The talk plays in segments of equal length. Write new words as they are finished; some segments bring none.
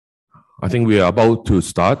I think we are about to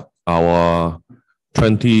start our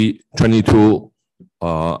 2022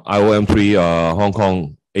 IOM3 Hong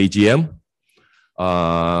Kong AGM.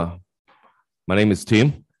 My name is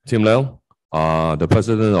Tim Leung, the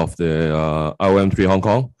president of the IOM3 Hong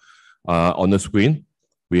Kong. On the screen,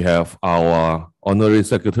 we have our honorary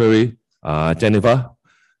secretary, Jennifer,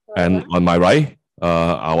 and on my right,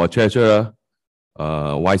 our treasurer,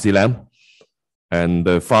 YC Lam, and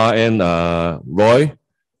the far end, Roy,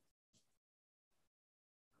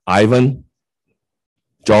 Ivan,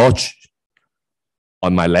 George,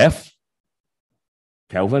 on my left,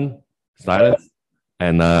 Kelvin, Silas,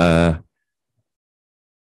 and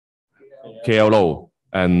KLO,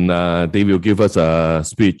 and they will give us a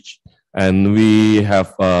speech. And we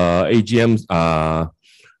have AGM's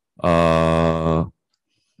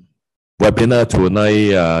webinar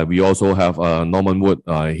tonight. We also have Norman Wood.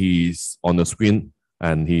 He's on the screen,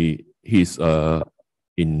 and he's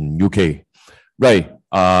in UK. Right.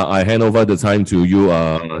 I hand over the time to you,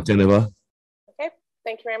 Jennifer. Okay.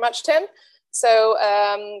 Thank you very much, Tim. So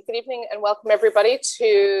good evening and welcome everybody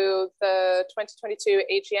to the 2022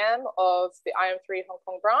 AGM of the IOM3 Hong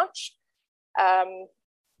Kong branch.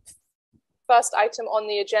 First item on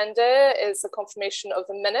the agenda is the confirmation of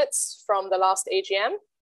the minutes from the last AGM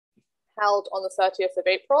held on the 30th of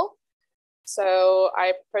April. So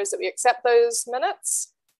I propose that we accept those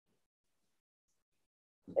minutes.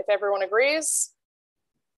 If everyone agrees.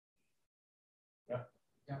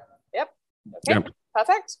 Yep. Okay, yep.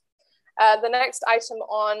 Perfect. The next item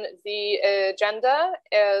on the agenda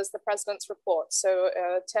is the President's report. So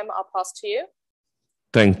Tim, I'll pass to you.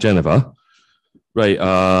 Thanks, Jennifer. Right.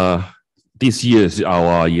 This year is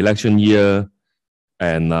our election year,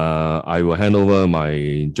 and I will hand over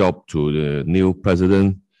my job to the new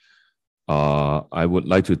president. I would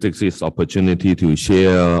like to take this opportunity to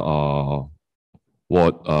share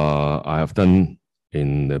what I have done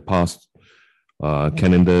in the past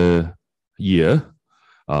calendar year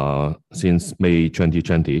since May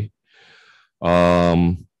 2020,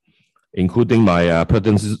 including my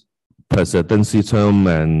presidency term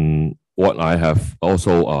and what I have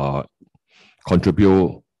also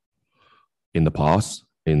contributed in the past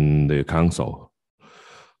in the council.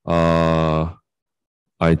 I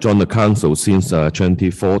joined the council since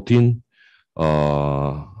 2014.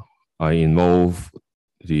 I involved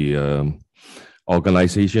the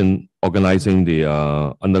organizing the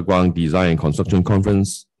underground design and construction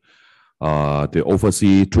conference, the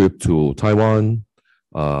overseas trip to Taiwan,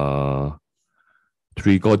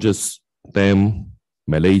 Three Gorges Dam,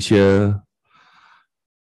 Malaysia,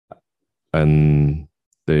 and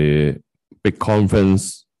the big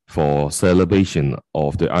conference for celebration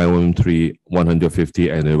of the IOM3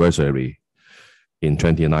 150th anniversary in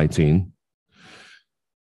 2019.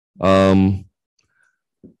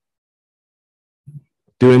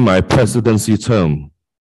 During my presidency term,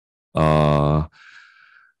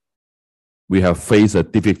 we have faced a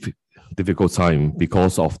difficult time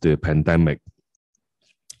because of the pandemic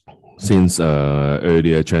since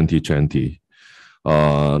earlier 2020.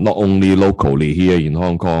 Not only locally here in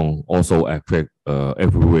Hong Kong, also affect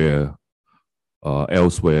everywhere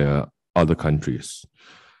elsewhere, other countries.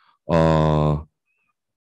 So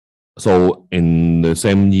in the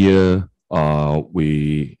same year,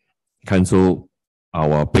 we canceled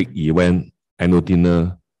our big event, annual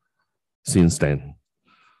dinner, since then.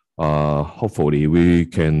 Hopefully we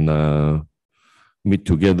can meet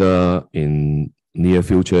together in near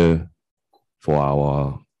future for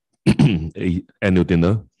our annual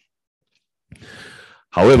dinner.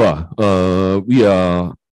 However, we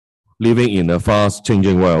are living in a fast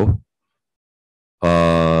changing world.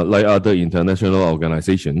 Like other international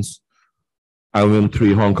organizations,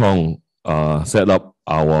 IOM3 Hong Kong set up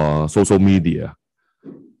our social media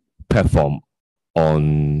platform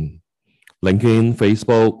on LinkedIn,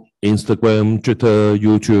 Facebook, Instagram, Twitter,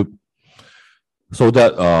 YouTube, so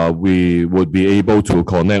that we would be able to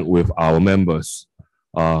connect with our members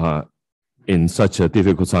in such a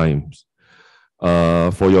difficult times.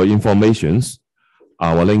 For your information,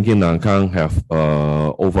 our LinkedIn account have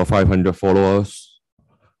over 500 followers.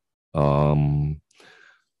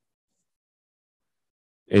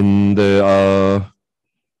 In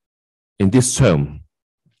this term,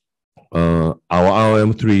 our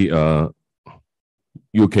IOM3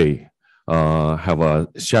 UK have a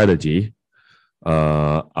strategy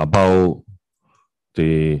about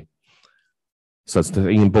the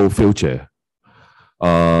sustainable future.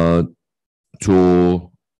 To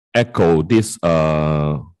echo this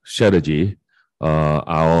strategy,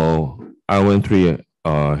 our IOM3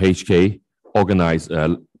 HK organized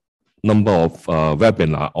a number of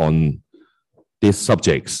webinars on these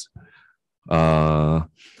subjects.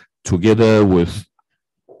 together with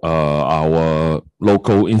our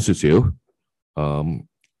local institute,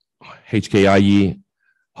 HKIE,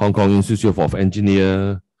 Hong Kong Institute of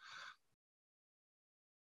Engineers,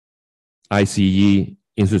 ICE,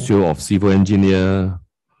 Institute of Civil Engineer,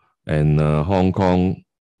 and Hong Kong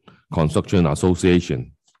Construction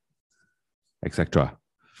Association, etc.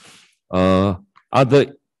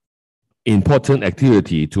 Other important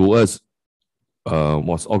activity to us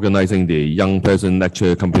was organizing the young person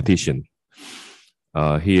lecture competition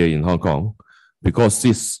here in Hong Kong, because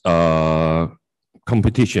this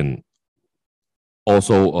competition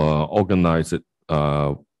also organized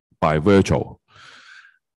by virtual.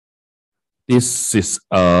 This is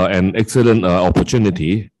an excellent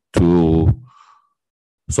opportunity to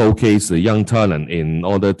showcase the young talent in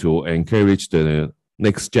order to encourage the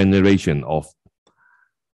next generation of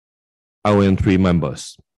IOM3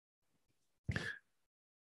 members.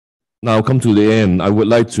 Now come to the end, I would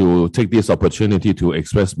like to take this opportunity to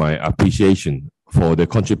express my appreciation for the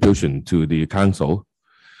contribution to the council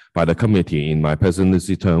by the committee in my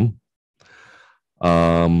presidency term.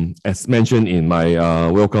 As mentioned in my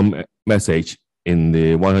welcome message in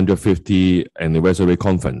the 150th anniversary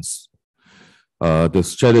conference, the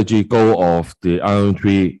strategy goal of the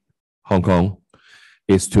IOM3 Hong Kong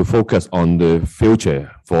is to focus on the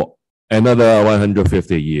future for another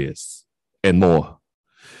 150 years and more.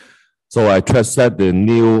 So I trust that the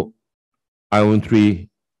new IOM3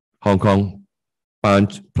 Hong Kong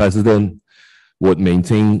branch president would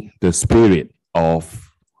maintain the spirit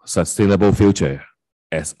of sustainable future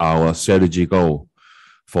as our strategy goal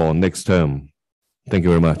for next term. Thank you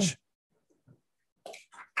very much.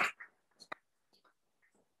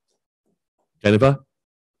 Jennifer?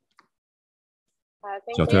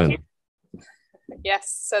 Thank your you. Turn.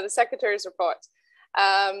 Yes, so the Secretary's report.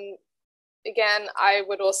 Again, I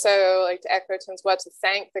would also like to echo Tim's word to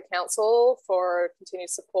thank the Council for continued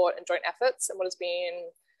support and joint efforts in what has been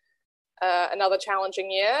another challenging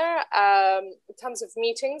year. In terms of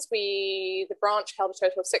meetings, the branch held a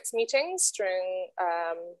total of 6 meetings during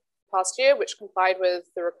past year, which complied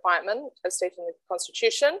with the requirement as stated in the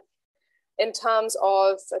Constitution. In terms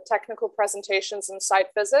of technical presentations and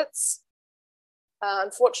site visits,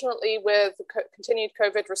 unfortunately, with continued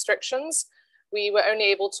COVID restrictions, we were only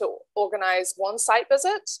able to organize 1 site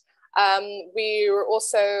visit. We were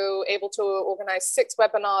also able to organize 6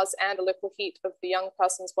 webinars and a local heat of the Young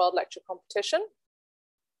Persons World Lecture Competition.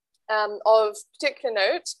 Of particular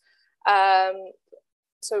note,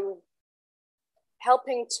 so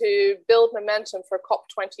helping to build momentum for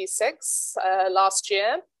COP26 last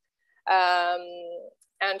year,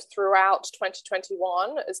 and throughout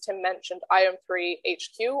 2021, as Tim mentioned, IOM3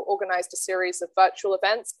 HQ organized a series of virtual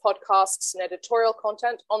events, podcasts, and editorial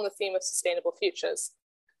content on the theme of sustainable futures.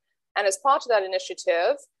 And as part of that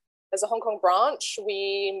initiative, as a Hong Kong branch,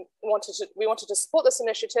 we wanted to support this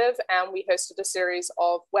initiative, and we hosted a series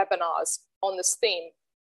of webinars on this theme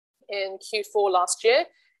in Q4 last year,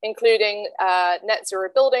 including net zero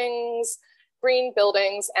buildings, green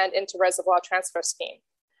buildings, and inter-reservoir transfer scheme.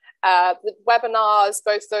 The webinars,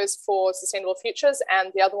 both those for Sustainable Futures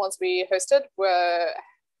and the other ones we hosted, were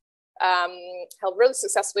held really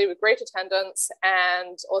successfully with great attendance,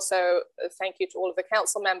 and also thank you to all of the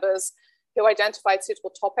council members who identified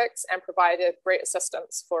suitable topics and provided great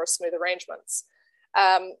assistance for smooth arrangements.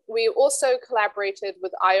 We also collaborated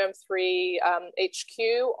with IOM3 HQ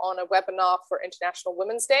on a webinar for International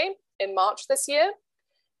Women's Day in March this year,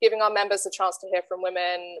 giving our members a chance to hear from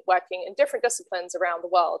women working in different disciplines around the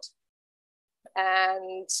world.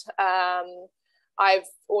 And I've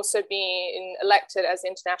also been elected as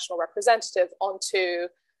international representative onto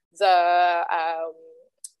the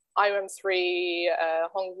IOM3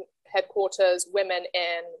 Hong headquarters Women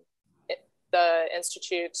in the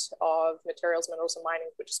Institute of Materials, Minerals and Mining,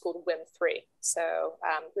 which is called WIM3. So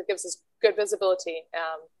it gives us good visibility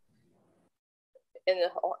in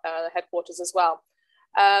the headquarters as well.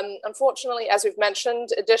 Unfortunately, as we've mentioned,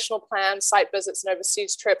 additional planned site visits and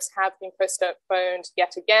overseas trips have been postponed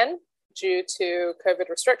yet again due to COVID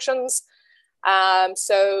restrictions.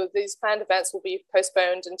 So these planned events will be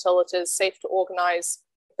postponed until it is safe to organize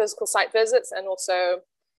physical site visits and also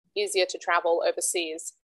easier to travel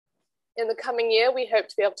overseas. In the coming year, we hope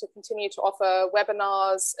to be able to continue to offer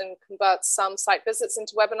webinars and convert some site visits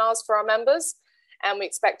into webinars for our members. And we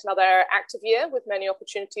expect another active year with many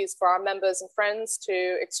opportunities for our members and friends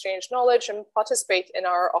to exchange knowledge and participate in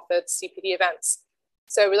our offered CPD events.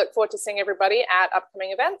 So we look forward to seeing everybody at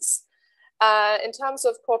upcoming events. In terms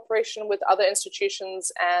of cooperation with other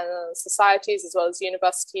institutions and societies, as well as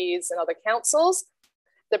universities and other councils,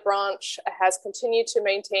 the branch has continued to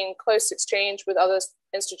maintain close exchange with other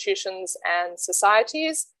institutions and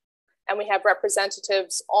societies. And we have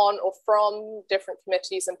representatives on or from different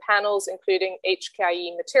committees and panels, including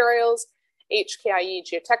HKIE Materials, HKIE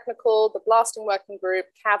Geotechnical, the Blasting Working Group,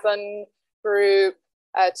 Cavern Group,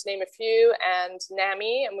 to name a few, and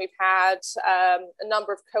NAMI. And we've had a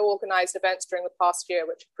number of co-organized events during the past year,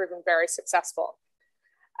 which have proven very successful.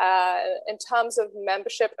 In terms of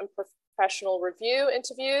membership and professional review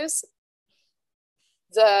interviews,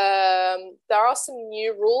 there are some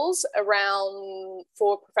new rules around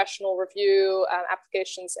for professional review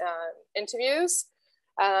applications and interviews.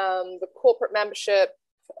 The corporate membership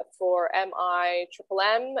for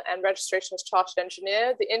MIMM and registration as chartered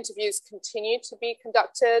engineer, the interviews continue to be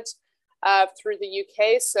conducted through the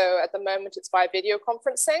UK. So at the moment it's via video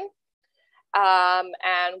conferencing.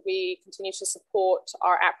 And we continue to support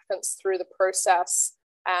our applicants through the process,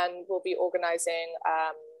 and we'll be organizing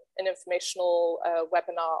an informational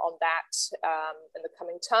webinar on that in the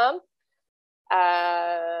coming term.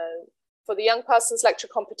 For the Young Persons Lecture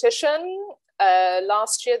Competition,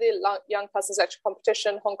 last year the Young Persons Lecture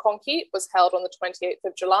Competition Hong Kong Heat was held on the 28th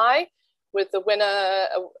of July, with the winner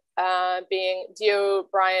being Dio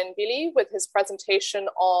Brian Billy with his presentation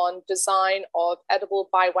on design of edible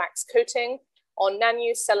bi-wax coating on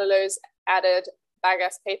nano-cellulose added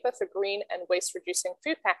bagasse paper for green and waste reducing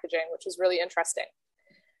food packaging, which is really interesting.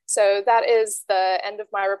 So that is the end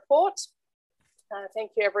of my report.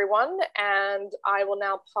 Thank you, everyone. And I will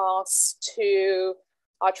now pass to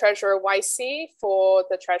our Treasurer YC for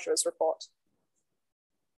the Treasurer's report.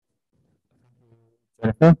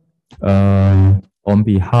 Jennifer, on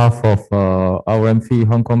behalf of IOM3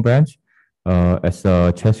 Hong Kong branch, as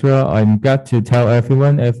a Treasurer, I'm glad to tell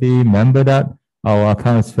everyone, every member, that our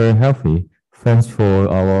account is very healthy. Thanks for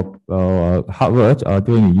our hard work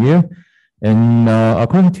during the year. And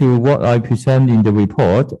according to what I present in the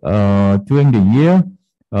report, during the year,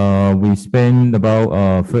 we spent about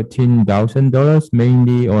 $13,000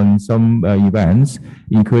 mainly on some events,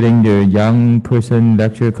 including the Young Person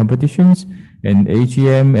Lecture Competitions and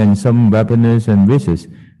AGM and some webinars and visits,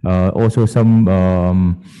 also some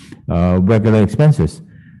regular expenses.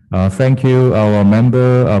 Thank you, our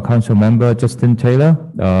member, our council member, Justin Taylor.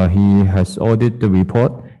 He has audited the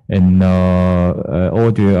report, and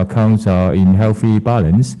all the accounts are in healthy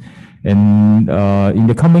balance. And in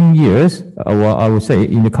the coming years, I would say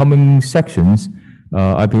in the coming sections,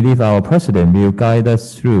 I believe our president will guide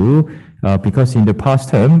us through, because in the past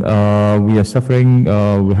term, we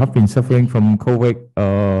have been suffering from COVID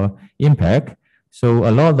impact. So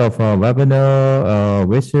a lot of webinar,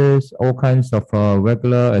 visits, all kinds of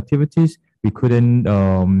regular activities we couldn't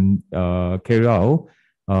carry out.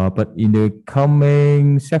 But in the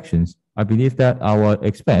coming sections, I believe that our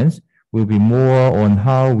expense will be more on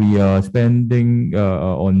how we are spending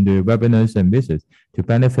on the webinars and visits to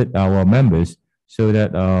benefit our members, so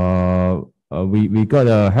that we got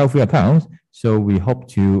a healthy account. So we hope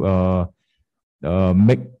to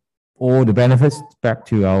make all the benefits back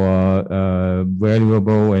to our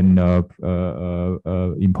valuable and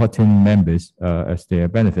important members as their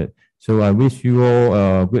benefit. So I wish you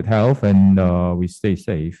all good health, and we stay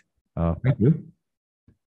safe. Thank you.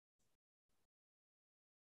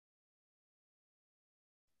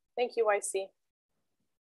 Thank you, YC.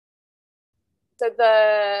 So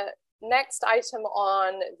the next item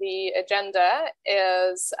on the agenda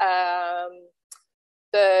is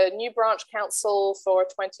the new branch council for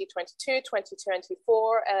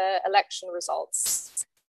 2022-2024 election results.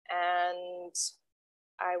 And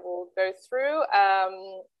I will go through.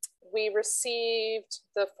 We received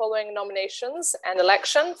the following nominations and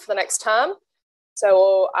election for the next term.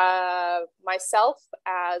 So myself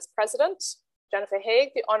as president, Jennifer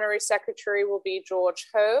Haig. The honorary secretary will be George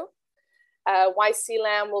Ho. YC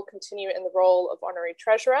Lam will continue in the role of honorary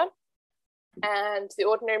treasurer. And the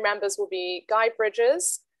ordinary members will be Guy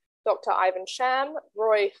Bridges, Dr. Ivan Sham,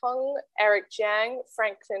 Roy Hung, Eric Jiang,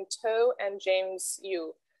 Franklin To, and James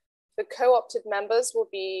Yu. The co-opted members will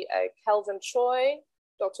be Kelvin Choi,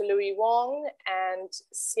 Dr. Louis Wong, and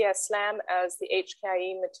CS Lam as the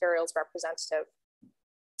HKIE Materials representative.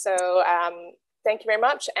 So thank you very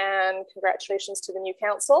much, and congratulations to the new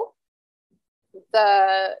council.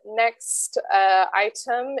 The next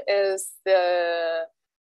item is the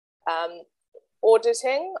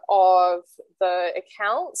auditing of the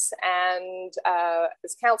accounts, and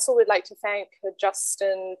as council, we'd like to thank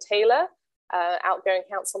Justin Taylor, outgoing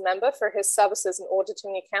council member, for his services in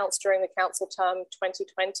auditing accounts during the council term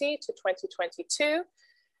 2020 to 2022.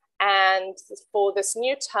 And for this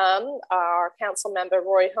new term, our council member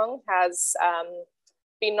Roy Hung has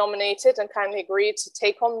been nominated and kindly agreed to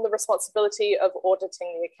take on the responsibility of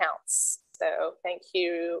auditing the accounts. So thank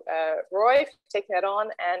you, Roy, for taking that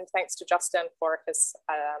on, and thanks to Justin for his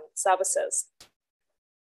services.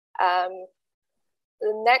 The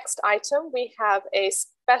next item, we have a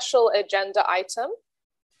special agenda item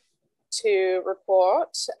to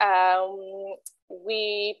report.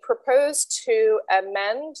 We propose to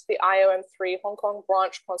amend the IOM3 Hong Kong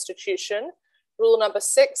branch constitution, rule number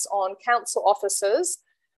 6 on council officers,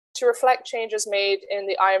 to reflect changes made in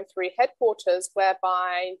the IOM3 headquarters,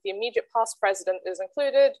 whereby the immediate past president is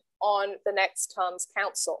included on the next term's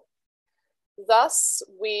council. Thus,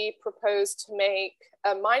 we propose to make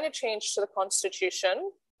a minor change to the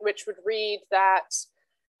constitution, which would read that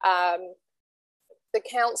the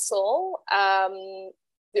council,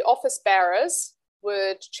 the office bearers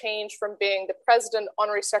would change from being the president,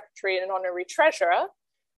 honorary secretary, and honorary treasurer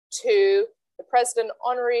to the president,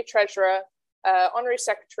 honorary treasurer, honorary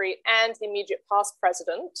secretary, and the immediate past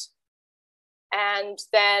president. And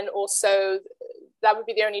then also, that would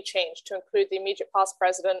be the only change, to include the immediate past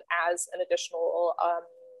president as an additional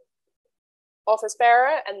office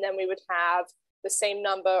bearer. And then we would have the same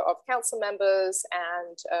number of council members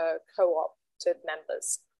and co-opted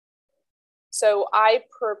members. So I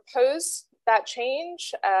propose that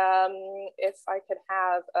change. If I could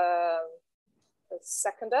have a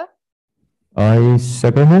seconder. I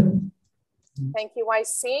second it. Thank you,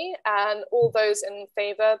 YC. And all those in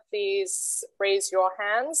favor, please raise your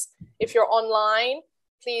hands. If you're online,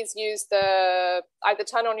 please use the, either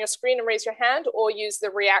turn on your screen and raise your hand, or use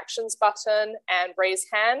the reactions button and raise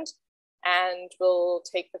hand, and we'll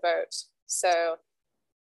take the vote. So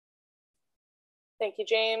thank you,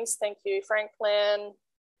 James. Thank you, Franklin.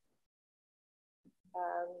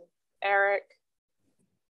 Eric.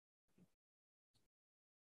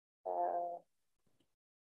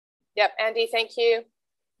 Yep, Andy, thank you.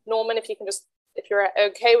 Norman, if you can just, if you're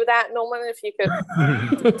okay with that, Norman, if you could.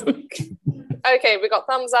 Okay, we got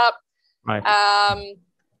thumbs up. Right.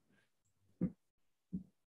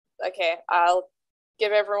 Okay, I'll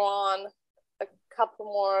give everyone a couple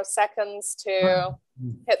more seconds to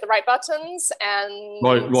hit the right buttons, and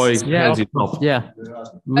Roy, yeah, yeah.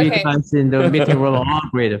 We Okay. guys in the meeting room are all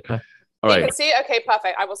great. All you right. can see? Okay,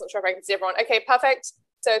 perfect. I wasn't sure if I can see everyone. Okay, perfect.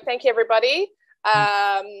 So thank you, everybody.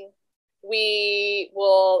 We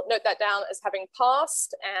will note that down as having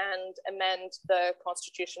passed and amend the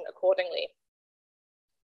constitution accordingly.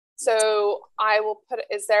 So I will put,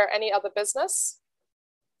 is there any other business?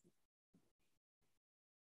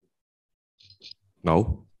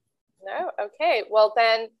 No. No? Okay, well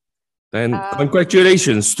then. Then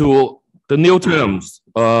congratulations to the new terms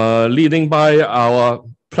leading by our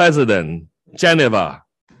president, Geneva.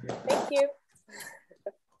 Thank you.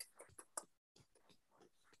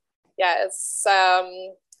 Yeah, it's,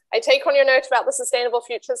 I take on your note about the sustainable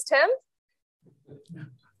futures, Tim.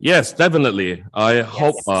 Yes, definitely. I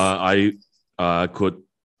hope I could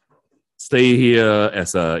stay here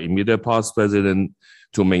as an immediate past president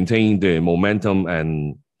to maintain the momentum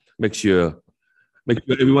and make sure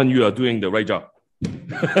everyone, you are doing the right job.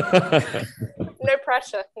 No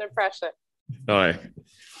pressure, no pressure. All right.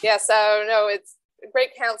 Yeah, so no, it's a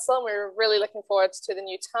great council, and we're really looking forward to the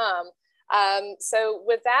new term. So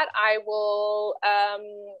with that, I will,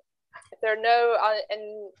 if there are no,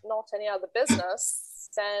 and not any other business,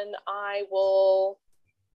 then I will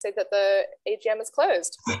say that the AGM is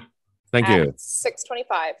closed. Thank you.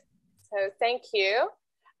 6:25. So thank you.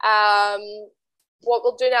 What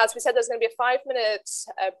we'll do now is, we said there's going to be a 5-minute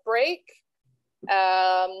break,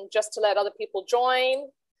 just to let other people join.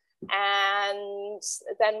 And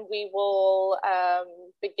then we will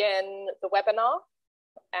begin the webinar.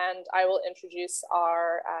 And I will introduce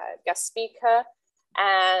our guest speaker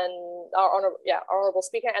and our honorable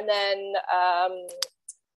speaker, and then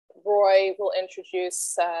Roy will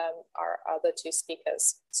introduce our other 2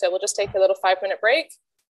 speakers. So we'll just take a little 5-minute break.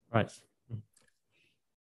 Right.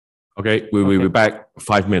 Okay, we will be back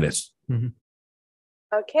 5 minutes. Mm-hmm.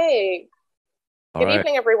 Okay. All Good right.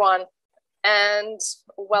 evening, everyone, and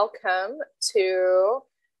welcome to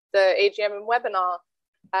the AGM and webinar.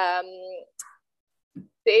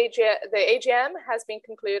 The AGM has been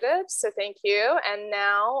concluded, so thank you. And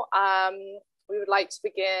now we would like to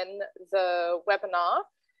begin the webinar.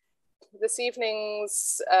 This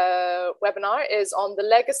evening's webinar is on the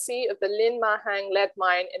legacy of the Lin Mahang lead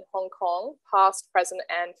mine in Hong Kong, past, present,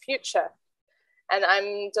 and future. And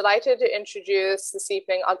I'm delighted to introduce this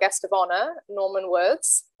evening our guest of honor, Norman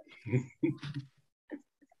Woods,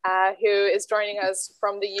 who is joining us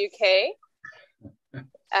from the UK.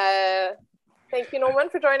 Thank you, Norman,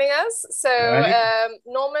 for joining us. So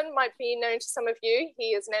Norman might be known to some of you.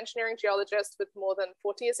 He is an engineering geologist with more than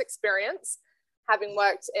 40 years experience, having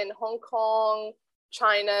worked in Hong Kong,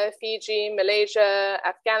 China, Fiji, Malaysia,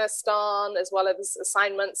 Afghanistan, as well as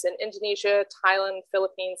assignments in Indonesia, Thailand,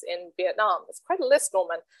 Philippines, and Vietnam. It's quite a list,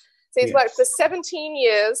 Norman. So he's worked for 17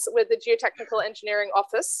 years with the Geotechnical Engineering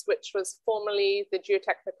Office, which was formerly the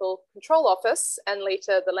Geotechnical Control Office and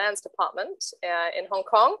later the Lands Department in Hong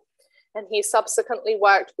Kong. And he subsequently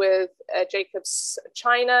worked with Jacobs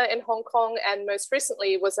China in Hong Kong, and most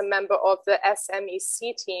recently was a member of the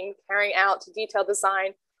SMEC team carrying out detailed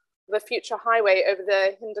design of a future highway over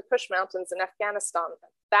the Hindu Kush Mountains in Afghanistan.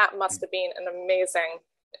 That must have been an amazing,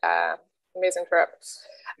 amazing trip.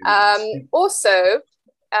 Also,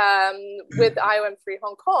 with IOM3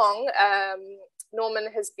 Hong Kong,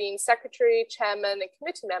 Norman has been secretary, chairman, and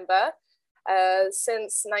committee member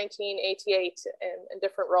since 1988 in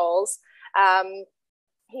different roles.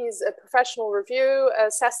 He's a professional review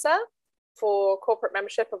assessor for corporate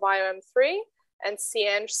membership of IOM3 and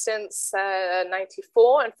CN since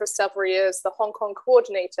 94, and for several years, the Hong Kong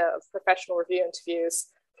coordinator of professional review interviews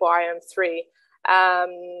for IOM3.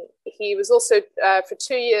 He was also for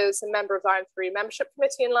 2 years a member of the IOM3 membership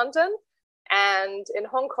committee in London. And in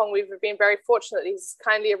Hong Kong, we've been very fortunate. He's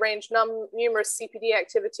kindly arranged numerous CPD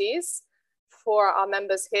activities for our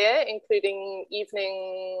members here, including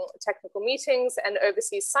evening technical meetings and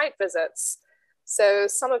overseas site visits. So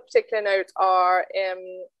some of particular note are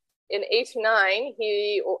in '89,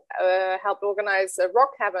 he helped organize a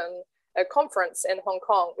rock cavern conference in Hong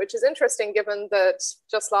Kong, which is interesting given that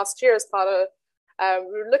just last year as part of,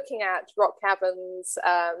 we were looking at rock caverns,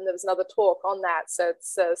 and there was another talk on that. So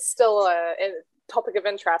it's still a topic of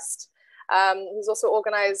interest. He's also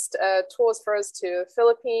organized tours for us to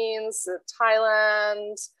Philippines,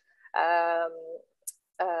 Thailand,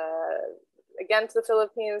 again to the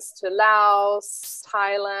Philippines, to Laos,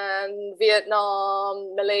 Thailand,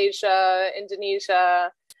 Vietnam, Malaysia,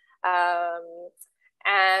 Indonesia.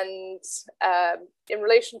 And in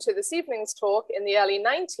relation to this evening's talk, in the early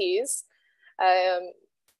 90s,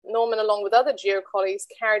 Norman, along with other geo colleagues,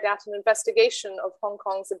 carried out an investigation of Hong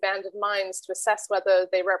Kong's abandoned mines to assess whether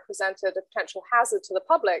they represented a potential hazard to the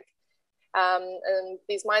public. And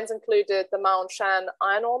these mines included the Ma On Shan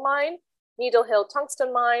iron ore mine, Needle Hill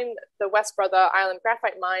tungsten mine, the West Brother Island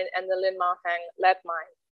graphite mine, and the Lin Ma Hang lead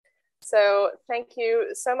mine. So thank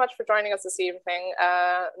you so much for joining us this evening,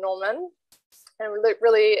 Norman. And we're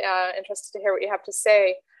really interested to hear what you have to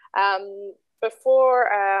say. Before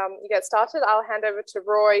we get started, I'll hand over to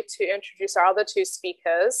Roy to introduce our other two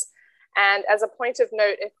speakers. And as a point of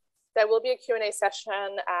note, there will be a Q&A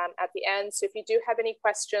session at the end. So if you do have any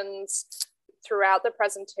questions throughout the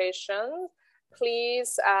presentation,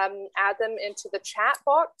 please add them into the chat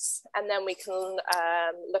box, and then we can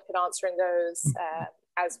look at answering those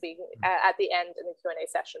as we at the end in the Q&A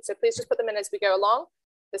session. So please just put them in as we go along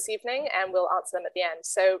this evening, and we'll answer them at the end.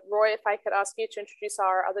 So Roy, if I could ask you to introduce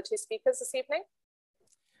our other two speakers this evening.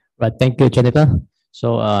 Right, thank you, Jennifer.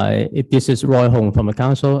 So this is Roy Hong from the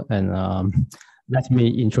council, and let me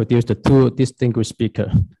introduce the two distinguished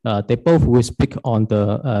speakers. They both will speak on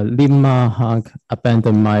the Lin Ma Hang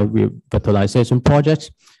abandoned mine revitalization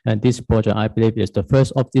project, and this project, I believe, is the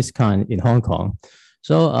first of this kind in Hong Kong.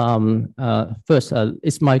 So first,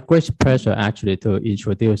 it's my great pleasure actually to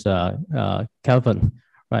introduce Kelvin.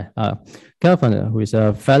 Right, Kelvin, who is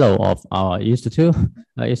a fellow of our institute,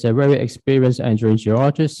 is a very experienced engineering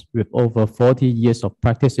geologist with over 40 years of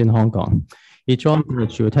practice in Hong Kong. He joined the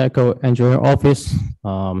Geotechnical Engineering Office,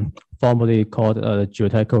 formerly called the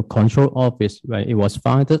Geotechnical Control Office, when it was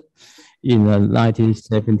founded in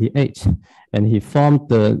 1978. And he formed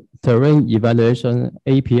the Terrain Evaluation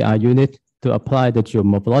API unit to apply the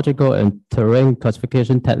geomorphological and terrain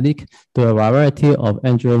classification technique to a variety of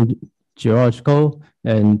engineering, geological,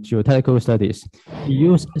 and geotechnical studies. He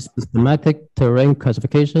used systematic terrain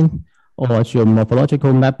classification or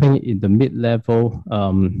geomorphological mapping in the mid-level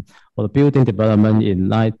for the building development in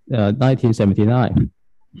 1979.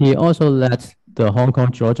 He also led the Hong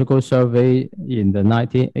Kong Geological Survey in the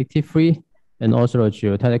 1983 and also a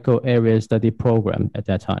geotechnical area study program at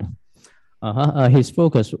that time. His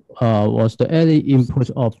focus was the early input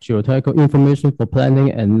of geotechnical information for planning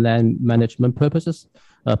and land management purposes,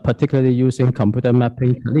 particularly using computer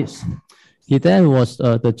mapping techniques. He then was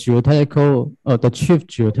the chief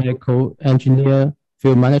geotechnical engineer,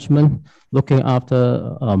 field management, looking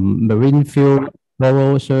after marine field,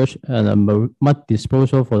 coral search, and mud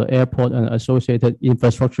disposal for the airport and associated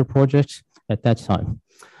infrastructure projects at that time.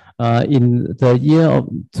 In the year of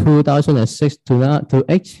 2006 to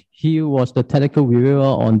 8, he was the technical reviewer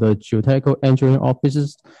on the geotechnical engineering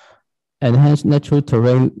office's enhanced natural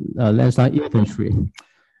terrain landslide inventory.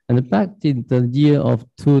 And back in the year of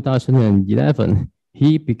 2011,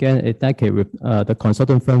 he began a decade with the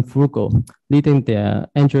consultant firm Frugal, leading their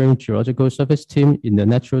engineering geological service team in the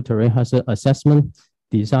natural terrain hazard assessment,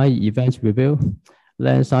 design event review,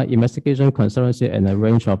 landslide investigation, consultancy, and a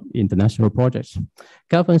range of international projects.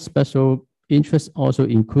 Gavin's special interests also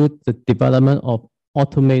include the development of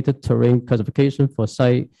automated terrain classification for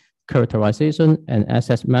site characterization and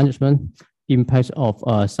asset management, impacts of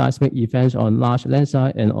seismic events on large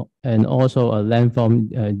landslide, and also a landform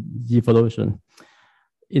evolution.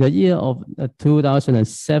 In the year of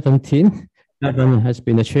 2017, Gavin has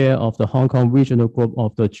been the chair of the Hong Kong Regional Group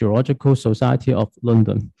of the Geological Society of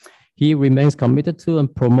London. He remains committed to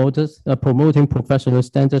and promoting professional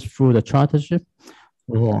standards through the chartership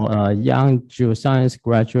for young geoscience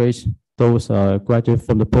graduates, those graduates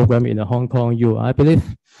from the program in the Hong Kong U, I believe,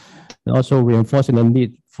 and also reinforcing the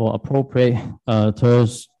need for appropriate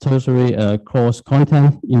tertiary course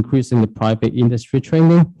content, increasing the private industry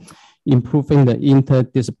training, improving the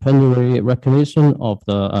interdisciplinary recognition of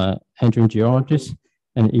the engineering geologists,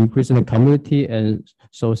 and increasing the community and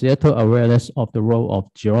societal awareness of the role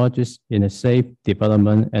of geologists in the safe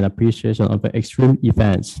development and appreciation of the extreme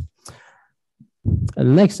events.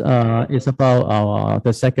 Next is about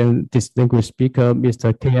the second distinguished speaker,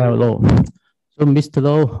 Mr. K.L. Low. So Mr.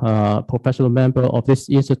 Low, professional member of this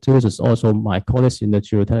institute, is also my colleague in the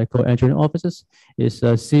geotechnical engineering offices, is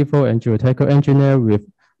a civil and geotechnical engineer with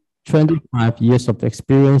 25 years of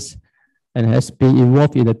experience and has been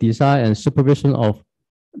involved in the design and supervision of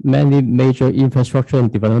many major infrastructure and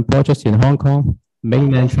development projects in Hong Kong,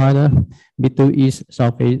 mainland China, Middle East,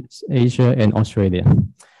 Southeast Asia, and Australia.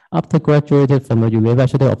 After graduating from the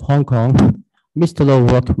University of Hong Kong, Mr. Low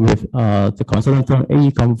worked with the consulting firm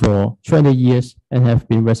AECOM for 20 years and have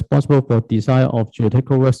been responsible for design of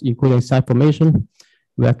geotechnical works, including site formation,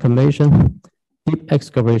 reclamation, deep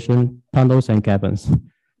excavation, tunnels, and cabins.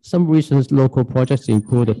 Some recent local projects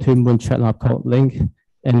include the Twin Moon Chetnap Link,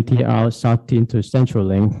 NTR South to Central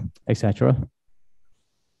Link, etc.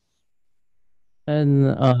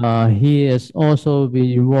 And he has also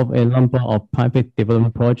been involved in a number of private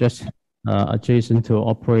development projects adjacent to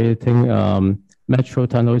operating metro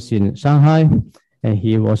tunnels in Shanghai. And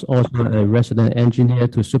he was also a resident engineer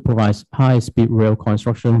to supervise high-speed rail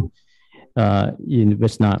construction in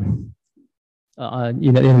Vietnam,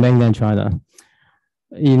 in mainland China.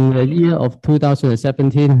 In the year of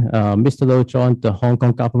 2017, Mr. Low joined the Hong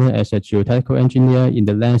Kong government as a geotechnical engineer in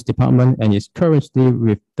the lands department and is currently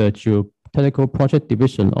with the geotechnical project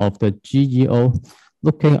division of the GEO,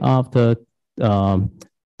 looking after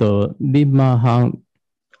the Lima Hang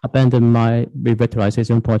abandoned mine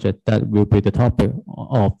revitalization project that will be the topic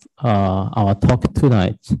of our talk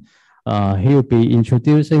tonight. He will be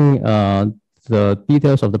introducing the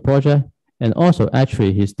details of the project. And also,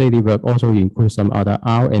 actually, his daily work also includes some other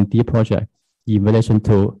R&D projects in relation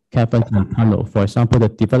to cavern and tunnel. For example, the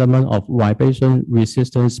development of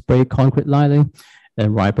vibration-resistant spray concrete lining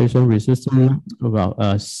and vibration-resistant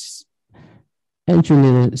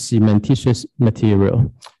engineered cementitious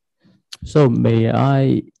material. So may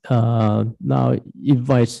I now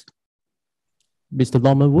invite Mr.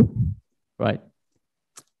 Norman Wood, right?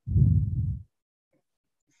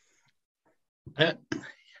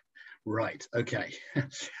 Right, okay.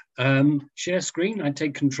 Share screen, I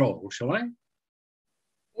take control, shall I?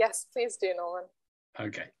 Yes, please do, Norman.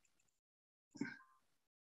 Okay.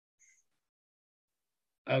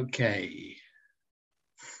 Okay.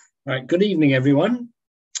 Right, good evening, everyone.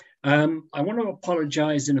 I want to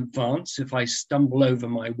apologize in advance if I stumble over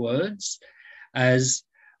my words, as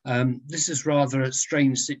this is rather a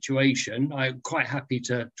strange situation. I'm quite happy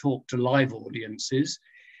to talk to live audiences,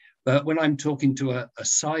 but when I'm talking to a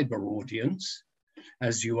cyber audience,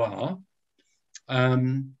 as you are,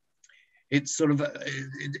 it's sort of,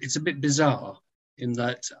 it's a bit bizarre in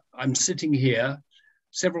that I'm sitting here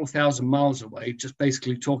several thousand miles away, just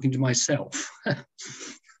basically talking to myself.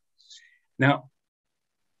 Now,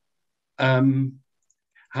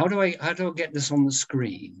 how do I get this on the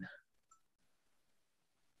screen?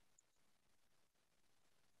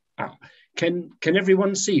 Can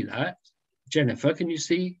everyone see that? Jennifer, can you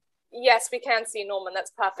see? Yes, we can see, Norman.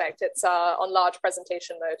 That's perfect. It's on large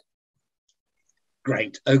presentation mode.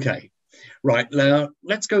 Great. Okay. Right. Now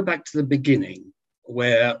let's go back to the beginning,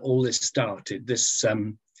 where all this started. This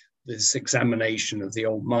examination of the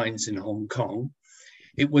old mines in Hong Kong.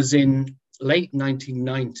 It was in late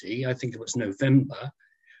 1990, I think it was November,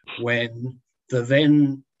 when the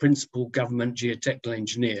then principal government geotechnical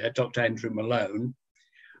engineer, Dr. Andrew Malone,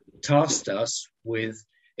 tasked us with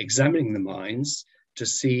examining the mines to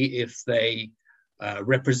see if they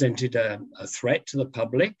represented a threat to the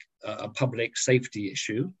public, a public safety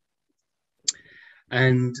issue.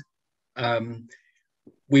 And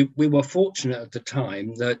we were fortunate at the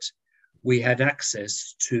time that we had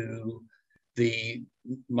access to the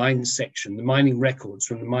mine section, the mining records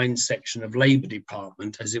from the mine section of Labour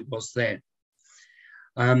Department as it was then.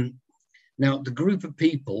 Now, the group of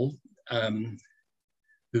people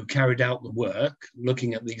who carried out the work,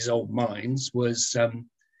 looking at these old mines, was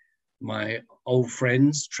my old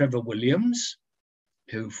friends, Trevor Williams,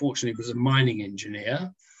 who fortunately was a mining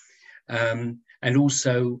engineer, and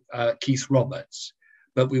also Keith Roberts.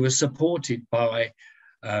 But we were supported by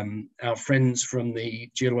our friends from the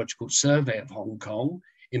Geological Survey of Hong Kong,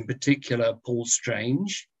 in particular Paul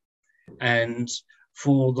Strange, and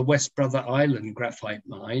for the West Brother Island graphite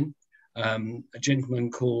mine, a gentleman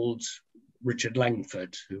called Richard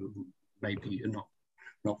Langford, who maybe you're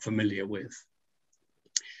not familiar with.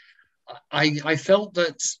 I felt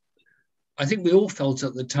that, I think we all felt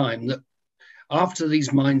at the time that after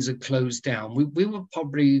these mines had closed down, we were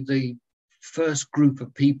probably the first group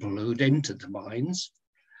of people who had entered the mines,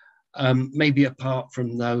 maybe apart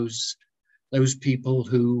from those people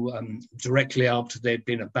who directly after they'd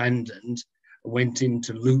been abandoned went in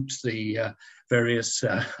to loot the various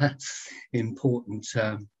important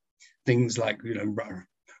things like, you know,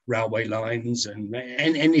 railway lines and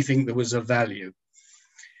anything that was of value.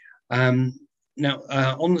 Now,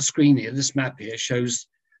 on the screen here, this map here shows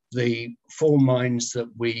the 4 mines that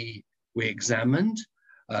we examined.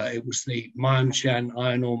 It was the Mayan Shan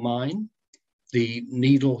iron ore mine, the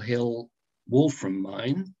Needle Hill Wolfram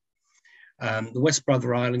mine, the West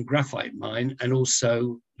Brother Island graphite mine, and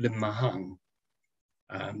also Lim Mahang,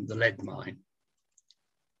 the lead mine.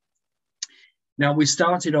 Now, we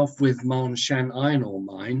started off with Mayan Shan iron ore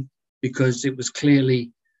mine because it was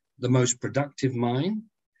clearly the most productive mine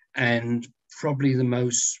and probably the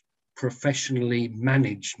most professionally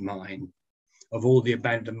managed mine of all the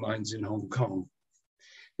abandoned mines in Hong Kong.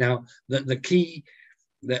 Now, the key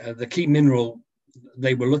mineral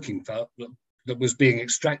they were looking for that was being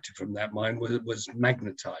extracted from that mine was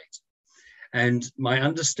magnetite. And my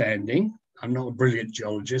understanding, I'm not a brilliant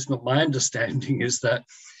geologist, but my understanding is that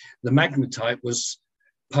the magnetite was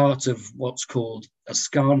part of what's called a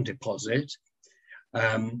skarn deposit,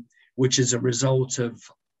 which is a result of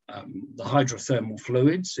the hydrothermal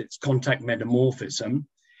fluids, its contact metamorphism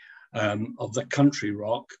of the country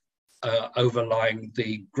rock overlying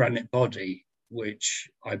the granite body, which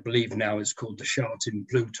I believe now is called the Shartin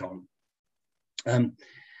Pluton.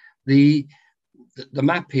 The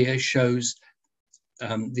map here shows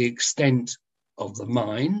the extent of the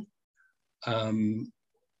mine. I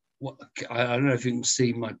don't know if you can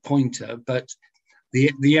see my pointer, but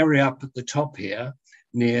the area up at the top here,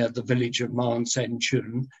 near the village of Maan Sen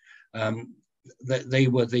Chun, they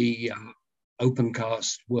were the open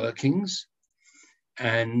cast workings,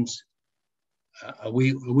 and a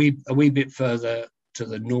wee bit further to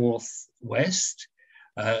the northwest,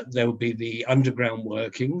 there would be the underground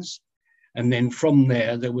workings, and then from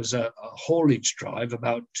there was a haulage drive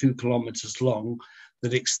about 2 kilometers long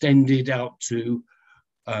that extended out to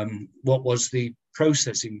what was the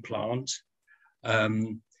processing plant,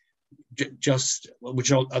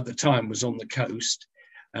 which at the time was on the coast,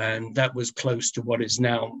 and that was close to what is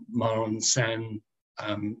now Maran San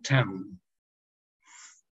town.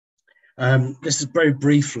 This is very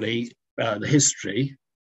briefly the history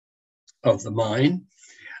of the mine.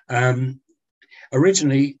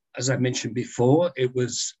 Originally, as I mentioned before, it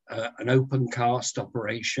was an open cast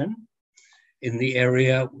operation in the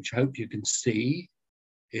area, which I hope you can see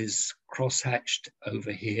is cross-hatched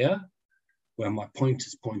over here, where my point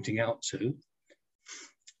is pointing out to.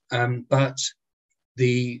 But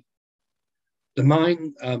the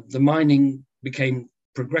mining became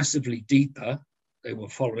progressively deeper. They were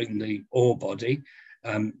following the ore body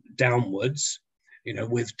downwards, you know,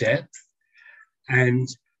 with depth, and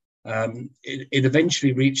it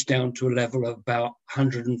eventually reached down to a level of about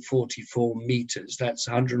 144 meters. That's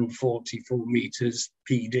 144 meters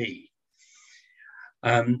PD.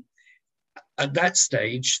 At that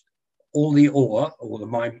stage, all the ore, or the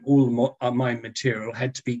mine material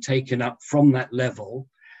had to be taken up from that level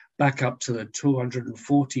back up to the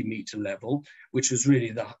 240 meter level, which was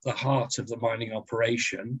really the heart of the mining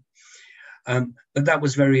operation. But that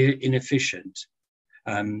was very inefficient,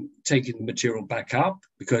 taking the material back up,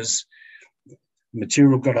 because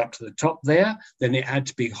material got up to the top there, then it had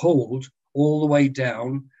to be hauled all the way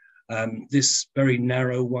down this very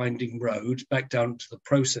narrow winding road back down to the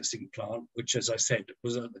processing plant, which, as I said,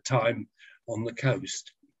 was at the time on the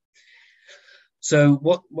coast. So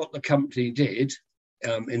what the company did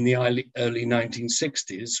in the early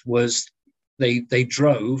 1960s was they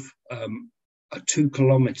drove a 2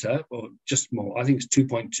 kilometer, or just more, I think it's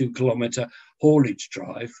 2.2 kilometer haulage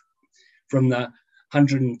drive from the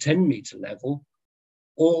 110 meter level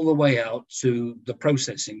all the way out to the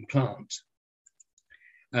processing plant.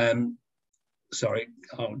 Sorry,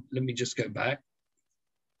 let me just go back.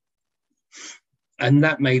 And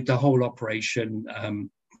that made the whole operation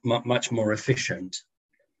much more efficient.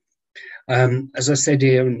 As I said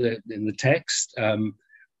here in the text,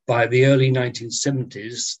 by the early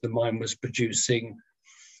 1970s, the mine was producing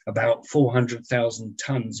about 400,000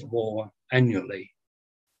 tons of ore annually.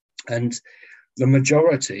 And the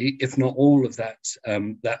majority, if not all of that,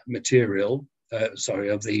 that material,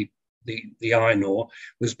 of the iron ore,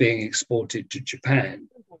 was being exported to Japan.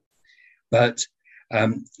 But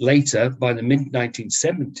later, by the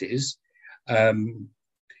mid-1970s,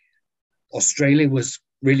 Australia was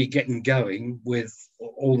really getting going with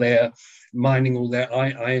all their mining, all their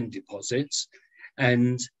iron deposits,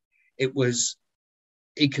 and it was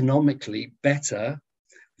economically better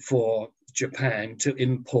for Japan to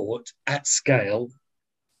import at scale,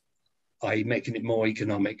 i.e. making it more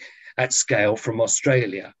economic, at scale from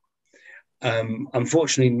Australia.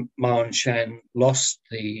 Unfortunately, Ma and Shan lost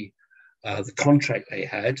the contract they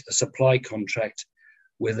had, a supply contract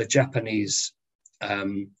with a Japanese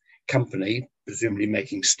company, presumably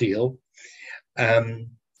making steel.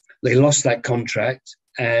 They lost that contract,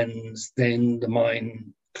 and then the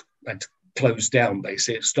mine had closed down,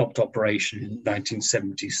 basically. It stopped operation in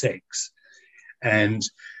 1976. And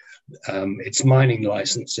its mining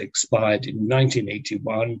license expired in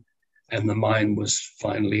 1981, and the mine was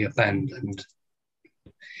finally abandoned.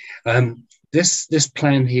 This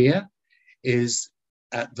plan here is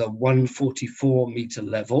at the 144 meter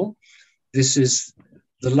level. This is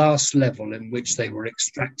the last level in which they were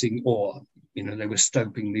extracting ore. You know, they were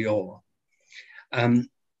stoping the ore.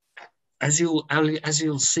 As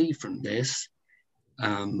you'll see from this,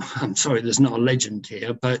 I'm sorry, there's not a legend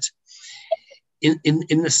here, but in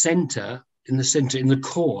the center, in the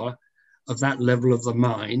core of that level of the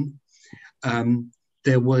mine,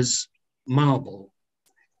 there was marble,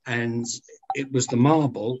 and it was the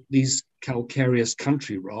marble, these calcareous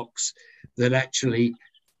country rocks, that actually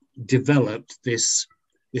developed this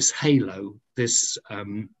halo, this I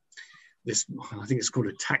think it's called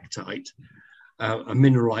a taktite, a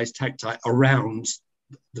mineralized taktite around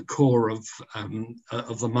the core of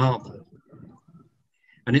the marble.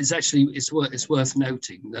 And it's worth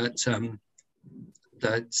noting that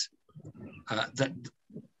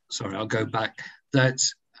sorry, I'll go back, that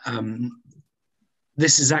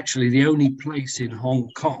this is actually the only place in Hong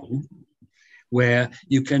Kong where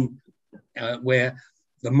you can where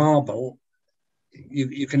the marble,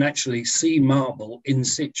 you can actually see marble in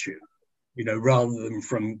situ, you know, rather than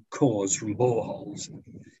from cores, from boreholes.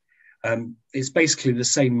 It's basically the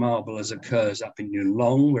same marble as occurs up in Yuen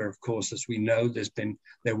Long, where, of course, as we know,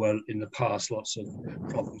 there were in the past lots of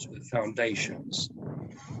problems with foundations.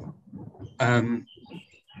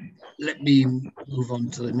 Let me move on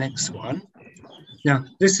to the next one. Now,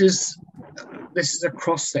 this is a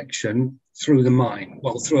cross section through the mine,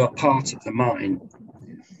 well, through a part of the mine.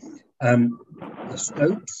 The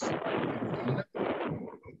stopes.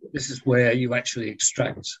 This is where you actually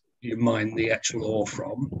extract, you mine the actual ore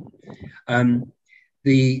from. At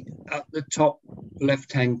the top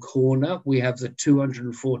left-hand corner, we have the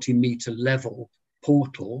 240 meter level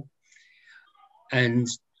portal. And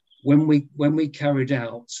when we carried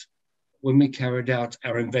out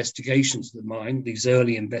our investigations of the mine, these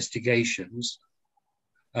early investigations,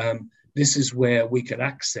 this is where we could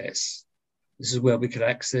access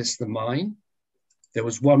the mine. There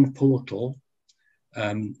was one portal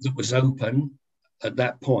that was open at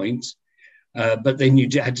that point, but then you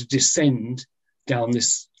had to descend down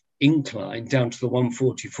this incline down to the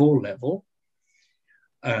 144 level.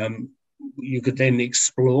 You could then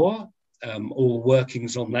explore all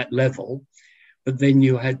workings on that level, but then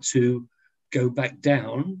you had to go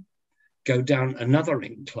down another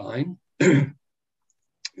incline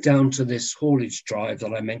down to this haulage drive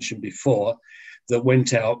that I mentioned before, that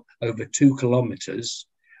went out over 2 kilometers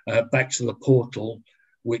back to the portal,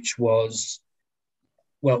 which was,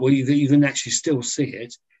 well, you can actually still see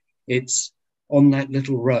it. It's on that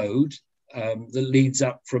little road that leads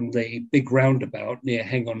up from the big roundabout near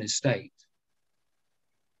Heng On Estate.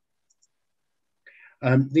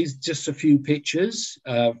 These are just a few pictures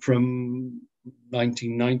from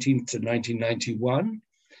 1919 to 1991.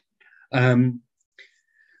 The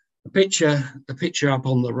picture up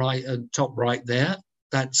on the right, top right there,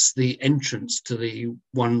 that's the entrance to the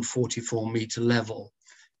 144-meter level,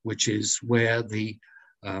 which is where that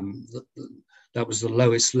was the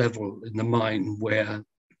lowest level in the mine where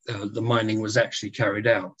the mining was actually carried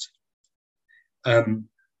out.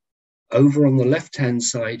 Over on the left-hand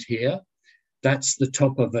side here, that's the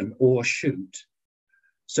top of an ore chute.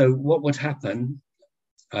 So what would happen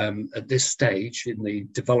at this stage in the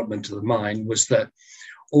development of the mine was that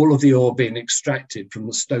all of the ore being extracted from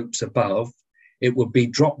the stopes above, it would be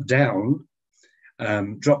dropped down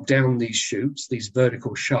these chutes, these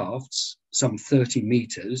vertical shafts, some 30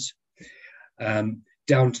 meters, down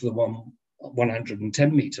to the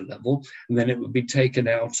 110-meter level, and then it would be taken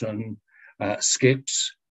out on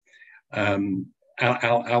skips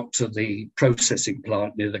out to the processing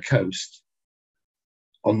plant near the coast.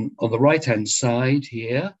 On the right-hand side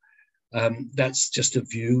here, that's just a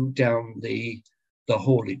view down the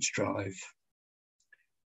haulage drive.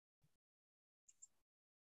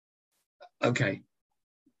 Okay.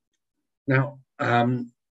 Now,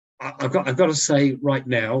 I've got to say right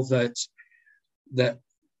now that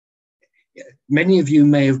many of you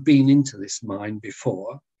may have been into this mine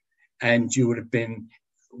before, and you would have been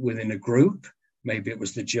within a group. Maybe it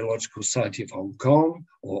was the Geological Society of Hong Kong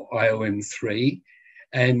or IOM3,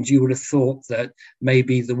 and you would have thought that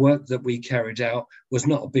maybe the work that we carried out was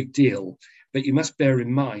not a big deal. But you must bear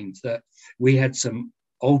in mind that we had some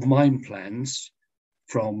old mine plans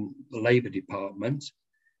from the Labour Department.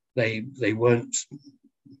 They weren't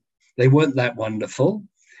that wonderful.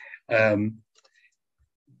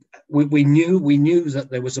 We knew that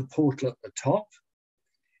there was a portal at the top,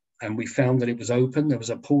 and we found that it was open. There was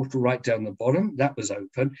a portal right down the bottom that was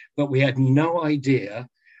open, but we had no idea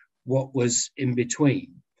what was in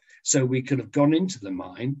between. So we could have gone into the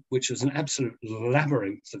mine, which was an absolute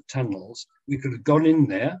labyrinth of tunnels. We could have gone in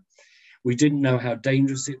there. We didn't know how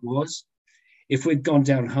dangerous it was. If we'd gone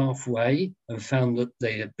down halfway and found that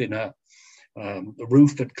there had been the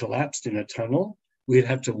roof had collapsed in a tunnel, we'd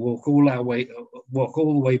have to walk all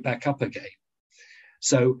the way back up again.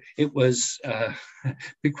 So it was, to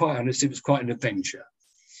be quite honest, it was quite an adventure.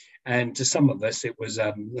 And to some of us, it was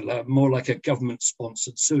more like a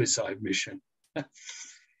government-sponsored suicide mission.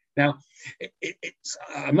 Now,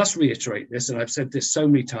 I must reiterate this, and I've said this so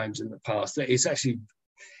many times in the past, that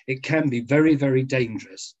it can be very, very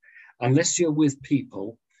dangerous unless you're with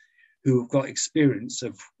people who have got experience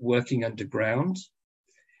of working underground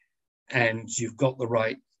and you've got the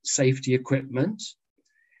right safety equipment.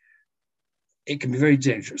 It can be very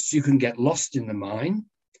dangerous. You can get lost in the mine.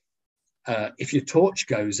 If your torch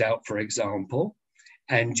goes out, for example,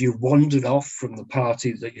 and you wandered off from the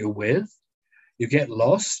party that you're with, you get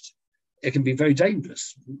lost, it can be very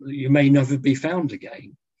dangerous. You may never be found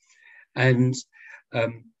again. And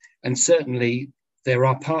certainly there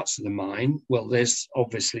are parts of the mine, well, there's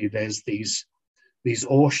these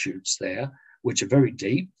ore chutes there, which are very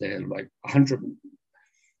deep. They're like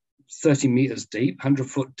 130 meters deep, 100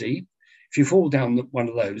 foot deep. If you fall down one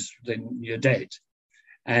of those, then you're dead.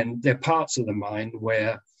 And there are parts of the mine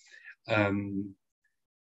where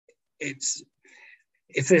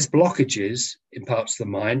if there's blockages in parts of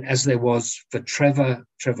the mine, as there was for Trevor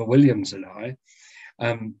Williams and I,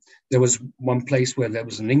 there was one place where there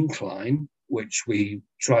was an incline, which we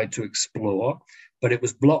tried to explore, but it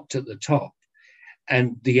was blocked at the top.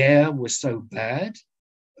 And the air was so bad,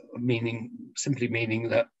 simply meaning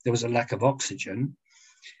that there was a lack of oxygen.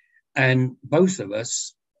 And both of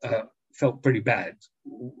us felt pretty bad.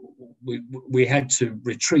 We had to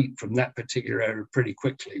retreat from that particular area pretty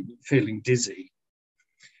quickly, feeling dizzy.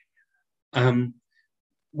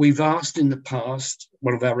 We've asked in the past,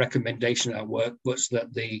 one of our recommendations in our work was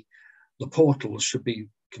that the portals should be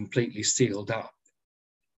completely sealed up,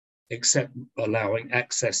 except allowing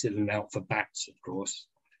access in and out for bats, of course.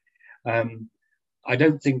 I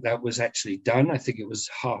don't think that was actually done. I think it was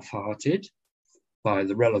half-hearted by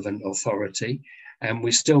the relevant authority. And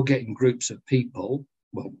we're still getting groups of people.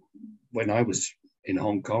 Well, when I was in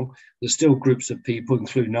Hong Kong, there's still groups of people,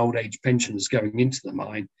 including old age pensioners, going into the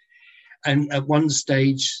mine. And at one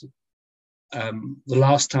stage, the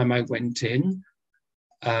last time I went in,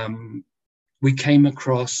 we came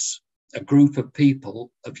across a group of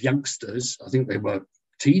people, of youngsters, I think they were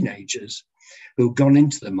teenagers, who'd gone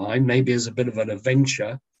into the mine, maybe as a bit of an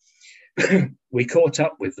adventure. We caught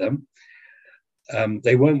up with them.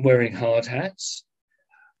 They weren't wearing hard hats.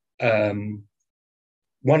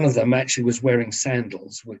 One of them actually was wearing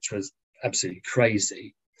sandals, which was absolutely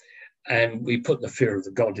crazy. And we put the fear of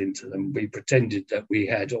the God into them. We pretended that we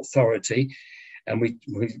had authority, and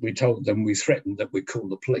we told them, we threatened that we'd call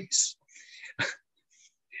the police.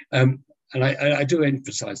 And I do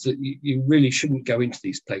emphasize that you really shouldn't go into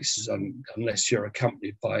these places unless you're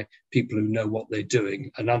accompanied by people who know what they're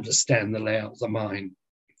doing and understand the layout of the mine.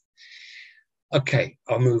 Okay,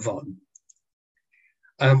 I'll move on.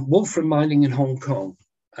 Wolfram mining in Hong Kong.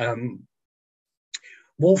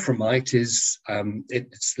 Wolframite is,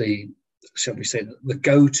 it's the, shall we say, the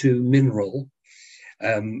go-to mineral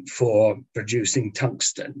for producing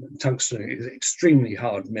tungsten. Tungsten is an extremely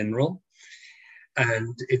hard mineral,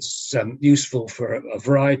 and it's useful for a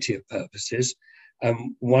variety of purposes.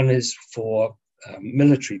 One is for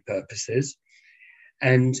military purposes,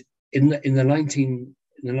 and in the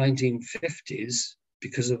 1950s,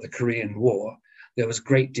 because of the Korean War, there was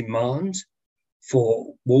great demand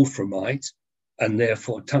for wolframite and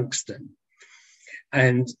therefore tungsten.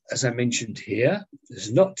 And as I mentioned here, this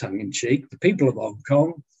is not tongue-in-cheek, the people of Hong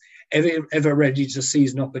Kong, ever ready to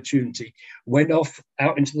seize an opportunity, went off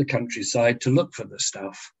out into the countryside to look for the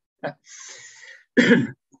stuff.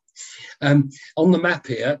 On the map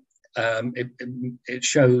here, it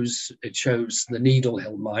shows the Needle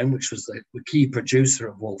Hill mine, which was the key producer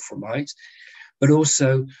of wolframite, but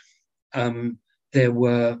also there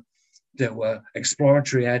were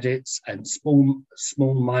exploratory adits and small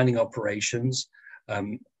mining operations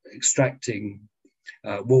extracting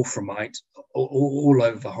wolframite all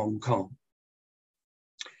over Hong Kong.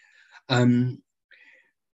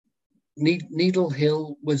 Needle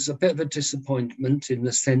Hill was a bit of a disappointment in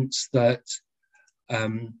the sense that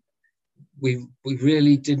we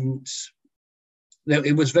really didn't.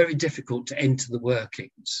 It was very difficult to enter the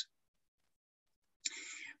workings.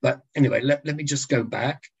 But anyway, let me just go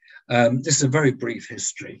back. This is a very brief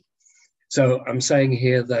history. So I'm saying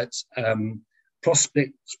here that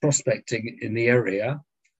prospecting in the area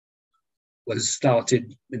was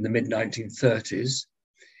started in the mid-1930s,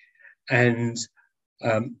 and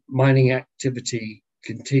mining activity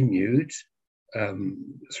continued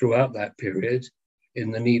throughout that period in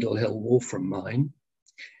the Needle Hill Wolfram mine.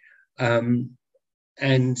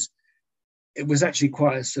 And it was actually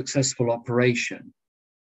quite a successful operation.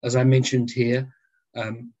 As I mentioned here,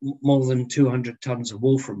 more than 200 tons of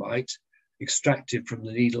wolframite extracted from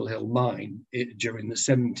the Needle Hill mine during the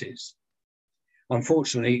 70s.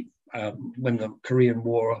 Unfortunately, when the Korean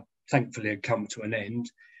War thankfully had come to an end,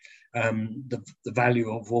 the value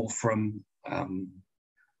of wolfram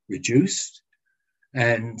reduced,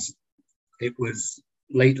 and it was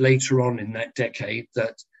later on in that decade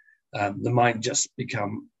that the mine just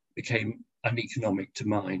became uneconomic to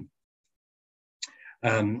mine.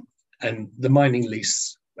 And the mining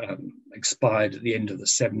lease expired at the end of the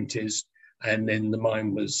 70s, and then the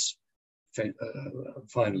mine was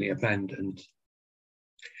finally abandoned.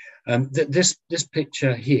 This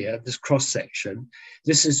picture here, this cross section,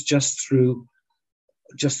 this is just through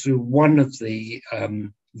one of the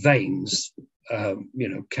veins,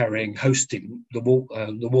 hosting the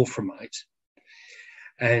wolframite,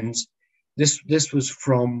 and this was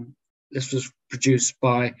produced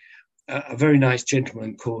by a very nice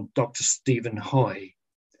gentleman called Dr. Stephen Hoy.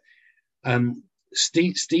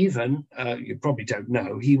 Stephen, you probably don't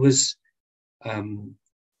know, he was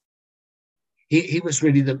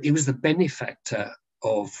really the benefactor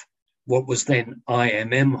of what was then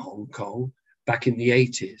IMM Hong Kong back in the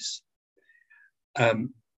 80s.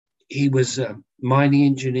 He was a mining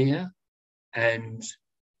engineer and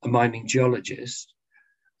a mining geologist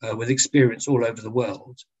with experience all over the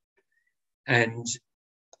world. And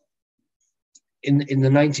in the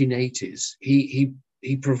 1980s, he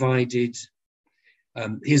provided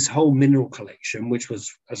his whole mineral collection, which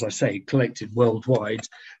was, as I say, collected worldwide,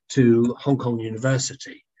 to Hong Kong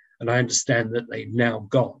University. And I understand that they've now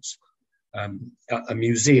got a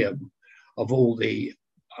museum of all the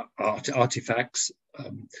artifacts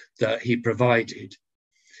that he provided.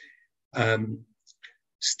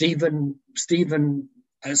 Stephen,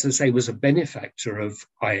 as I say, was a benefactor of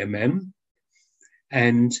IMM,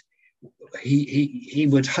 and he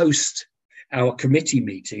would host our committee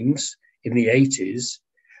meetings in the 80s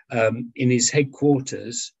in his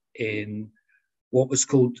headquarters in what was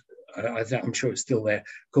called, I'm sure it's still there,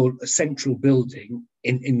 called a Central Building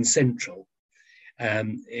in Central.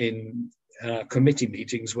 In committee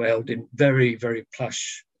meetings were held in very, very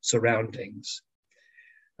plush surroundings.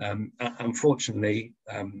 Unfortunately,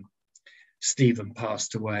 Stephen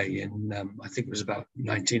passed away in, I think it was about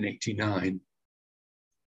 1989.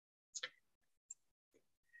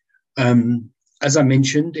 As I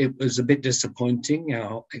mentioned, it was a bit disappointing,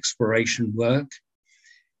 our exploration work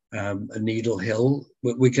at Needle Hill.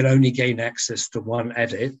 We could only gain access to one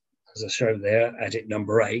adit, as I show there, adit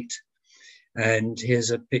number 8. And here's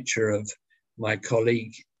a picture of my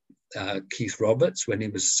colleague Keith Roberts when he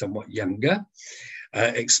was somewhat younger,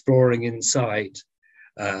 exploring inside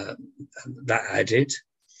that adit.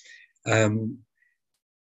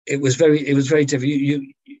 It was very difficult.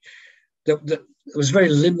 It was very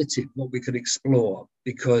limited what we could explore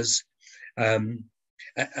because,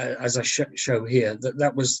 as I show here,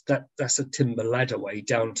 that's a timber ladderway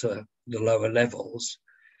down to the lower levels.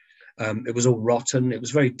 It was all rotten. It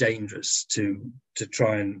was very dangerous to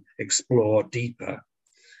try and explore deeper.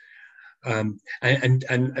 And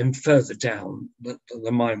further down,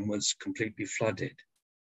 the mine was completely flooded.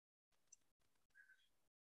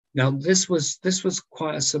 Now this was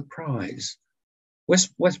quite a surprise.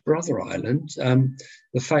 West Brother Island,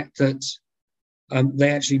 the fact that they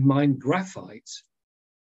actually mined graphite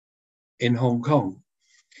in Hong Kong.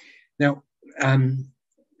 Now,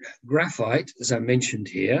 graphite, as I mentioned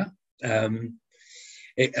here,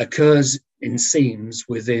 it occurs in seams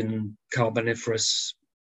within Carboniferous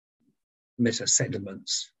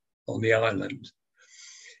metasediments on the island.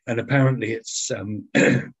 And apparently it's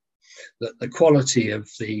the quality of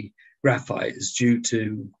the graphite is due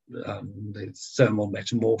to the thermal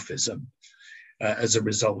metamorphism as a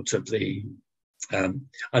result of the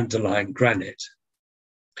underlying granite.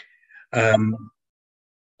 I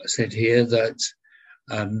said here that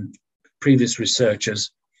previous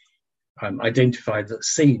researchers identified that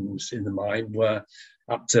seams in the mine were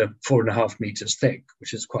up to 4.5 meters thick,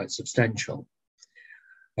 which is quite substantial.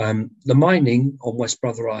 The mining on West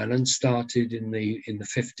Brother Island started in the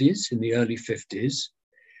 50s, in the early 50s,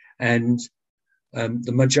 and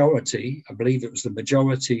the majority, I believe it was the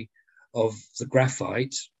majority of the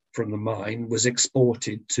graphite from the mine was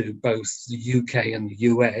exported to both the UK and the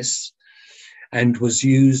US and was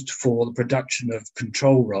used for the production of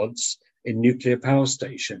control rods in nuclear power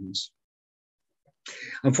stations.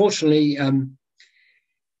 Unfortunately,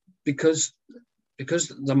 because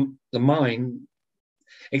the mine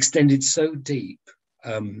extended so deep,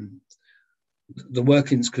 the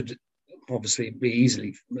workings could obviously be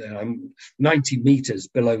easily 90 meters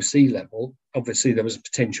below sea level. Obviously, there was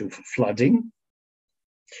potential for flooding,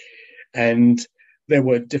 and there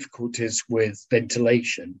were difficulties with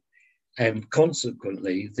ventilation. And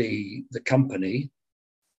consequently, the company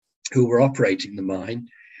who were operating the mine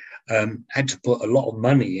had to put a lot of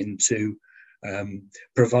money into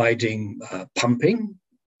providing pumping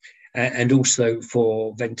and also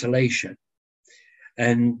for ventilation.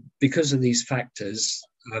 And because of these factors,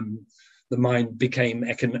 the mine became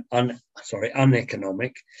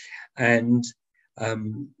uneconomic, and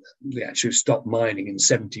we actually stopped mining in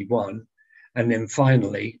 71. And then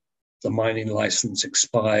finally, the mining license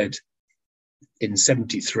expired in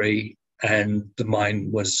 73 and the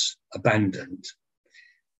mine was abandoned.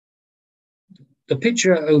 The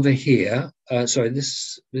picture over here,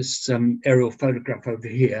 this aerial photograph over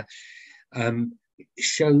here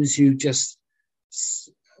shows you just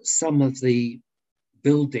some of the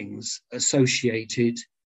buildings associated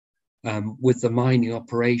with the mining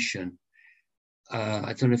operation.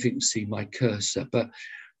 I don't know if you can see my cursor, but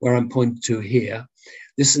where I'm pointing to here,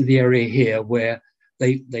 this is the area here where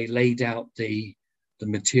they laid out the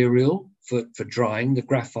material for drying, the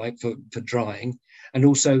graphite for drying, and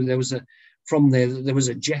also there was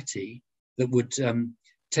a jetty that would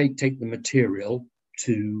take the material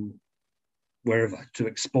to wherever to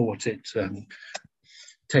export it,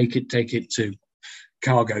 take it to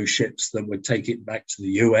cargo ships that would take it back to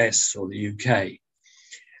the US or the UK.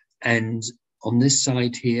 And on this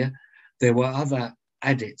side here, there were other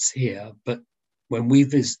adits here, but when we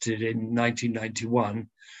visited in 1991,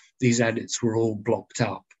 these adits were all blocked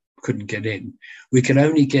up, couldn't get in. We could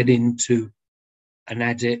only get into an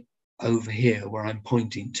adit over here where I'm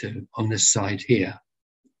pointing to on this side here.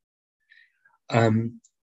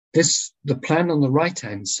 The plan on the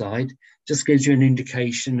right-hand side just gives you an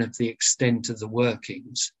indication of the extent of the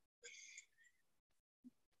workings.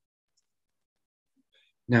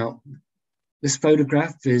 Now, this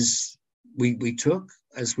photograph we took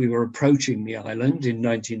as we were approaching the island in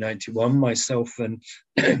 1991, myself and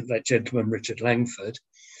that gentleman, Richard Langford.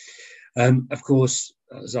 Of course,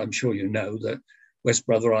 as I'm sure you know, that West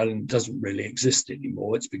Brother Island doesn't really exist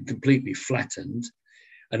anymore. It's been completely flattened.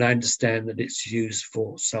 And I understand that it's used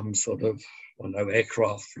for some sort of,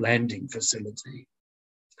 aircraft landing facility.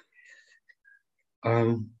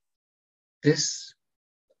 The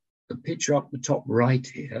picture up the top right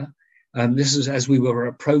here, this is as we were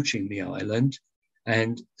approaching the island.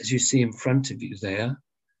 And as you see in front of you there,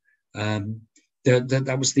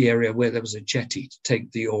 that was the area where there was a jetty to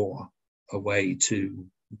take the ore away to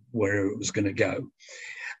where it was going to go.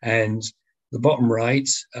 And the bottom right,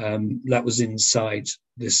 that was inside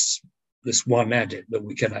this this one adit that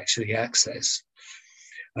we can actually access.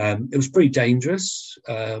 It was pretty dangerous.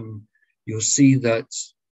 You'll see that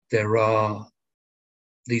there are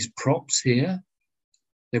these props here.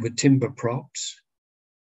 They were timber props.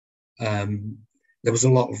 There was a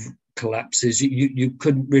lot of collapses. You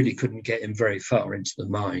couldn't get in very far into the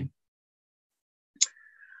mine.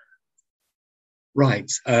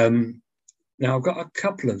 Right. Now I've got a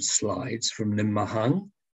couple of slides from Lim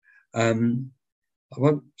Mahang. I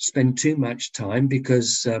won't spend too much time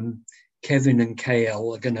because Kevin and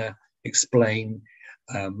KL are going to explain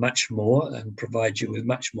much more and provide you with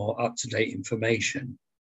much more up-to-date information.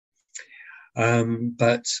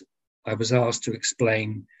 But I was asked to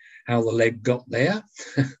explain how the leg got there.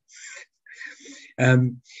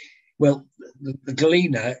 Well, the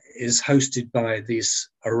galena is hosted by this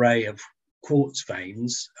array of quartz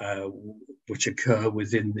veins, which occur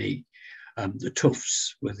within the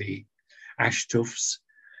tuffs, with the ash tuffs,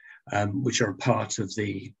 which are a part of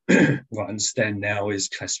the, what I understand now is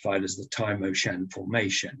classified as the Taimoshan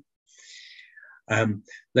Formation.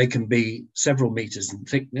 They can be several meters in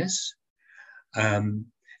thickness. And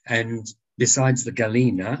besides the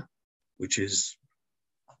galena, which is,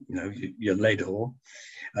 you know, your lead ore,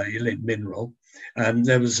 your lead mineral,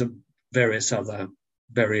 there was various other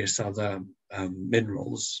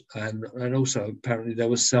minerals, and also apparently there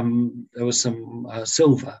was some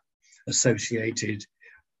silver associated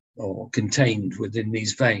or contained within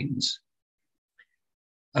these veins.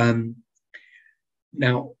 Now,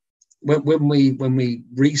 when we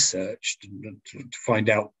researched to find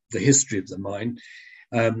out the history of the mine,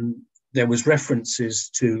 there was references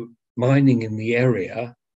to mining in the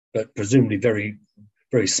area, but presumably very,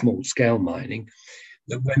 very small scale mining,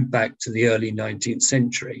 that went back to the early 19th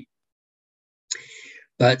century.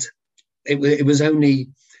 But it was only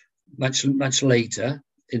much later,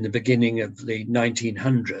 in the beginning of the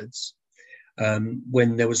 1900s,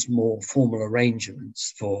 when there was more formal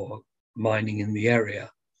arrangements for mining in the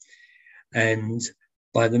area. And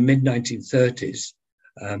by the mid-1930s,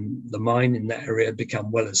 the mine in that area had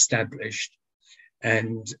become well established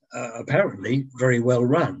and apparently very well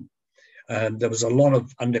run. There was a lot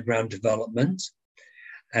of underground development,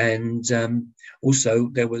 and also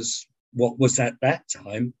there was what was at that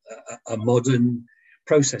time a modern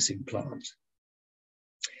processing plant.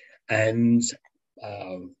 And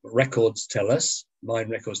mine records tell us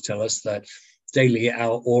that daily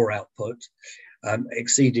ore output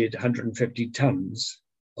exceeded 150 tons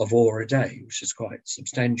of ore a day, which is quite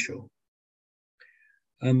substantial.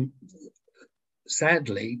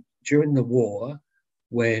 Sadly, during the war,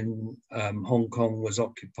 when Hong Kong was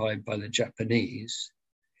occupied by the Japanese,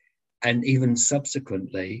 and even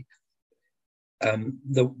subsequently,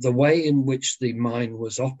 the way in which the mine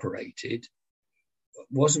was operated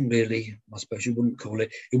wasn't really, I suppose you wouldn't call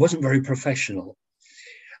it, it wasn't very professional.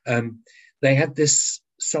 They had this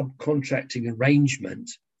subcontracting arrangement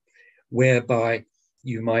whereby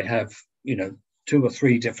you might have, you know, 2 or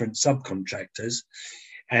 3 different subcontractors,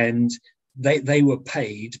 and they were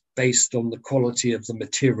paid based on the quality of the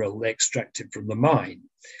material they extracted from the mine.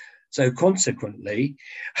 So consequently,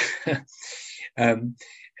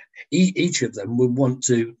 each of them would want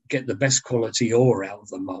to get the best quality ore out of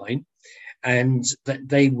the mine, and that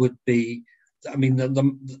they would be, I mean,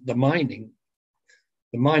 the mining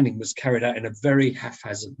was carried out in a very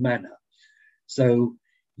haphazard manner. So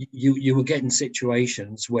you were getting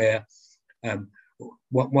situations where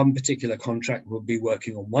one particular contract would be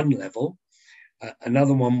working on one level,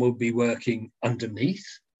 another one would be working underneath,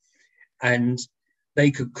 and they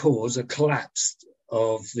could cause a collapse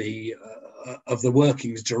of the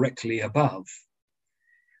workings directly above.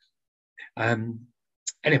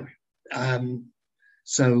 Anyway,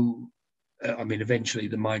 so I mean, eventually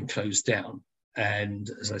the mine closed down, and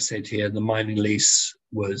as I said here, the mining lease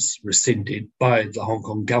was rescinded by the Hong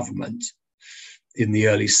Kong government in the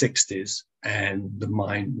early 60s, and the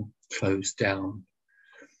mine closed down.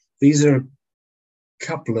 These are a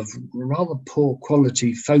couple of rather poor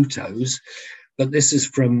quality photos, but this is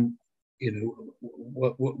from, you know,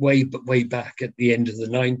 way back at the end of the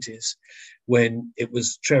 90s, when it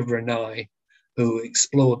was Trevor and I who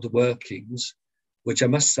explored the workings, which I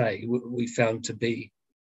must say we found to be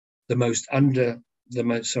the most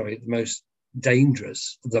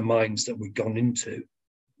dangerous of the mines that we'd gone into.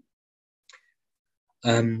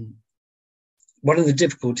 One of the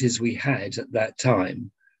difficulties we had at that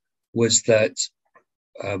time was that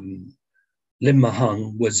Lim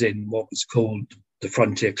Mahang was in what was called the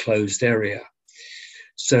frontier closed area.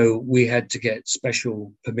 So we had to get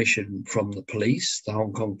special permission from the police, the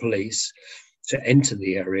Hong Kong police, to enter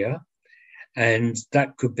the area. And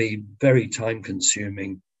that could be very time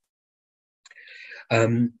consuming.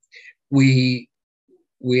 we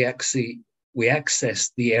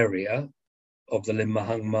accessed the area of the Lim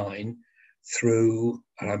Mahang mine through,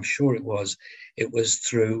 and I'm sure it was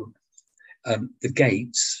through the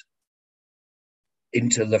gates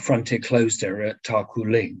into the frontier closed area at Ta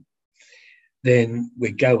Ling. Then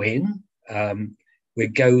we go in, we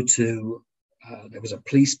go to, there was a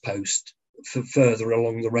police post further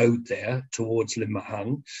along the road there towards Lim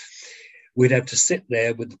Mahang. We'd have to sit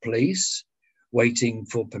there with the police, waiting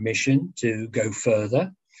for permission to go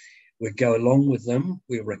further. We'd go along with them.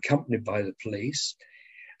 We were accompanied by the police.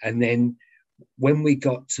 And then when we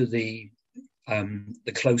got to the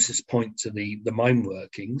closest point to the mine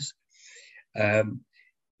workings,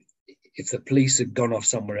 if the police had gone off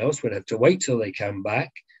somewhere else, we'd have to wait till they came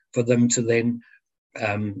back for them to then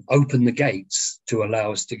open the gates to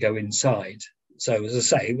allow us to go inside. So as I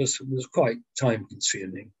say, it was quite time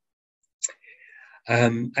consuming.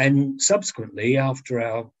 And subsequently, after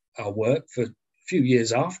our work for a few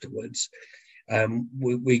years afterwards,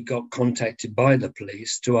 we got contacted by the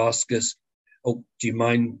police to ask us, oh, do you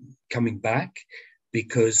mind coming back?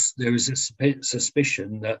 Because there was a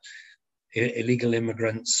suspicion that illegal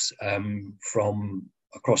immigrants from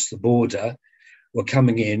across the border were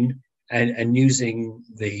coming in and using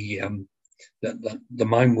the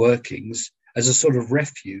mine workings as a sort of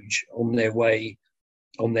refuge on their way,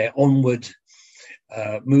 on their onward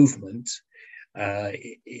movement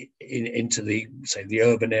into the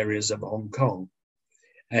urban areas of Hong Kong.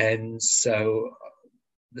 And so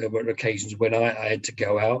there were occasions when I had to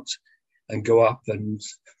go out and go up and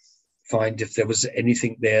find if there was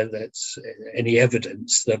anything there that's any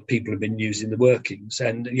evidence that people have been using the workings.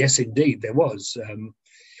 And yes, indeed, there was.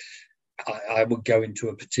 I would go into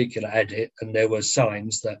a particular adit and there were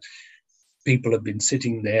signs that people have been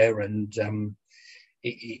sitting there and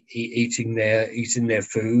eating their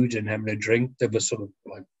food and having a drink. There were sort of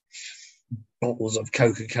like bottles of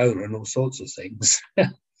Coca-Cola and all sorts of things.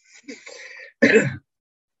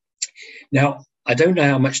 Now, I don't know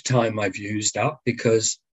how much time I've used up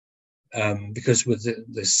because with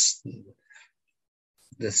this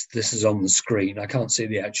is on the screen. I can't see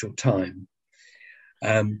the actual time.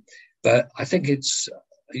 But I think it's,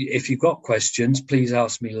 if you've got questions, please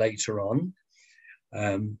ask me later on.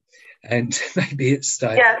 And maybe it's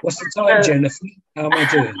time. Yeah. What's the time, Jennifer? How am I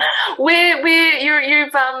doing?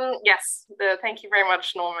 Yes. Thank you very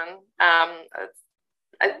much, Norman. I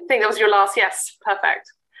think that was your last. Yes,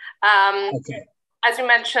 perfect. Okay. As you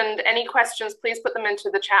mentioned, any questions, please put them into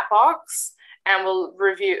the chat box, and we'll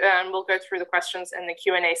review and we'll go through the questions in the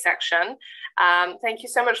Q&A section. Thank you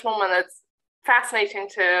so much, Norman. It's fascinating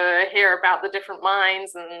to hear about the different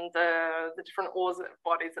mines and the different ore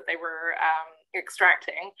bodies that they were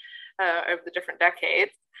extracting over the different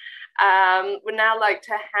decades. Would now like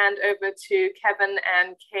to hand over to Kevin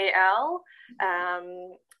and KL,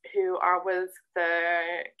 who are with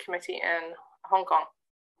the committee in Hong Kong.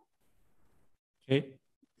 Okay.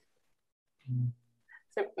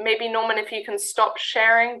 So maybe, Norman, if you can stop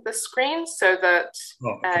sharing the screen so that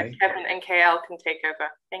Kevin and KL can take over.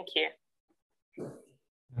 Thank you.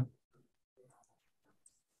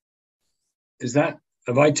 Is that,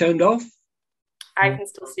 have I turned off? I can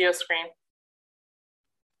still see your screen.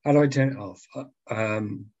 How do I turn it off?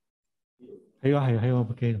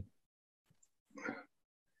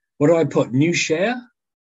 What do I put? New share?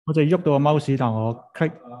 我就喐到個 mouse，但我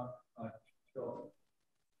click。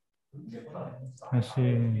睇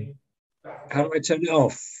先。How do I turn it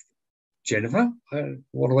off? Jennifer,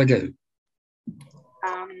 what do I do?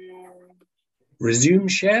 Resume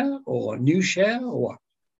share or new share or what?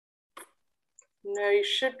 No, you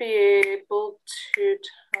should be able to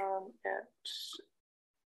turn it.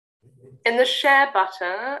 In the share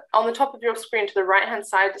button, on the top of your screen to the right-hand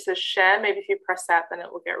side, it says share. Maybe if you press that, then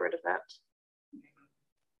it will get rid of it.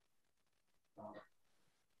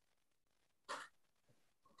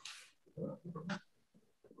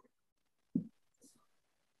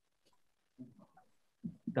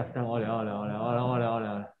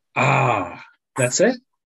 Ah, that's it?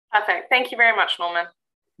 Perfect. Thank you very much, Norman.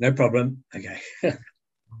 No problem. Okay.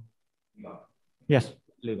 Yes,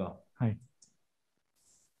 呢個係。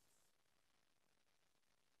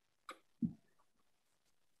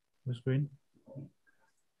The screen?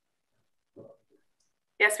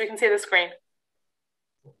 Yes, we can see the screen.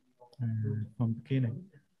 From beginning.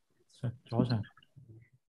 左上。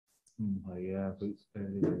唔係啊，佢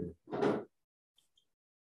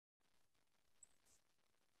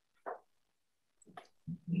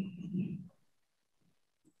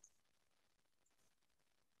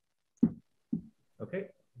Okay.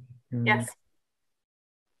 Yes.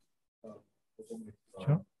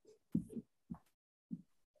 Sure.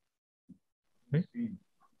 Okay.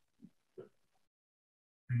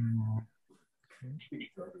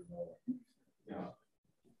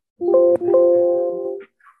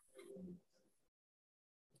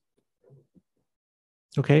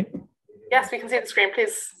 Okay. Yes, we can see the screen.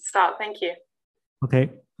 Please start. Thank you.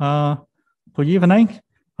 Okay. Good evening.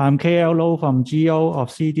 I'm KL Low from GO of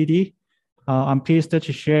CDD. I'm pleased to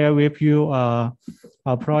share with you our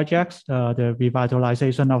projects, the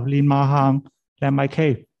revitalization of Lin Ma Hang Landmark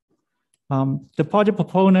Cave. The project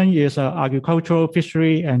proponent is Agricultural,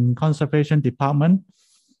 Fisheries and Conservation Department.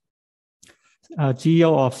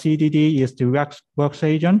 GO of CDD is the works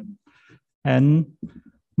agent, and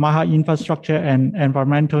Maha Infrastructure and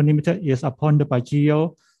Environmental Limited is appointed by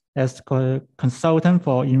GO as consultant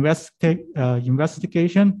for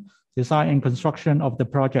investigation, design and construction of the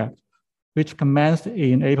project, which commenced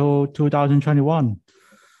in April 2021.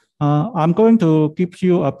 I'm going to give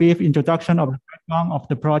you a brief introduction of the background of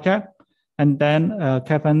the project, and then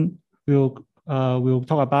Kevin will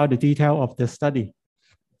talk about the detail of the study.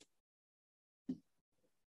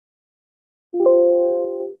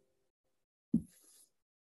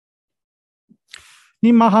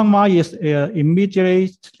 Lin Ma Hang Mine is immediately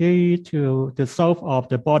to the south of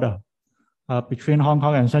the border between Hong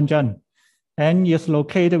Kong and Shenzhen, and is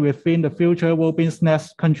located within the future Robin's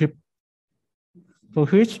Nest country, for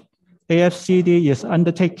which AFCD is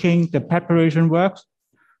undertaking the preparation works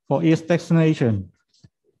for its destination.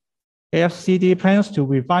 AFCD plans to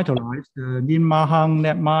revitalize the Lin Ma Hang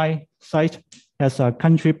Net Mine site as a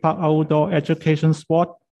country park outdoor education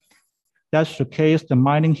spot that showcases the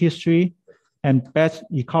mining history and best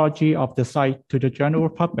ecology of the site to the general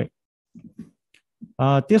public.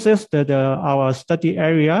 This is our study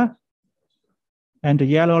area, and the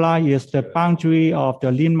yellow line is the boundary of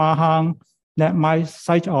the Lin Ma Hang Net Mine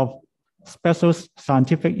site of special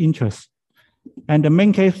scientific interest. And the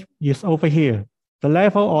main cave is over here. The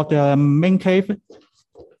level of the main cave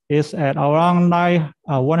is at around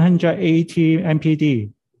 180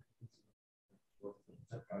 MPD.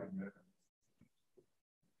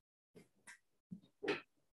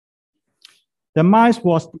 The mine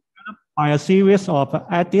was developed by a series of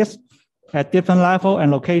adits at different levels and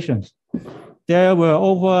locations. There were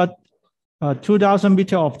over 2,000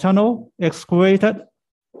 meters of tunnel excavated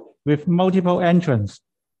with multiple entrances.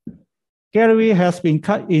 Gallery has been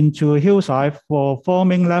cut into hillside for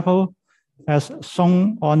forming level, as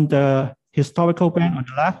shown on the historical band on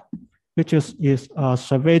the left, which is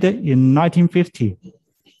surveyed in 1950.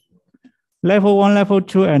 Level 1, level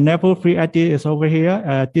 2, and level 3 adit is over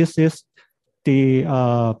here. This is the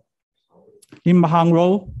Lin Ma Hang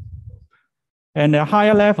Road, and the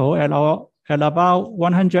higher level at about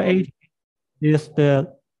 180 is the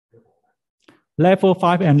level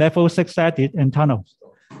 5 and level 6 adit and tunnels.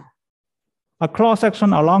 A cross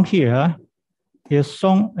section along here is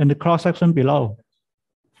shown in the cross section below.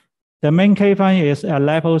 The main cave is at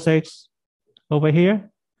level 6 over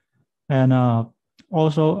here, and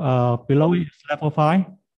also below it is level 5.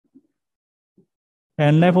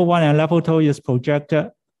 And level 1 and level 2 is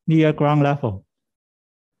projected near ground level.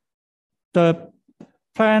 The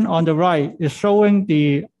plan on the right is showing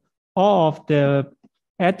all of the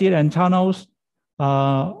adit and tunnels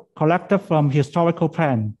collected from historical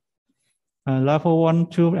plan. Level 1,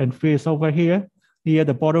 2, and 3 is over here near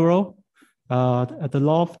the border road. At the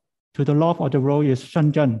north, to the north of the road is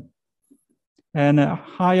Shenzhen. And a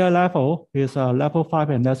higher level is level 5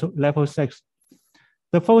 and level 6.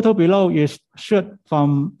 The photo below is shot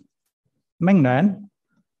from mainland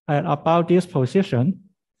at about this position.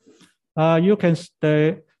 You can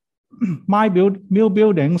the mill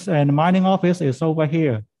buildings and mining office is over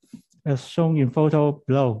here, as shown in photo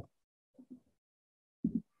below.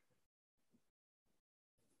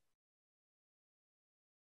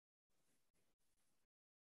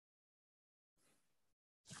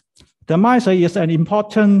 The mine site is an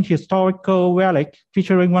important historical relic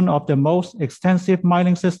featuring one of the most extensive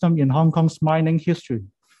mining systems in Hong Kong's mining history,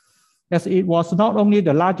 as it was not only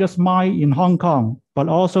the largest mine in Hong Kong, but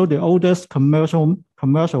also the oldest commercial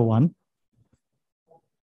one.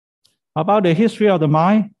 About the history of the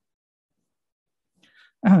mine,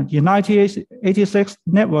 in 1986,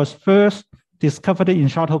 net was first discovered in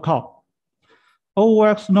Shuttlecock. Old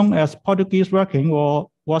works known as Portuguese working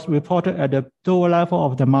was reported at the lower level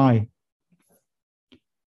of the mine.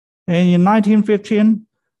 And in 1915,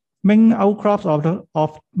 main outcrops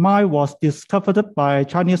of mine was discovered by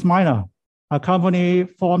Chinese miner, a company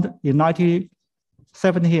formed in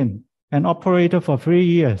 1917 and operated for 3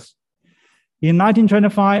 years. In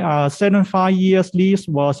 1925, a 75-year lease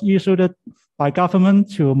was issued by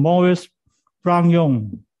government to Maurice Brown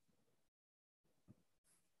Young.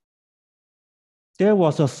 there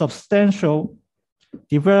was a substantial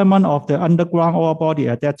development of the underground ore body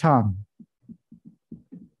at that time.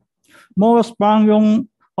 Morris Brown Young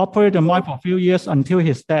operated the mine for a few years until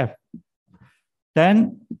his death.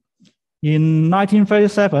 Then, in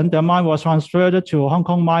 1937, the mine was transferred to Hong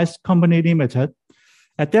Kong Mines Company Limited.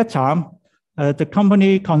 At that time, the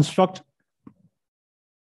company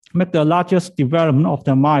made the largest development of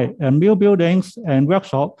the mine, and mill buildings and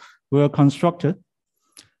workshops were constructed,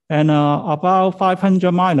 and about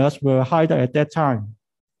 500 miners were hired at that time.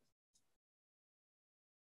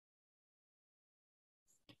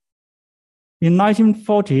 In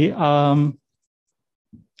 1940,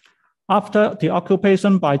 after the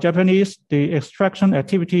occupation by Japanese, the extraction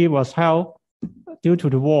activity was held due to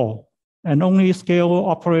the war, and only scale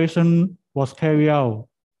operation was carried out.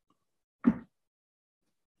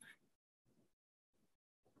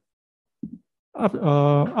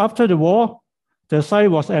 After the war, the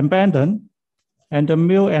site was abandoned, and the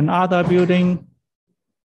mill and other building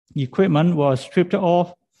equipment was stripped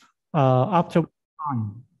off after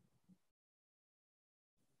time.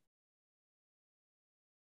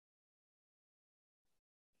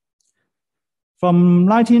 From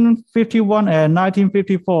 1951 and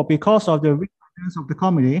 1954, because of the requirements of the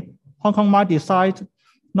company, Hong Kong Mine decided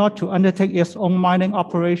not to undertake its own mining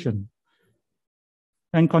operation,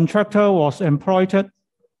 and contractor was employed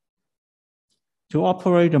to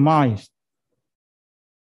operate the mines.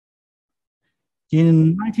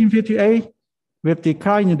 In 1958, with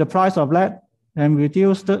decline in the price of lead and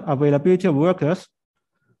reduced availability of workers,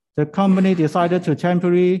 the company decided to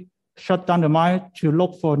temporarily shut down the mine to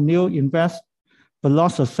look for new investors, but not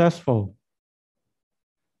successful.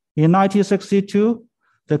 In 1962,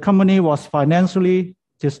 the company was financially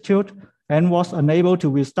distressed and was unable to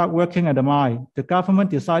restart working at the mine. The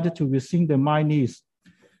government decided to rescind the mine lease,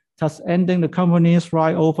 thus ending the company's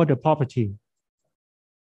right over the property.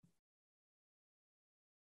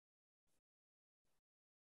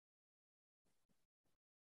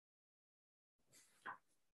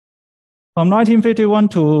 From 1951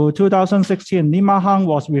 to 2016, Limahang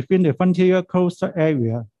was within the frontier coastal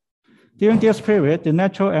area. During this period, the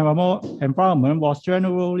natural environment was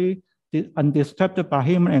generally undisturbed by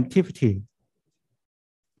human activity.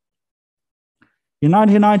 In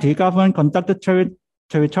 1990, government conducted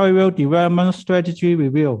territorial development strategy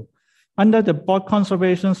review. Under the board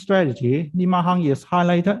conservation strategy, Limahang is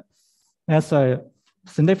highlighted as a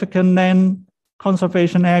significant land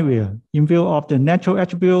conservation area in view of the natural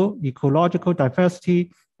attribute, ecological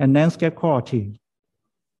diversity, and landscape quality.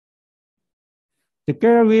 The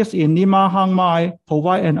galleries in Limahang Mine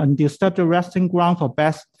provide an undisturbed resting ground for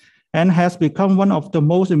bats and has become one of the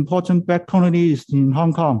most important bat colonies in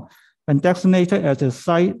Hong Kong and designated as a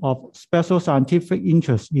site of special scientific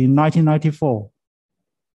interest in 1994.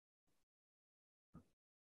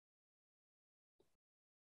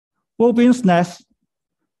 Robin's Nest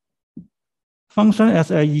function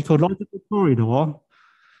as an ecological corridor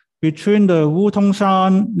between the Wu Tong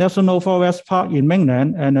Shan National Forest Park in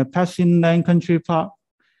mainland and the Passion Land Country Park.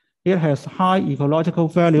 It has high ecological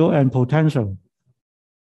value and potential.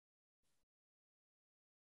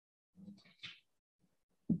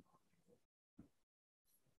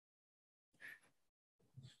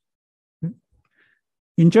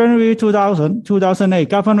 In January 2008,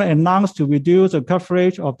 government announced to reduce the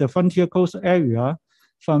coverage of the frontier coast area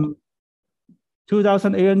from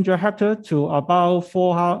 2,800 hectares to about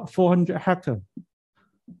 400 hectares.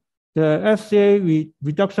 The FCA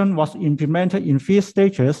reduction was implemented in 3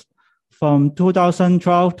 stages from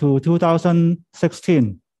 2012 to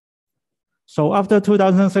 2016. So after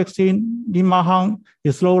 2016, Limahang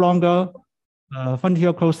is no longer a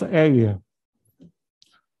frontier coast area.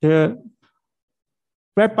 The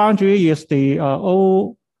red boundary is the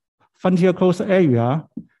old frontier coast area,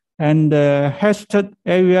 and the hatched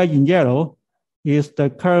area in yellow is the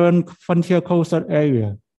current frontier coastal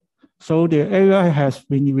area. So the area has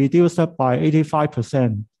been reduced by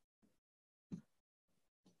 85%.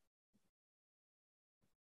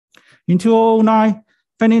 In 2009,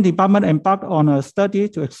 Planning Department embarked on a study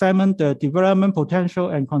to examine the development potential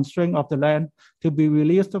and constraint of the land to be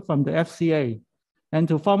released from the FCA and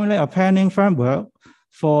to formulate a planning framework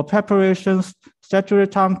for preparations, statutory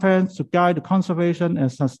town plans to guide the conservation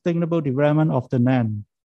and sustainable development of the land.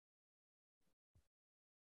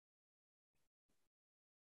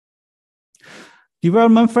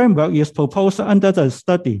 Development framework is proposed under the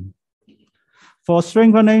study. For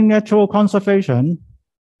strengthening natural conservation,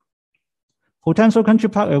 potential country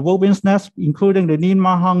park at Robin's Nest, including the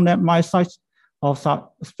Limahang Net Mine sites of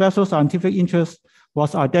special scientific interest,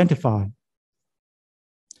 was identified.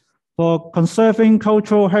 For conserving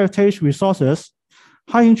cultural heritage resources,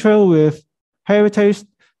 Hiking trail with heritage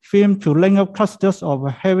theme to link up clusters of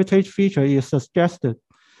heritage feature is suggested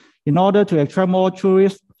in order to attract more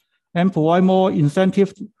tourists and provide more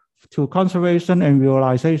incentive to conservation and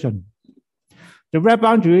realization. The red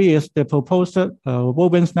boundary is the proposed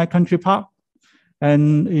Woburns Neck Country Park,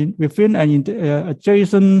 and within an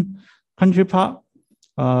adjacent country park,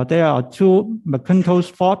 there are two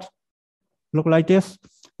McIntosh forts, look like this,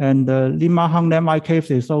 and the Lima Hang Net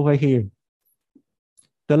Caves is over here.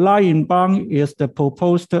 The line in brown is the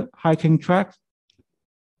proposed hiking track.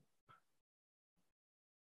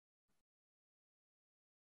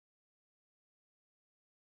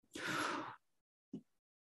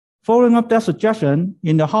 Following up that suggestion,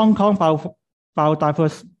 in the Hong Kong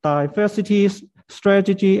Biodiversity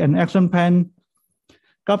Strategy and Action Plan,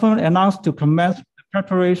 government announced to commence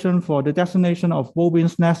preparation for the designation of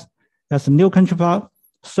Woburns Nest as a new country park,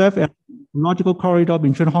 serve as a logical corridor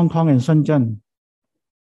between Hong Kong and Shenzhen.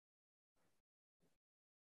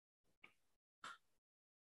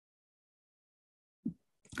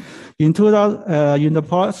 In the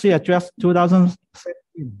policy address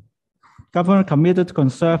 2016, government committed to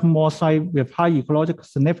conserve more sites with high ecological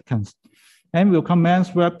significance and will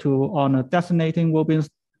commence work on designating Woburns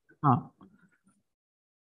Park.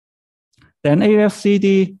 Then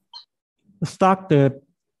AFCD start the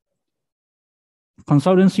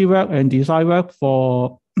consultancy work and design work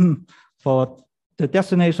for the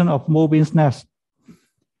destination of Woburns Nest.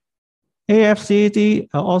 AFCD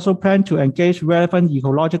also plan to engage relevant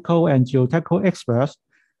ecological and geotechnical experts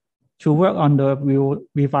to work on the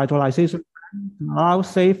revitalization to allow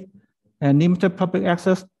safe and limited public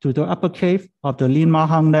access to the upper cave of the Lima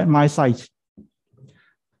Hang Net mine site.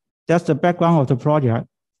 That's the background of the project.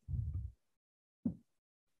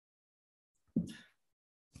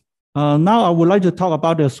 Now I would like to talk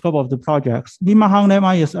about the scope of the projects. Lima Hang Net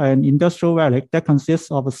mine is an industrial relic that consists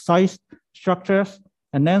of sites, structures,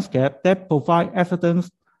 and landscape that provide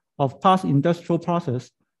evidence of past industrial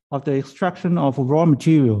process of the extraction of raw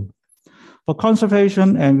material. For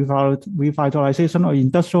conservation and revitalization of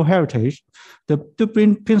industrial heritage, the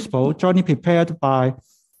blueprint principle jointly prepared by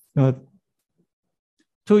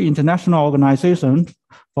two international organizations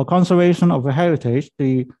for conservation of heritage,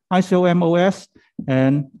 the ICOMOS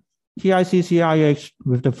and TICCIH,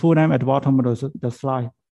 with the full name at the bottom of the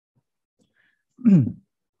slide.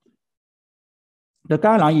 The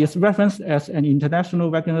guideline is referenced as an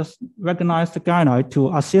international recognized guideline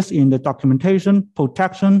to assist in the documentation,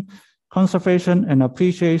 protection, conservation, and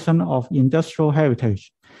appreciation of industrial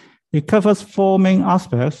heritage. It covers four main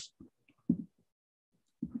aspects.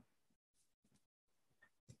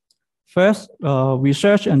 First,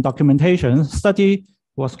 research and documentation. Study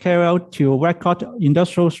was carried out to record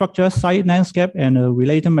industrial structure, site landscape, and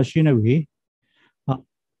related machinery.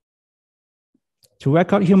 To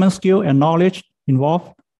record human skill and knowledge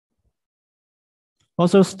involved.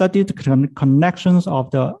 Also studied the connections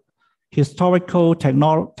of the historical,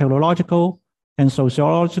 technological, and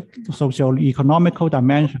socio-economical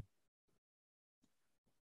dimension.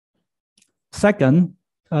 Second,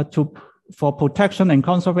 for protection and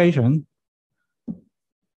conservation,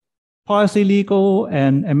 policy, legal,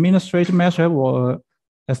 and administrative measures were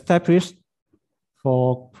established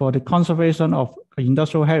for the conservation of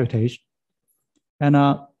industrial heritage. And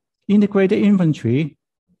integrated inventory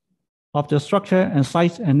of the structure and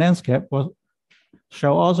sites and landscape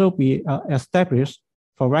shall also be established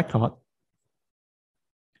for record.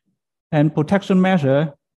 And protection measures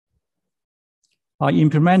are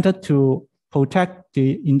implemented to protect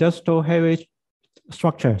the industrial heritage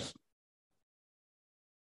structures.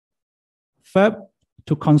 Third,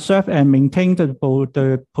 to conserve and maintain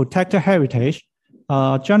the protected heritage.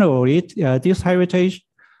 Generally, this heritage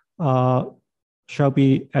shall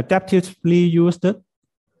be adaptively used,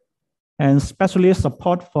 and specialist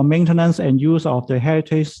support for maintenance and use of the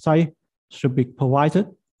heritage site should be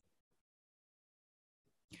provided.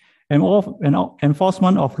 And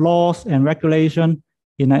enforcement of laws and regulation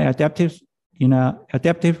in an adaptive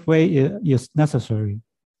way is necessary.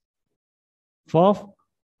 Fourth,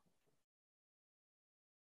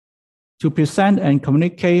 to present and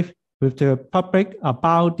communicate with the public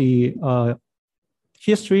about the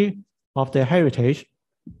history of the heritage,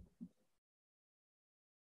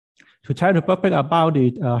 to tell the public about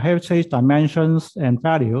the heritage dimensions and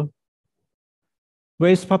value,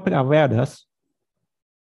 raise public awareness,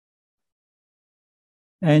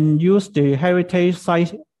 and use the heritage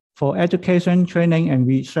site for education, training, and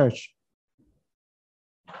research.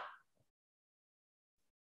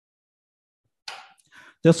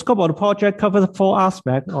 The scope of the project covers 4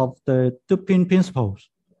 aspects of the blueprint principles.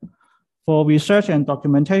 For research and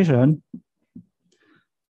documentation,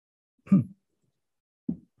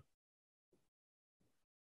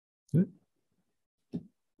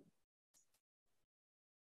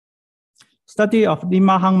 Study of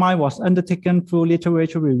Limahang mine was undertaken through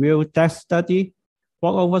literature review, desk study,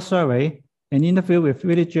 walkover survey, and interview with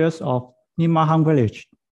villagers of Limahang village.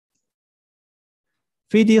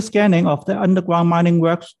 3D scanning of the underground mining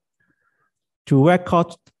works to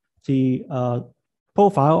record the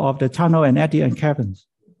profile of the tunnel and eddy and caverns.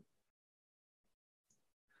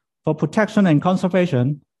 For protection and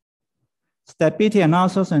conservation, stability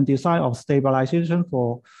analysis and design of stabilization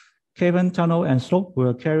for cavern, tunnel, and slope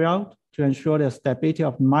were carried out to ensure the stability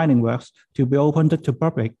of mining works to be opened to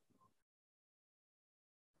public.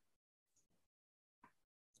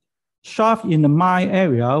 Shafts in the mine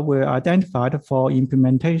area were identified for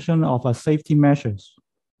implementation of safety measures.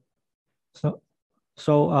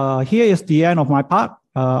 So here is the end of my part.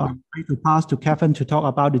 I'm going to pass to Kevin to talk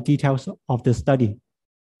about the details of the study.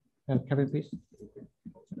 Kevin, please.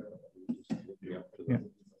 Yeah.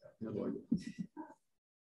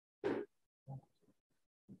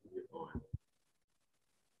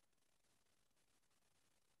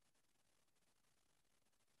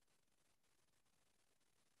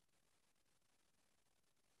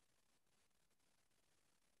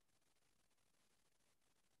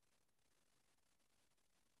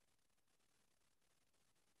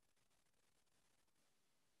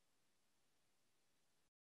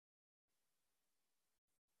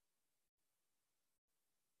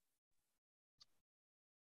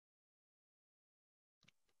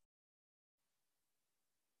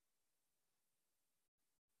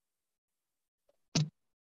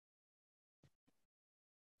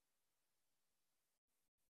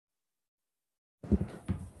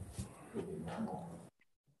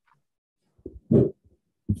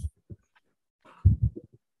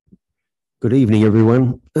 Good evening,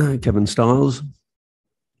 everyone. Kevin Stiles.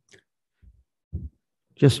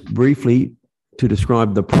 Just briefly to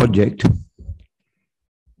describe the project,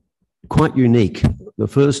 quite unique. The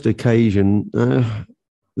first occasion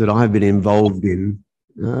that I've been involved in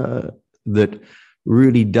that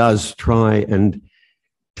really does try and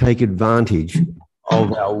take advantage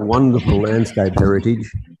of our wonderful landscape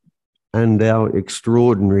heritage and our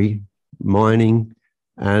extraordinary mining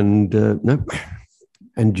and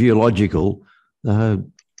geological environment.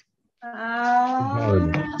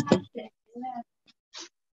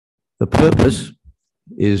 The purpose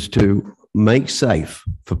is to make safe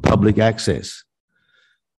for public access.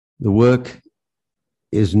 The work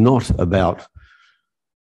is not about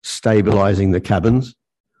stabilizing the caverns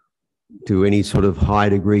to any sort of high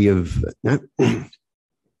degree of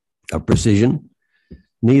precision.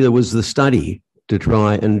 Neither was the study to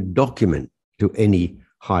try and document to any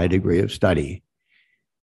high degree of study.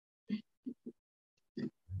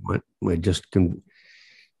 We're just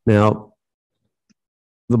now,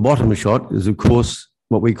 the bottom shot is, of course,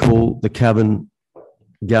 what we call the cavern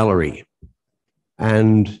gallery.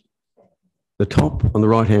 And the top on the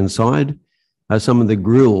right-hand side are some of the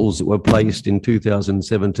grills that were placed in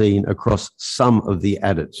 2017 across some of the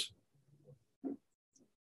adits.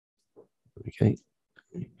 Okay.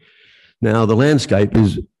 Now, the landscape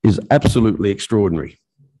is absolutely extraordinary.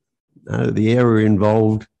 The area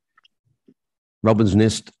involved, Robin's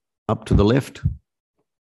Nest up to the left,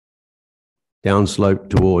 downslope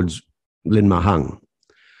towards Limahang.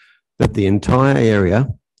 But the entire area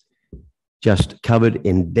just covered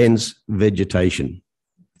in dense vegetation.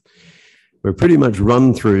 We're pretty much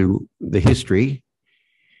run through the history,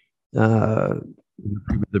 the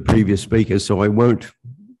previous speakers, so I won't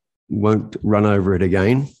run over it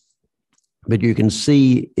again. But you can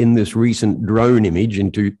see in this recent drone image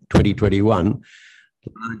into 2021,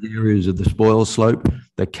 the large areas of the spoil slope,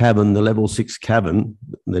 the cavern, the level 6 cavern,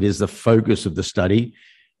 that is the focus of the study,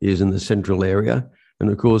 is in the central area. And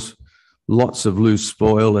of course, lots of loose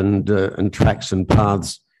spoil and tracks and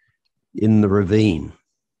paths in the ravine.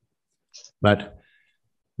 But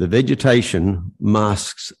the vegetation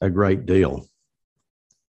masks a great deal.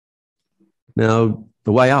 Now,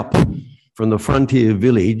 the way up from the frontier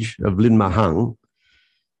village of Limahang,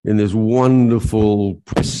 in this wonderful,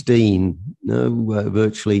 pristine,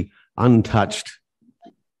 virtually untouched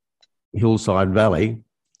hillside valley,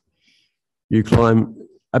 you climb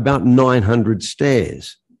about 900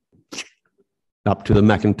 stairs up to the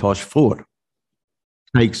Macintosh Fort.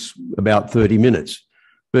 Takes about 30 minutes,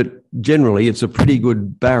 but generally it's a pretty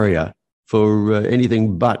good barrier for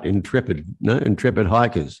anything but intrepid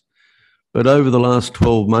hikers. But over the last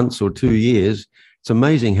 12 months or 2 years, it's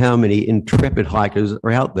amazing how many intrepid hikers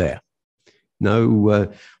are out there.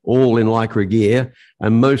 all in lycra gear,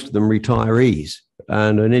 and most of them retirees.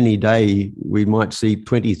 And on any day, we might see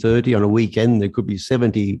 20, 30. On a weekend, there could be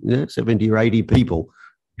 70 or 80 people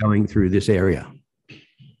going through this area.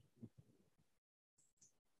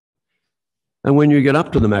 And when you get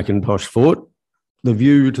up to the Macintosh Fort, the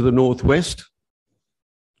view to the northwest,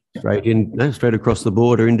 straight across the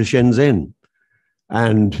border into Shenzhen.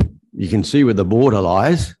 And you can see where the border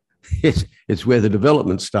lies. It's where the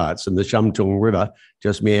development starts, and the Shamtung River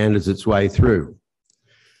just meanders its way through.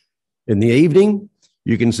 In the evening,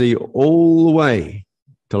 you can see all the way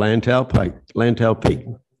to Lantau Peak,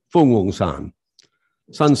 Fung Wung San,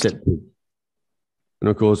 Sunset Peak. And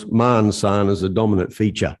of course, Man San is a dominant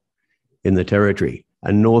feature in the territory.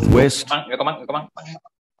 And northwest,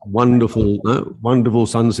 wonderful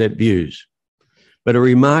sunset views. But a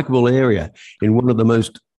remarkable area in one of the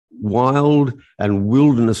most wild and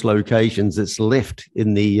wilderness locations that's left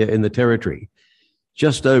in the territory.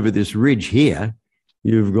 Just over this ridge here,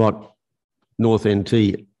 you've got North NT,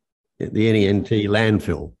 the NENT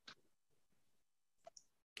landfill.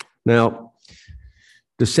 Now,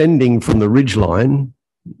 descending from the ridgeline,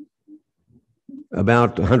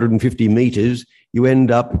 about 150 metres, you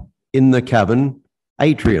end up in the cavern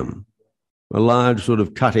atrium, a large sort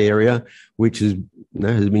of cut area, which has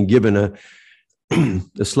been given a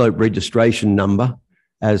slope registration number,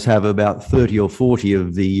 as have about 30 or 40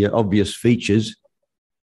 of the obvious features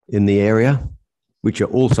in the area, which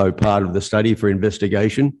are also part of the study for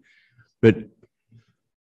investigation. But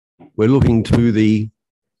we're looking to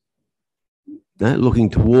looking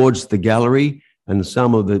towards the gallery and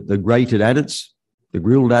some of the grated adits, the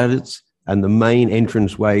grilled adits, and the main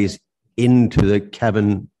entrance ways into the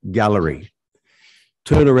cavern gallery.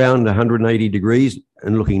 Turn around 180 degrees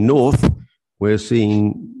and looking north, we're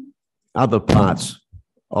seeing other parts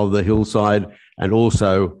of the hillside and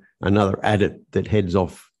also another adit that heads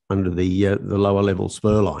off under the lower level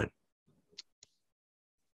spur line.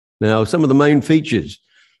 Now, some of the main features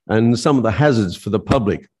and some of the hazards for the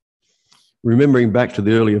public, remembering back to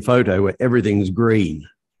the earlier photo where everything's green.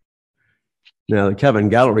 Now, the cavern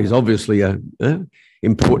gallery is obviously an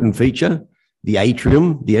important feature. The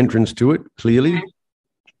atrium, the entrance to it, clearly.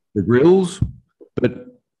 The grills, but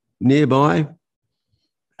nearby,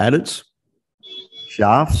 adits,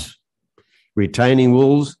 shafts, retaining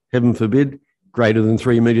walls, heaven forbid, greater than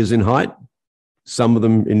 3 metres in height. Some of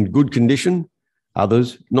them in good condition,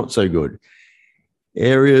 others not so good.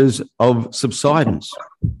 Areas of subsidence,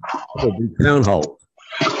 crown hole,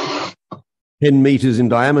 10 metres in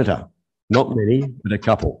diameter. Not many, but a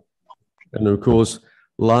couple. And of course,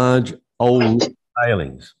 large old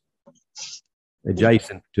tailings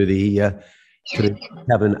adjacent to the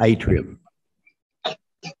cavern atrium.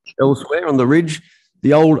 Elsewhere on the ridge,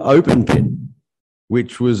 the old open pit,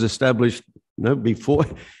 which was established before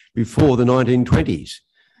the 1920s.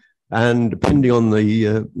 And depending on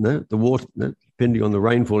the water, depending on the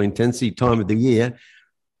rainfall intensity, time of the year,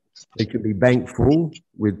 it can be bank full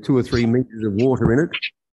with 2 or 3 metres of water in it,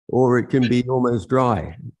 or it can be almost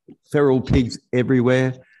dry. Feral pigs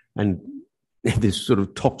everywhere, and this sort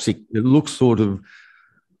of toxic, it looks sort of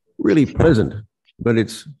really pleasant, but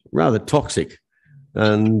it's rather toxic.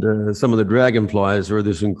 And some of the dragonflies are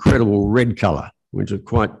this incredible red colour, which are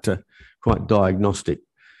quite diagnostic.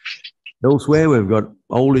 Elsewhere, we've got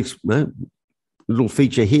old little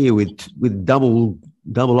feature here with double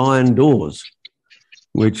iron doors,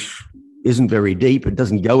 which isn't very deep. It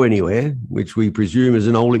doesn't go anywhere, which we presume is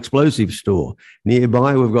an old explosive store.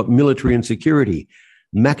 Nearby, we've got military and security.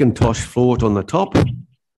 Macintosh Fort on the top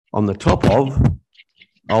of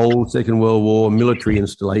old Second World War military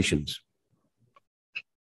installations.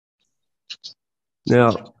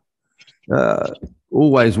 Now,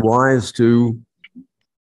 always wise to,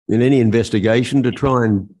 in any investigation, to try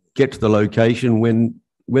and get to the location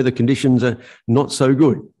where the conditions are not so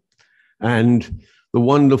good. And the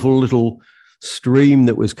wonderful little stream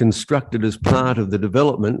that was constructed as part of the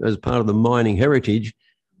development, as part of the mining heritage,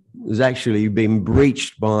 has actually been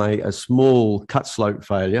breached by a small cut slope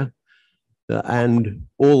failure, and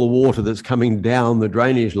all the water that's coming down the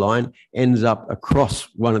drainage line ends up across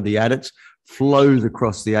one of the adits, flows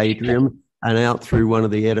across the atrium and out through one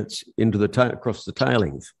of the adits into across the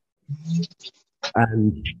tailings.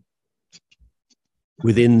 And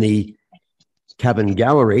within the cavern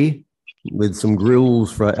gallery, with some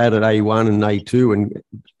grills for adit A1 and A2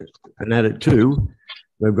 and adit 2,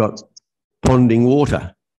 we've got ponding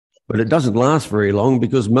water. But it doesn't last very long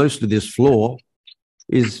because most of this floor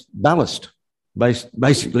is ballast,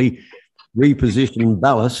 basically repositioned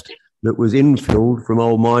ballast that was infilled from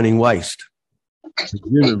old mining waste,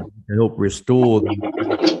 presumably to help restore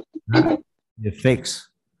the the effects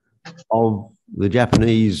of the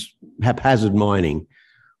Japanese haphazard mining,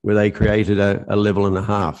 where they created a level and a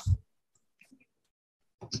half.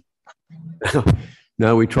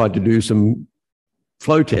 Now we tried to do some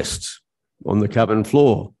flow tests on the cavern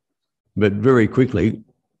floor, but very quickly,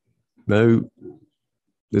 the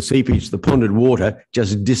seepage, the ponded water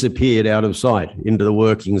just disappeared out of sight into the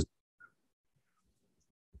workings.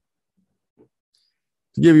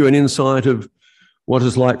 To give you an insight of what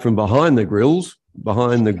it's like from behind the grills,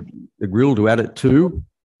 behind the grill to add it to,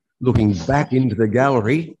 looking back into the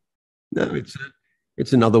gallery, no,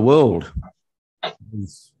 it's another world,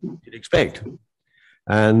 as you'd expect.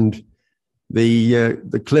 And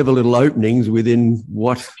the clever little openings within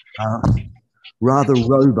what are rather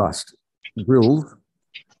robust grills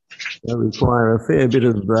require a fair bit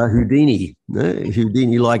of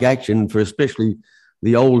Houdini-like action for especially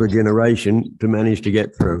the older generation to manage to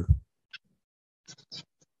get through.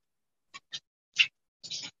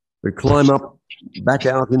 We climb up back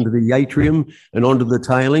out into the atrium and onto the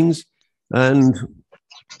tailings, and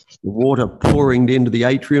the water pouring into the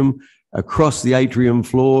atrium, across the atrium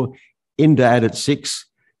floor, into adit 6,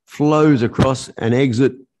 flows across and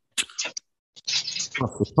exit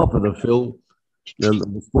across the top of the fill,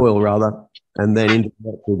 the spoil rather, and then into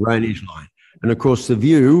the actual drainage line. And of course, the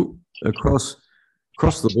view across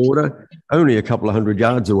the border, only a couple of 100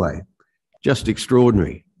 yards away. Just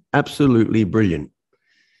extraordinary, absolutely brilliant.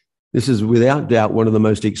 This is without doubt one of the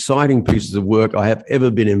most exciting pieces of work I have ever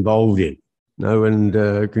been involved in. And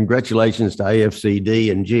congratulations to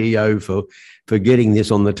AFCD and GEO for getting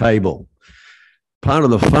this on the table. Part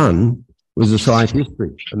of the fun was the site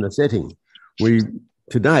history and the setting. We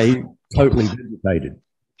today totally vegetated,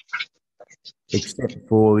 except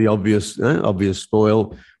for the obvious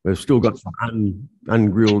spoil. We've still got some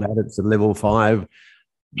ungrilled adits at level 5,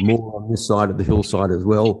 more on this side of the hillside as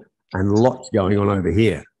well, and lots going on over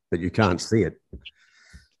here that you can't see it.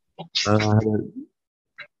 A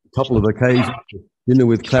couple of occasions, dinner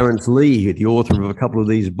with Clarence Lee, the author of a couple of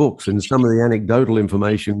these books, and some of the anecdotal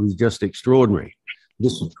information was just extraordinary.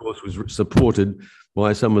 This, of course, was supported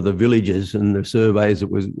by some of the villages and the surveys that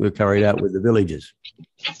were carried out with the villages.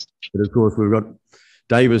 But of course, we've got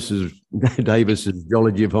Davis's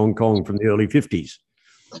Geology of Hong Kong from the early 50s,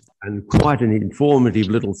 and quite an informative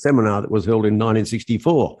little seminar that was held in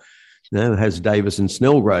 1964. Now it has Davis and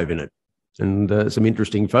Snellgrove in it, and some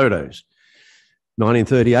interesting photos.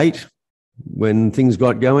 1938, when things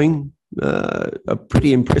got going, a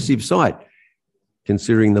pretty impressive site,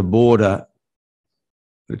 considering the border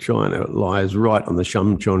of China lies right on the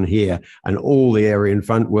Shumchon here, and all the area in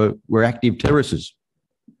front were active terraces,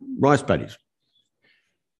 rice paddies.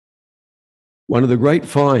 One of the great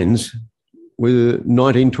finds were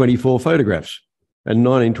 1924 photographs, and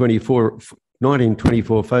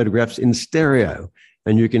 1924 photographs in stereo,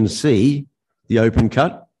 and you can see the open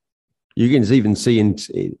cut. You can even see in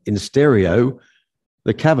stereo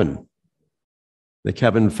the cavern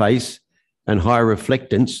face and high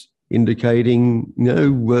reflectance, indicating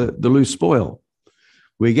the loose spoil.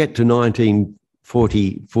 We get to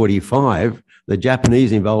 1945, the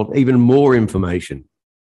Japanese involved even more information.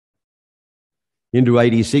 Into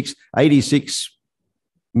 86,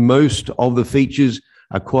 most of the features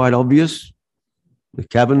are quite obvious. The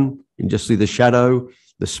cavern, you can just see the shadow,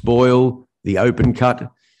 the spoil, the open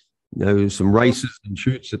cut, some races and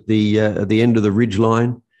chutes at the end of the ridge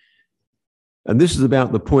line. And this is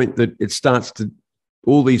about the point that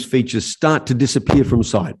all these features start to disappear from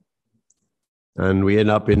sight. And we end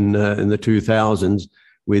up in the 2000s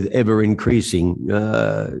with ever increasing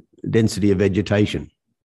density of vegetation.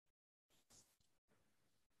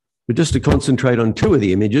 But just to concentrate on two of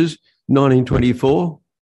the images, 1924,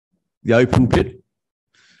 the open pit,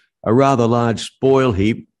 a rather large spoil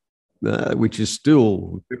heap, which is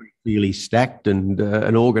still very clearly stacked and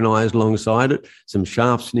organised alongside it, some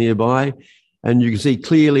shafts nearby. And you can see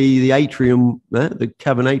clearly the atrium, the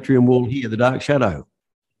cavern atrium wall here, the dark shadow,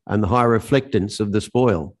 and the high reflectance of the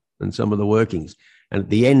spoil and some of the workings. And at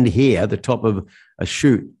the end here, the top of a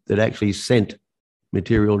chute that actually sent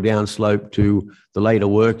material downslope to the later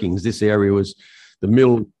workings. This area was, the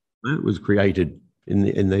mill was created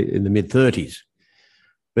in the mid-30s.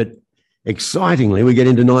 But excitingly, we get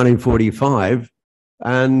into 1945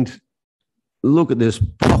 and look at this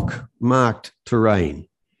pock-marked terrain.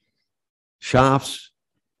 Shafts,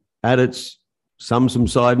 adits, some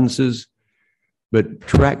subsidences, but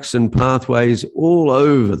tracks and pathways all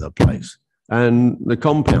over the place. And the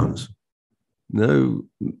compounds,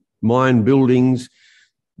 mine buildings,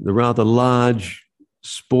 the rather large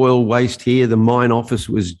spoil waste here. The mine office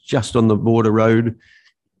was just on the border road.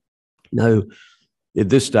 at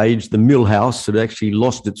this stage, the mill house had actually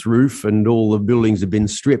lost its roof and all the buildings had been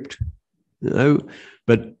stripped.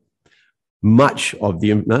 But much of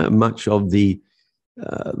the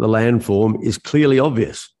landform is clearly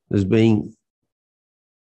obvious as being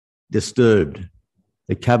disturbed.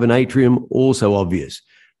 The carbonatrium also obvious.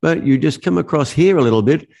 But you just come across here a little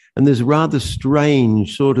bit and there's rather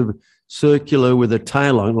strange sort of circular with a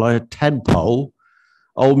tail on, like a tadpole,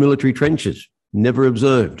 old military trenches. Never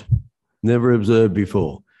observed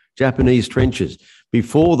before. Japanese trenches.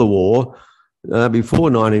 Before the war, before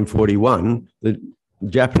 1941, the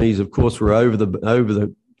Japanese, of course, were over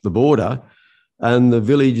the border, and the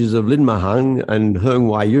villages of Linmahang and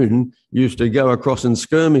Heungwayun used to go across and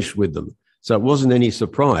skirmish with them. So it wasn't any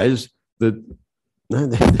surprise that the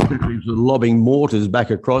militaries were lobbing mortars back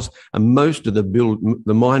across, and most of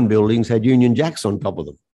the mine buildings had Union Jacks on top of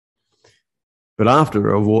them. But after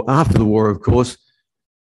the war, of course,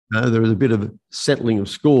 there was a bit of settling of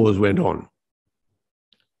scores went on.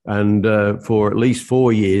 And for at least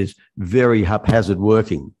 4 years, very haphazard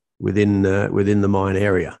working within the mine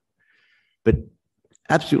area. But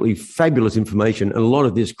absolutely fabulous information. And a lot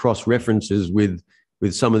of this cross-references with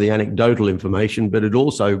some of the anecdotal information, but it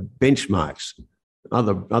also benchmarks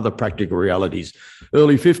other practical realities.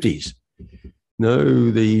 Early 50s.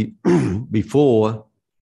 Before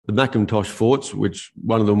the Macintosh forts, which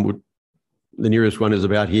one of them the nearest one is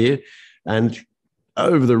about here, and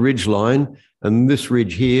over the ridge line, and this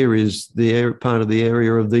ridge here is part of the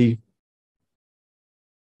area of the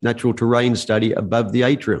natural terrain study above the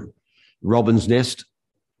atrium. Robin's Nest,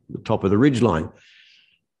 the top of the ridge line.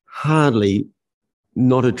 Hardly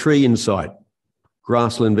not a tree in sight,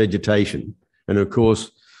 grassland vegetation. And of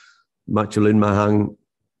course, much of Linmahang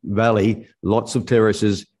Valley, lots of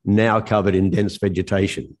terraces now covered in dense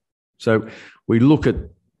vegetation. So we look at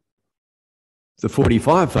the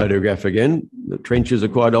 45 photograph again, the trenches are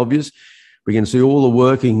quite obvious. We can see all the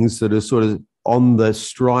workings that are sort of on the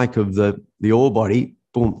strike of the ore body,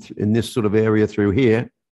 boom, in this sort of area through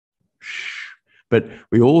here. But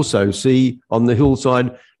we also see on the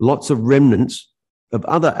hillside lots of remnants of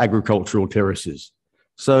other agricultural terraces.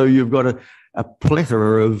 So you've got a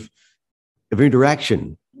plethora of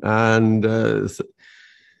interaction, and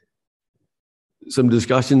some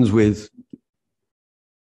discussions with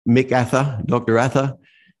Mick Ather, Dr. Ather.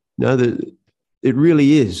 It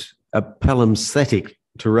really is a palimpsetic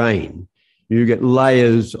terrain. You get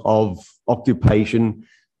layers of occupation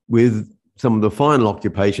with some of the final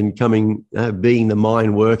occupation coming, being the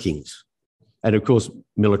mine workings, and of course,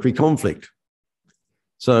 military conflict.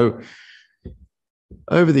 So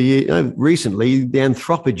over the year, recently, the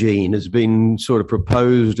Anthropocene has been sort of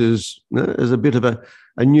proposed as a bit of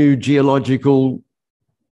a new geological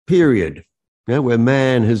period, where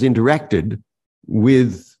man has interacted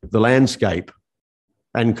with the landscape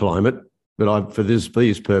and climate. But for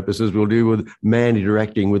these purposes, we'll deal with man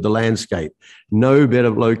interacting with the landscape. No better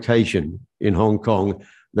location in Hong Kong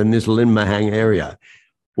than this Linmahang area.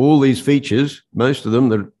 All these features, most of them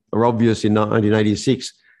that are obvious in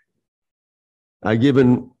 1986, are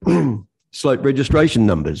given slope registration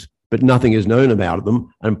numbers, but nothing is known about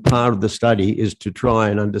them. And part of the study is to try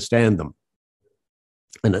and understand them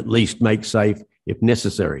and at least make safe if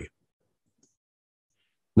necessary.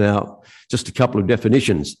 Now, just a couple of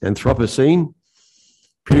definitions. Anthropocene,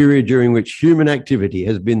 period during which human activity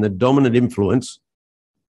has been the dominant influence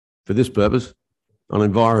for this purpose on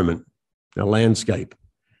environment, a landscape.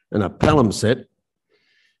 And a palimpsest,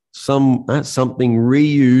 something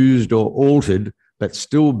reused or altered, but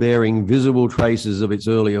still bearing visible traces of its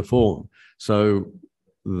earlier form. So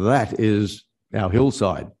that is our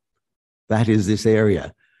hillside. That is this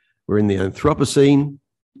area. We're in the Anthropocene,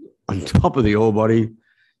 on top of the ore body,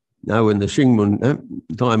 now in the Xingmun,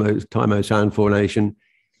 Taimoshan Formation.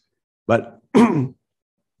 But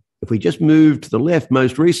if we just move to the left,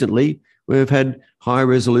 most recently, we've had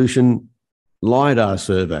high-resolution LiDAR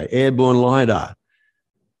survey, airborne LiDAR.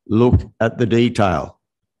 Look at the detail.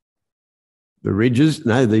 The ridges,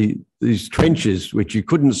 these trenches, which you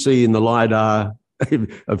couldn't see in the LiDAR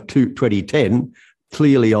of 2010,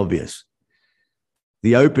 clearly obvious.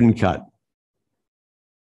 The open cut,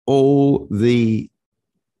 all the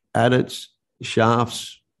adits,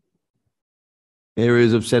 shafts,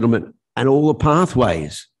 areas of settlement, and all the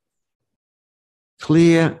pathways,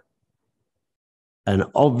 clear and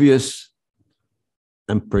obvious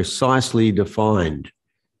and precisely defined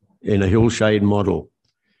in a hillshade model.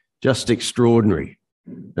 Just extraordinary.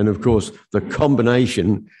 And of course, the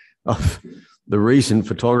combination of the recent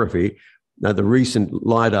photography, the recent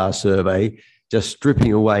LiDAR survey, just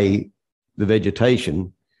stripping away the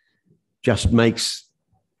vegetation, just makes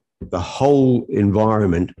the whole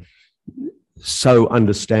environment so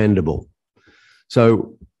understandable.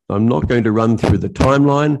 So I'm not going to run through the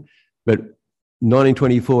timeline, but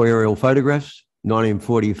 1924 aerial photographs,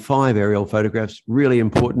 1945 aerial photographs, really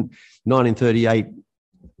important. 1938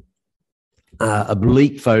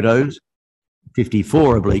 oblique photos,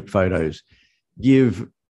 54 oblique photos give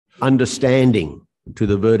understanding to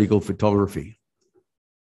the vertical photography.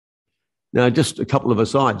 Now, just a couple of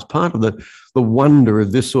asides. Part of the wonder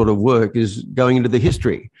of this sort of work is going into the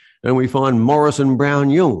history, and we find Morrison Brown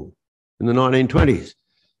Jung in the 1920s.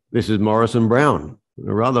 This is Morrison Brown,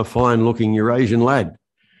 a rather fine-looking Eurasian lad,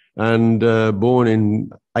 and born in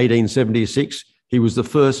 1876. He was the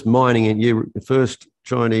first first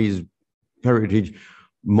Chinese heritage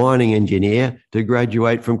mining engineer to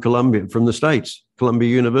graduate from the States, Columbia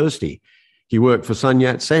University. He worked for Sun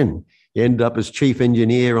Yat-sen. He ended up as chief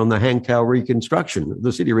engineer on the Hankow reconstruction,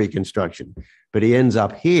 the city reconstruction. But he ends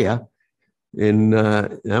up here in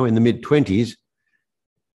the mid-20s,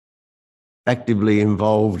 actively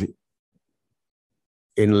involved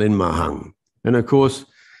in Linmahang. And of course,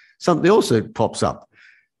 something also pops up.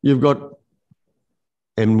 You've got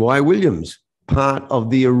M.Y. Williams, part of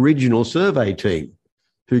the original survey team,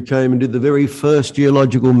 who came and did the very first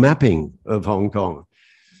geological mapping of Hong Kong.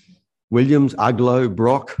 Williams, Uglow,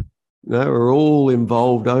 Brock, are all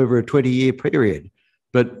involved over a 20-year period.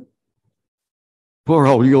 But poor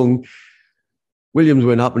old Jung, Williams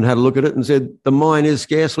went up and had a look at it and said, the mine is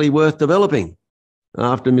scarcely worth developing,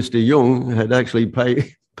 after Mr. Jung had actually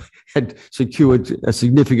had secured a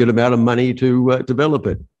significant amount of money to develop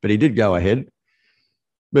it. But he did go ahead.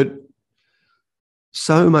 But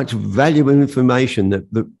so much valuable information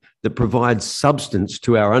that provides substance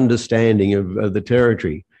to our understanding of the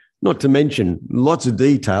territory. Not to mention lots of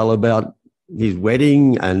detail about his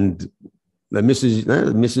wedding and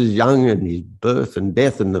Mrs. Young and his birth and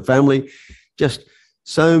death and the family. Just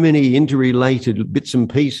so many interrelated bits and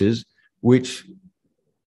pieces which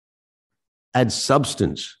add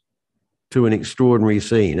substance to an extraordinary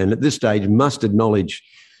scene. And at this stage, must acknowledge,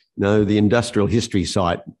 the industrial history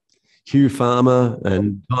site. Hugh Farmer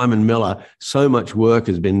and Simon Miller, so much work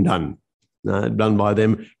has been done by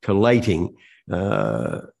them collating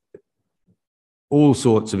all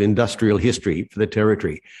sorts of industrial history for the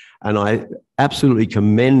territory. And I absolutely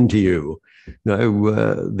commend to you,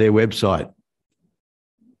 their website.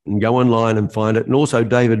 And go online and find it. And also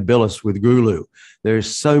David Bellis with Gulu. There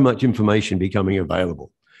is so much information becoming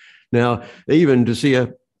available. Now, even to see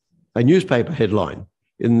a newspaper headline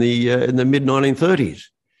in the mid-1930s,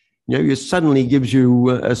 it suddenly gives you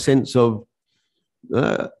a sense of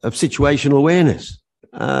situational awareness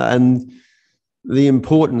and the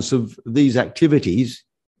importance of these activities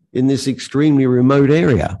in this extremely remote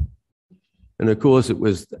area. And of course, it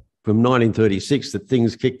was from 1936 that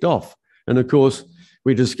things kicked off. And of course,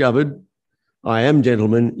 we discovered, I am,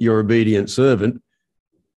 gentlemen, your obedient servant,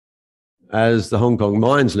 as the Hong Kong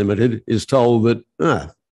Mines Limited is told that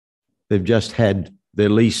they've just had their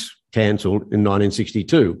lease cancelled in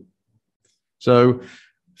 1962. So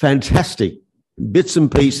fantastic bits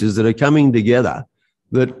and pieces that are coming together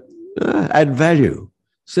that add value.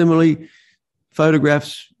 Similarly,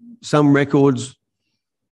 photographs, some records,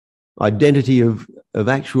 identity of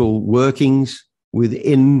actual workings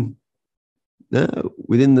within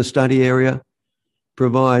the study area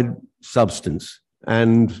provide substance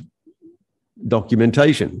and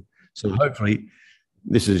documentation. So hopefully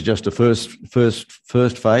this is just a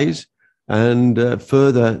first phase, and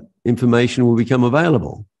further information will become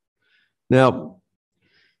available. Now,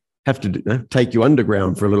 have to take you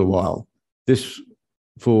underground for a little while. This,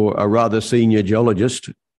 for a rather senior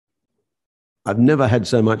geologist, I've never had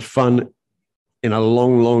so much fun in a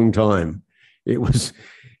long, long time. It was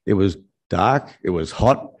dark, it was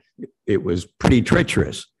hot, it was pretty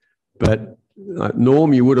treacherous. But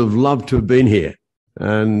Norm, you would have loved to have been here.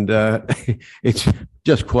 And it's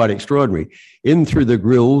just quite extraordinary. In through the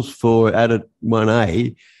grills for Adit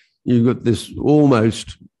 1A, you've got this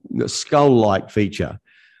almost skull-like feature.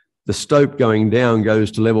 The stope going down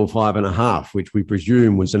goes to level 5.5, which we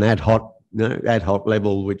presume was an ad hoc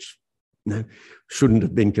level, which shouldn't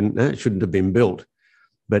have been built.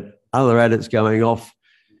 But other adits going off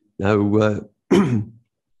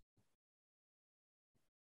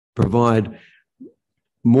provide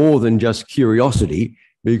more than just curiosity,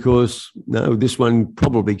 because this one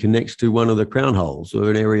probably connects to one of the crown holes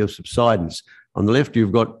or an area of subsidence. On the left,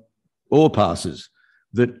 you've got ore passes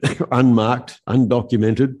that are unmarked,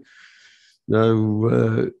 undocumented,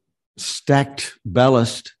 stacked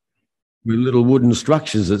ballast with little wooden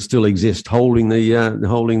structures that still exist, holding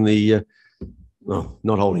the well,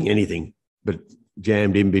 not holding anything, but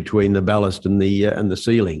jammed in between the ballast and the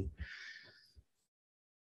ceiling.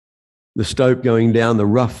 The stope going down, the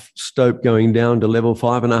rough stope going down to level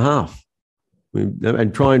 5.5.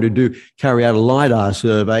 And trying to carry out a LiDAR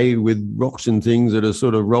survey with rocks and things that are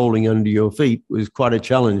sort of rolling under your feet was quite a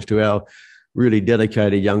challenge to our really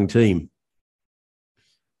dedicated young team.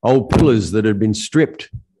 Old pillars that had been stripped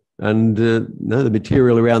and the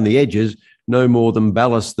material around the edges, no more than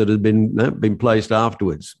ballast that had been placed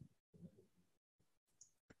afterwards.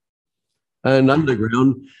 And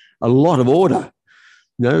underground, a lot of order.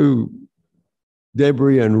 No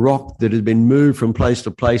debris and rock that had been moved from place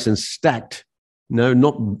to place and stacked. No,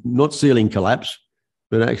 not ceiling collapse,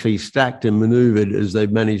 but actually stacked and maneuvered as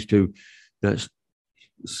they've managed to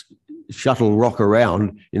shuttle rock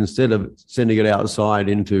around instead of sending it outside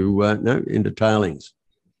into tailings.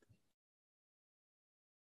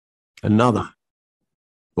 Another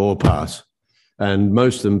ore pass, and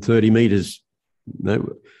most of them 30 metres.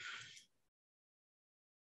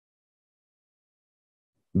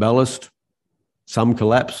 Ballast, some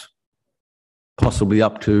collapse, possibly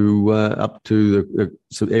up to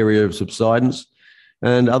the area of subsidence,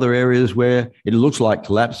 and other areas where it looks like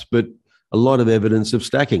collapse, but a lot of evidence of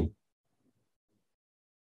stacking.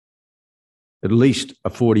 At least a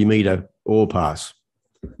 40-metre ore pass.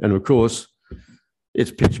 And of course,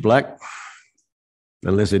 it's pitch black,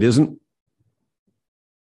 unless it isn't.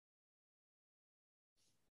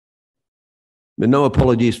 But no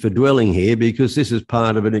apologies for dwelling here, because this is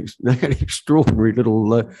part of an extraordinary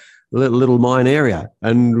little mine area,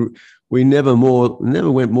 and we never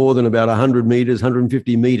went more than about 100 metres,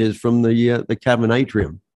 150 metres from the cavern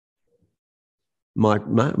atrium. Mike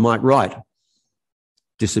Wright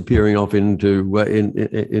disappearing off into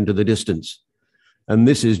the distance, and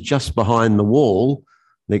this is just behind the wall.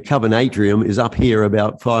 The cavern atrium is up here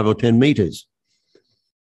about 5 or 10 metres.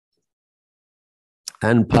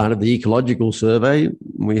 And part of the ecological survey,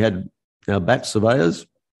 we had our bat surveyors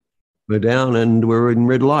were down and were in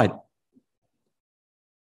red light.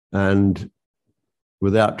 And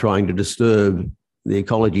without trying to disturb the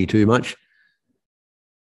ecology too much,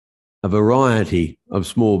 a variety of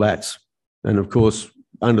small bats. And of course,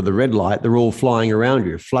 under the red light, they're all flying around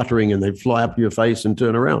you, fluttering, and they fly up your face and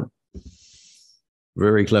turn around.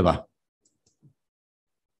 Very clever.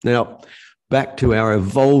 Now, back to our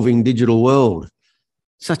evolving digital world.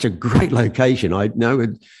 Such a great location. I know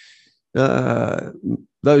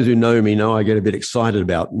those who know me know I get a bit excited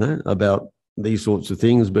about these sorts of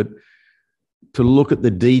things, but to look at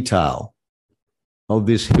the detail of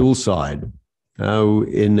this hillside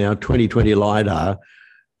in our 2020 LiDAR,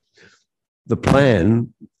 the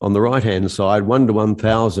plan on the right-hand side, 1 to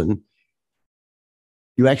 1,000,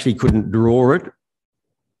 you actually couldn't draw it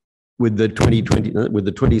with the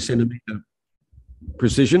 20 centimetre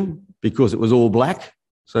precision because it was all black.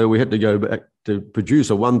 So we had to go back to produce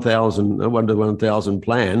a 1 to 1,000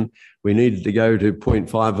 plan. We needed to go to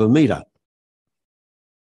 0.5 of a metre.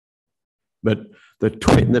 But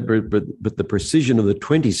the precision of the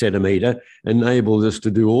 20 centimetre enables us to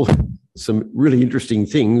do some really interesting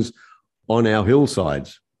things on our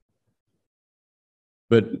hillsides.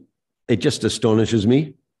 But it just astonishes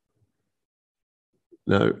me.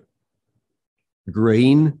 No,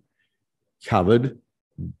 green, covered,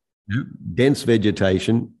 dense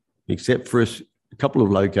vegetation, except for a couple of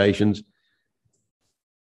locations,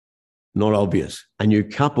 not obvious. And you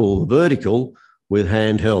couple vertical with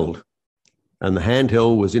handheld, and the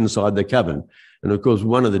handheld was inside the cavern. And of course,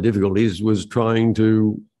 one of the difficulties was trying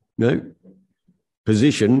to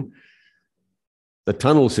position the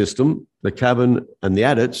tunnel system, the cavern and the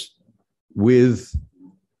adits with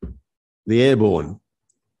the airborne.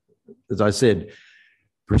 As I said,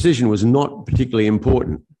 precision was not particularly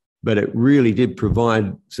important, but it really did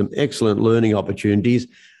provide some excellent learning opportunities.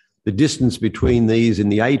 The distance between these in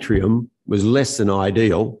the atrium was less than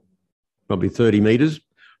ideal, probably 30 metres,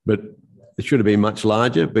 but it should have been much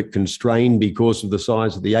larger, but constrained because of the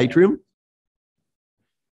size of the atrium.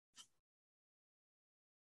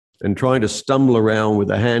 And trying to stumble around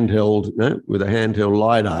with a handheld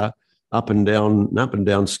LiDAR up and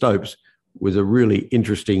down stopes was a really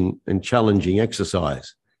interesting and challenging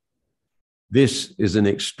exercise. This is an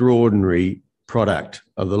extraordinary product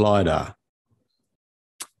of the LiDAR.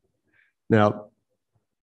 Now,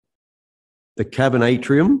 the cavern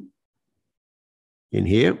atrium in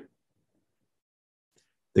here,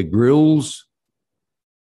 the grills,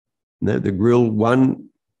 the grill 1,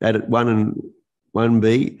 adit 1 and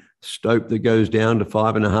 1B, stope that goes down to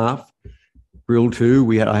 5.5. Grill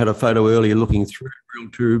 2, I had a photo earlier looking through grill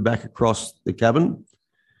 2 back across the cavern.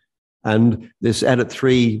 And this adit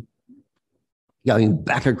 3 going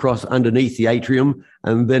back across underneath the atrium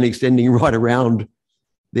and then extending right around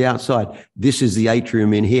the outside. This is the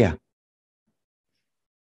atrium in here.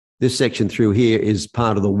 This section through here is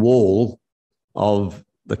part of the wall of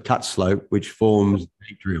the cut slope, which forms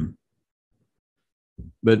the atrium.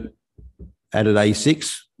 But added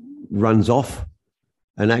A6 runs off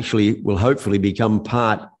and actually will hopefully become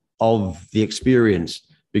part of the experience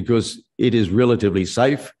because it is relatively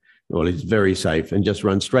safe. Well, it's very safe and just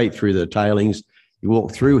run straight through the tailings. You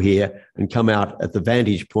walk through here and come out at the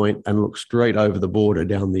vantage point and look straight over the border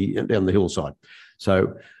down the hillside.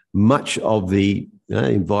 So much of the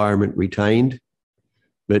environment retained,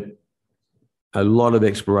 but a lot of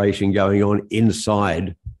exploration going on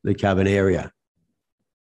inside the cavern area.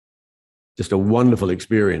 Just a wonderful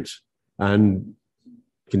experience, and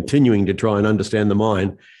continuing to try and understand the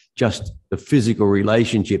mine, just the physical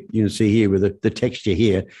relationship you can see here with the texture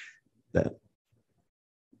here, the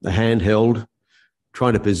handheld,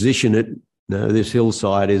 trying to position it. This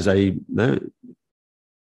hillside is a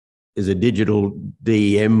digital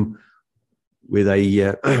DEM with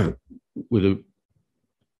a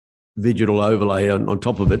digital overlay on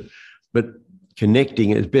top of it, but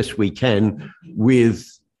connecting as best we can with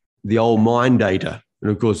the old mine data.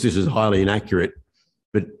 And of course, this is highly inaccurate,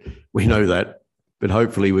 but we know that. But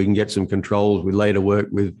hopefully we can get some controls with later work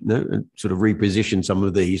with and sort of reposition some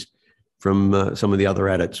of these from some of the other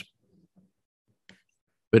adits.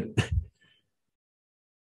 But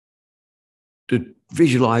to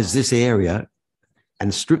visualize this area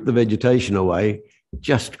and strip the vegetation away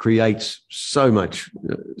just creates so much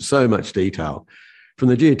detail. From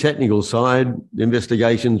the geotechnical side, the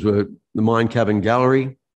investigations were the mine cavern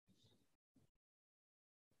gallery,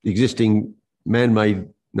 existing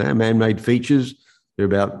man-made features. There are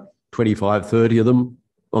about 25, 30 of them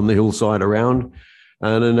on the hillside around,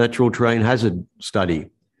 and a natural terrain hazard study,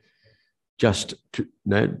 just to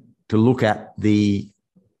look at the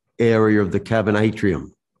area of the cavern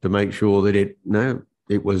atrium to make sure that it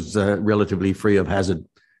was relatively free of hazard,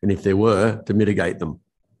 and if there were, to mitigate them.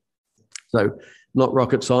 So not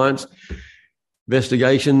rocket science.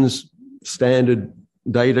 Investigations, standard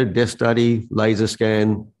data, desk study, laser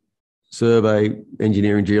scan, survey,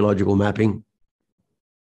 engineering, geological mapping,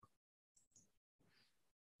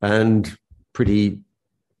 and pretty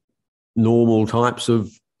normal types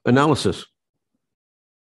of analysis.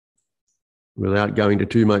 Without going into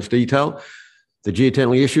too much detail, the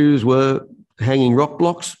geotechnical issues were hanging rock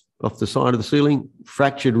blocks off the side of the ceiling,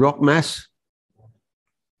 fractured rock mass,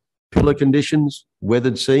 pillar conditions,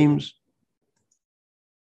 weathered seams,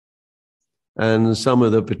 and some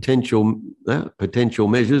of the potential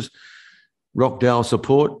measures, rock dowel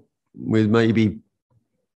support with maybe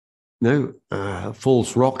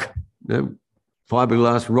false rock,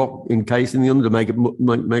 fiberglass rock encasing them to make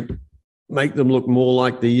them look more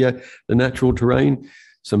like the natural terrain.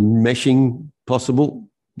 Some meshing possible.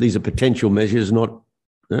 These are potential measures, no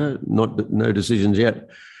decisions yet.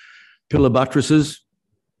 Pillar buttresses,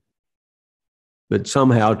 but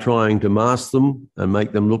somehow trying to mask them and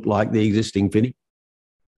make them look like the existing fitting,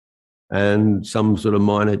 and some sort of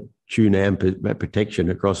minor tune-am protection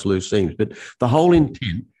across loose seams. But the whole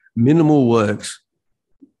intent, minimal works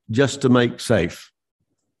just to make safe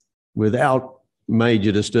without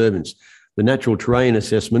major disturbance. The natural terrain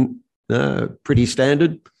assessment, pretty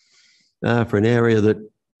standard for an area that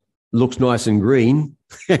looks nice and green,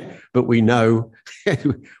 but we know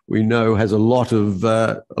has a lot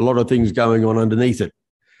of things going on underneath it.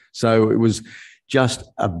 So it was just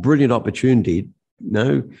a brilliant opportunity,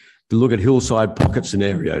 to look at hillside pocket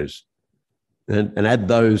scenarios and add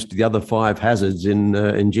those to the other 5 hazards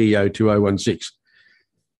in GEO 2016.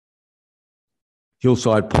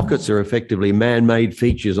 Hillside pockets are effectively man-made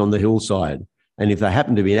features on the hillside, and if they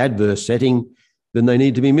happen to be an adverse setting, then they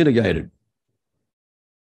need to be mitigated.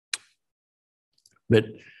 But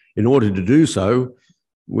in order to do so,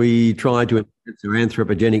 we tried to implement our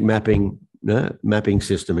anthropogenic mapping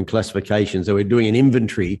system and classification. So we're doing an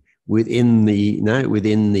inventory within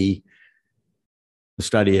the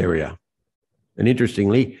study area. And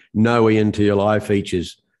interestingly, no ENTLI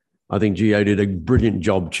features. I think Geo did a brilliant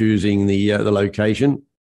job choosing the location.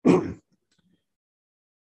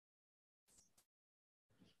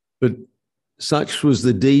 But such was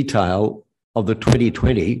the detail of the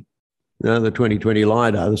 2020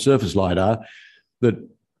 LiDAR, the surface LiDAR, that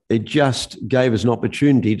it just gave us an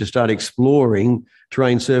opportunity to start exploring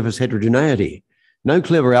terrain surface heterogeneity. No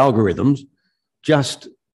clever algorithms, just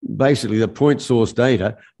basically the point source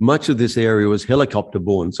data. Much of this area was helicopter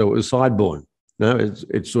borne, so it was side borne.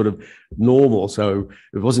 It's sort of normal. So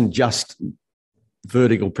it wasn't just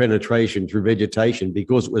vertical penetration through vegetation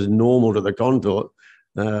because it was normal to the contour.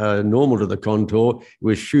 It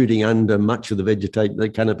was shooting under much of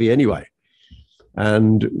the canopy anyway.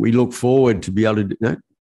 And we look forward to be able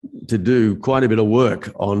to do quite a bit of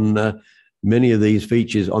work on many of these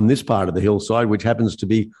features on this part of the hillside, which happens to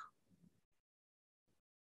be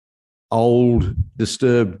old,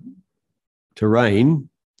 disturbed terrain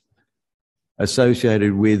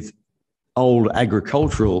associated with old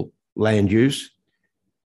agricultural land use,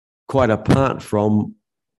 quite apart from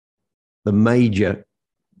the major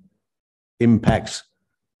impacts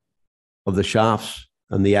of the shafts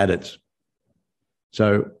and the adits.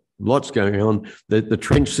 So lots going on. The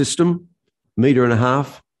trench system, 1.5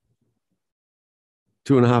 meters,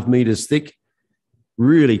 2.5 meters thick,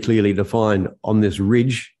 really clearly defined on this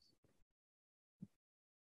ridge.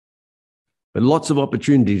 But lots of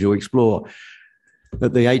opportunity to explore.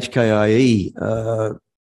 At the HKIE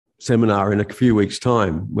seminar in a few weeks'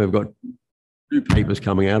 time, we've got 2 papers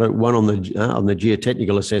coming out, one on the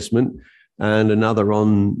geotechnical assessment and another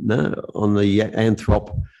on the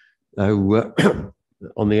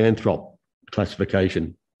anthrop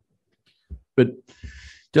classification. But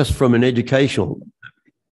just from an educational,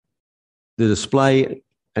 the display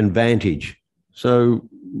and vantage. So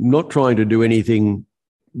not trying to do anything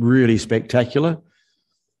really spectacular.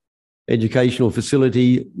 Educational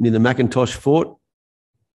facility near the Macintosh Fort,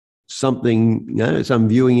 something, some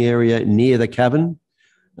viewing area near the cavern,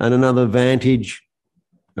 and another vantage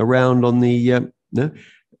around on the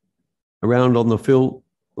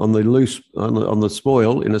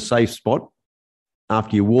spoil in a safe spot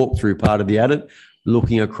after you walk through part of the adit,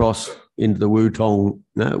 looking across into the Wutong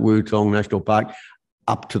National Park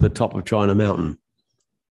up to the top of China Mountain,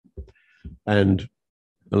 and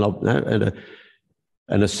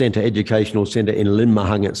a centre, educational centre in Lin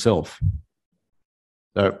Mahang itself.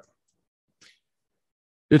 So,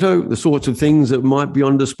 the sorts of things that might be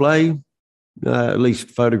on display, at least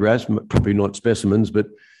photographs, probably not specimens, but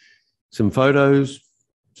some photos,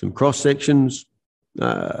 some cross sections,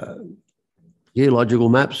 geological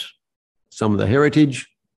maps, some of the heritage,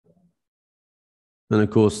 and of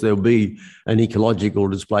course there'll be an ecological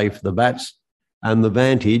display for the bats. And the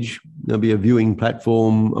vantage, there'll be a viewing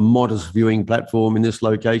platform, a modest viewing platform in this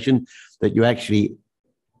location that you actually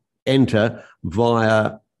enter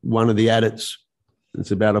via one of the adits. It's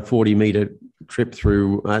about a 40-metre trip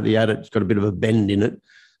through the adit. It's got a bit of a bend in it,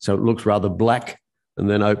 so it looks rather black, and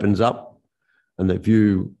then opens up, and the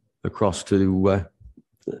view across to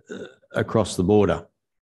across the border.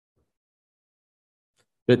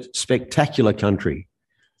 But spectacular country,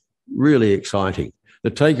 really exciting. The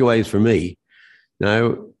takeaways for me.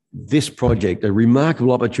 Now, this project, a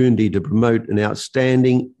remarkable opportunity to promote an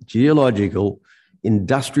outstanding geological,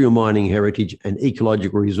 industrial mining heritage and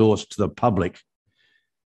ecological resource to the public.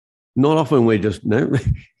 Not often we just,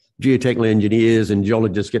 geotechnical engineers and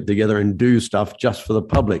geologists get together and do stuff just for the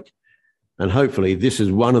public. And hopefully this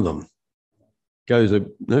is one of them. Goes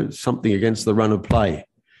something against the run of play.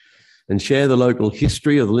 And share the local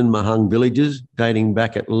history of the Lin Mahang villages dating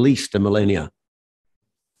back at least a millennia.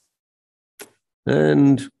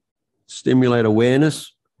 And stimulate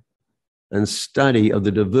awareness and study of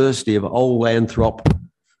the diversity of old anthrop,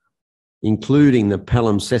 including the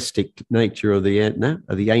palimpsestic nature of the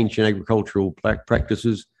ancient agricultural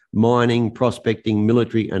practices, mining, prospecting,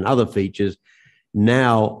 military, and other features,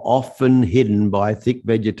 now often hidden by thick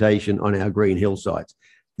vegetation on our green hillsides.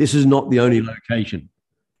 This is not the only location.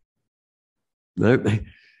 No,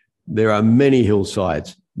 there are many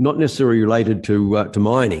hillsides, not necessarily related to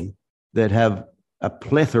mining, that have a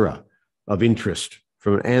plethora of interest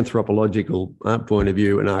from an anthropological point of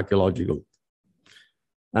view and archaeological.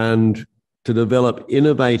 And to develop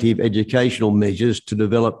innovative educational measures to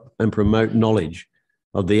develop and promote knowledge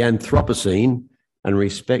of the Anthropocene and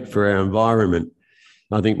respect for our environment.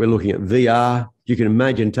 I think we're looking at VR. You can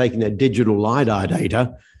imagine taking that digital LiDAR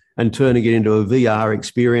data and turning it into a VR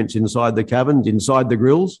experience inside the caverns, inside the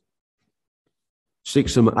grills. Stick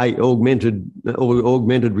some augmented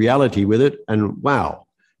reality with it, and wow,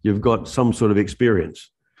 you've got some sort of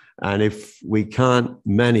experience. And if we can't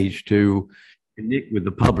manage to connect with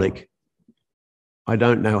the public, I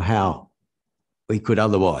don't know how we could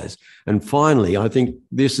otherwise. And finally, I think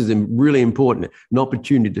this is really important, an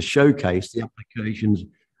opportunity to showcase the applications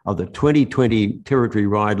of the 2020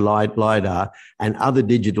 territory-wide LiDAR and other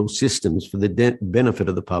digital systems for the benefit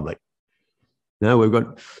of the public. Now we've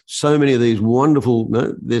got so many of these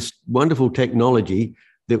this wonderful technology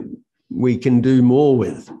that we can do more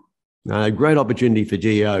with. A great opportunity for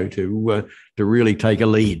GEO to really take a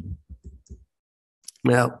lead.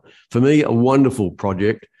 Now, for me, a wonderful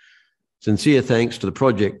project. Sincere thanks to the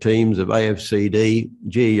project teams of AFCD,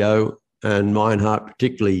 GEO, and Meinhardt,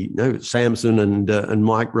 particularly Samson and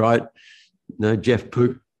Mike Wright, Jeff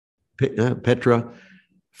Pook, Petra,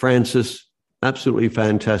 Francis, absolutely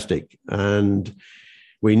fantastic. And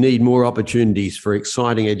we need more opportunities for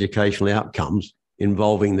exciting educational outcomes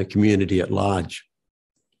involving the community at large.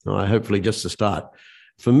 Hopefully just to start.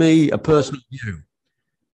 For me, a personal view,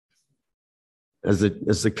 as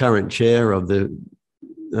the current chair of the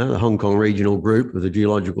Hong Kong Regional Group of the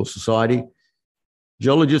Geological Society,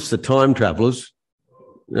 geologists are time travelers,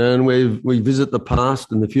 and we visit the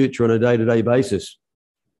past and the future on a day-to-day basis.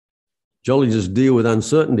 Geologists deal with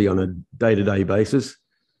uncertainty on a day-to-day basis,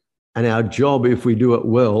 and our job, if we do it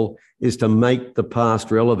well, is to make the past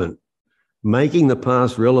relevant. Making the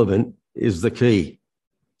past relevant is the key.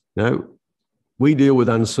 We deal with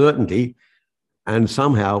uncertainty, and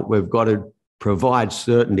somehow we've got to provide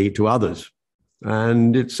certainty to others.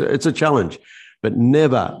 And it's a challenge, but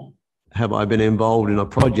never have I been involved in a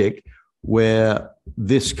project where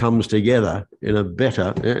this comes together in a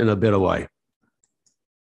better way.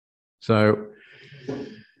 So,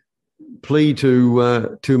 plea to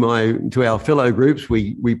our fellow groups,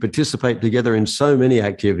 we participate together in so many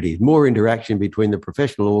activities, more interaction between the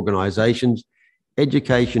professional organisations,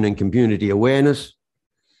 education and community awareness.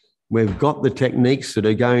 We've got the techniques that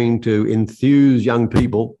are going to enthuse young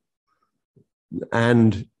people,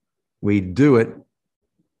 and we do it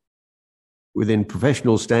within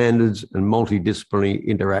professional standards and multidisciplinary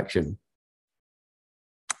interaction.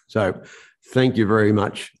 So thank you very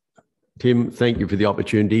much, Tim. Thank you for the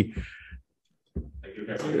opportunity.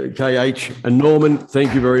 Thank you, KH and Norman,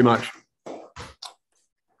 thank you very much.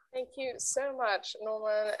 Thank you so much,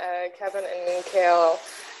 Norman, Kevin, and KL.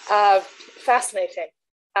 Fascinating,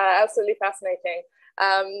 absolutely fascinating.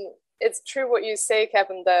 It's true what you say,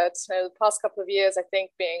 Kevin, that the past couple of years, I think,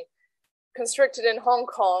 being constricted in Hong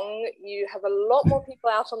Kong, you have a lot more people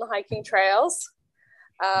out on the hiking trails,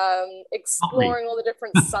 exploring all the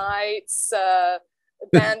different sites,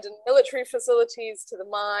 abandoned military facilities to the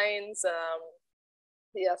mines.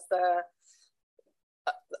 Yes, the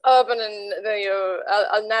urban and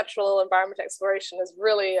the natural environment exploration has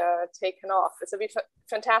really taken off. It's be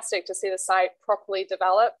fantastic to see the site properly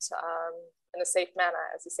developed in a safe manner.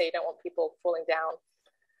 As you say, you don't want people falling down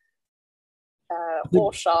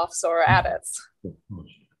ore shafts or adits.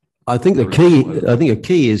 I think a key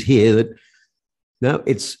is here that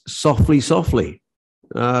it's softly,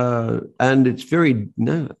 and it's very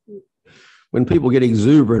when people get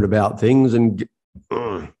exuberant about things and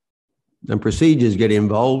procedures get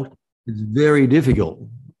involved, it's very difficult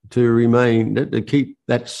to keep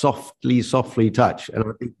that softly touch. And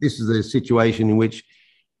I think this is a situation in which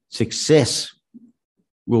success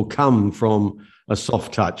will come from a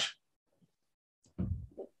soft touch.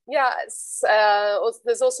 Yeah,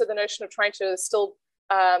 there's also the notion of trying to still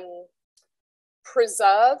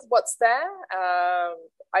preserve what's there.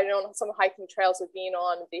 I know on some hiking trails we've been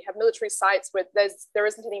on, they have military sites where there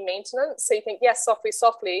isn't any maintenance. So you think, yes,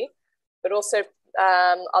 softly, but also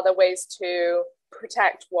other ways to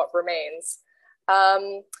protect what remains.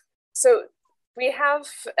 So we have,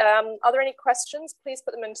 are there any questions? Please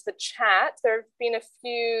put them into the chat. There have been a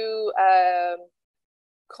few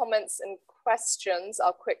comments and questions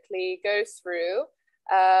I'll quickly go through.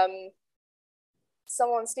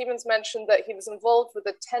 Stevens mentioned that he was involved with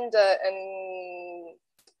the tender and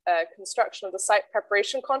construction of the site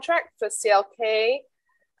preparation contract for CLK,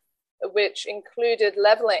 which included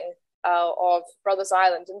levelling of Brothers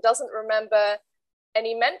Island, and doesn't remember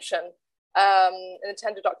any mention in the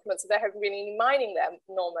tender documents that there haven't been any mining there,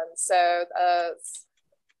 Norman. So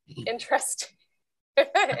interesting,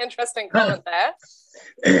 interesting comment there.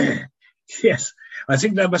 Yes, I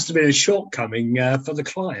think that must have been a shortcoming for the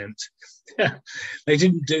client. They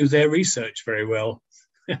didn't do their research very well.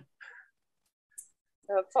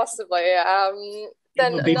 Possibly.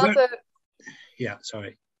 Then another. Yeah,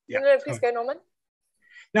 sorry. Yeah, no, please go, Norman.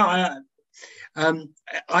 No,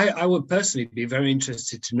 I would personally be very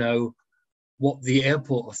interested to know what the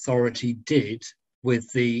airport authority did with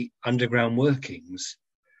the underground workings.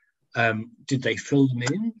 Did they fill them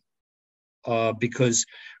in? Because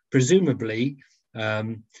presumably,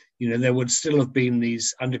 there would still have been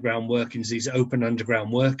these underground workings, these open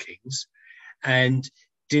underground workings, and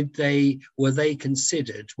were they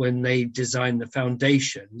considered when they designed the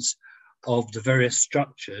foundations of the various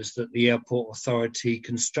structures that the airport authority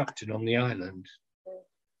constructed on the island?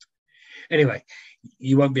 Anyway,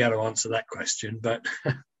 you won't be able to answer that question, but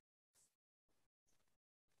no,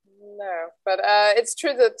 but it's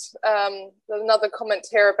true that there's another comment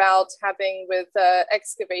here about having with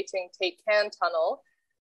excavating Take Can Tunnel.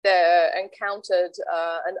 they encountered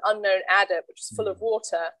an unknown adit, which is full of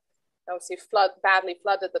water. Obviously, badly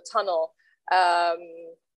flooded the tunnel.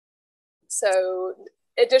 So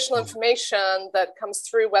additional information that comes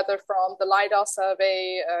through, whether from the LiDAR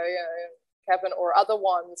survey, Kevin, or other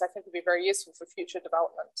ones, I think would be very useful for future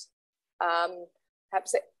development.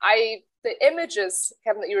 The images,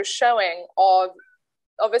 Kevin, that you were showing of,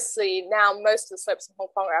 obviously now most of the slopes in Hong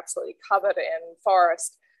Kong are absolutely covered in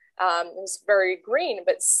forest. It's very green,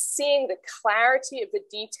 but seeing the clarity of the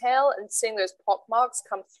detail and seeing those pock marks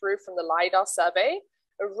come through from the LiDAR survey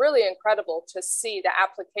are really incredible to see the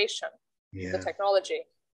application of the technology.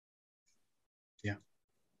 Yeah,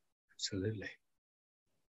 absolutely.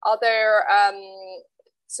 Are there,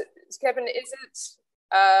 so Kevin, is it,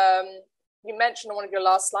 you mentioned on one of your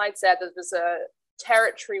last slides there that there's a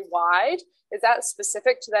territory-wide. Is that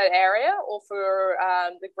specific to that area or for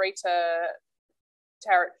the greater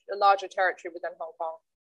a larger territory within Hong Kong?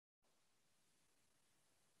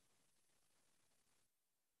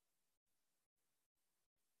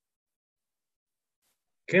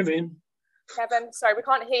 Kevin, sorry, we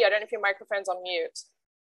can't hear you. I don't know if your microphone's on mute.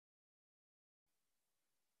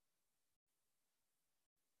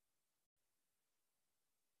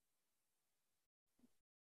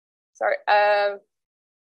 Sorry,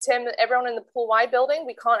 Tim, everyone in the Pool Y building,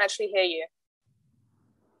 we can't actually hear you.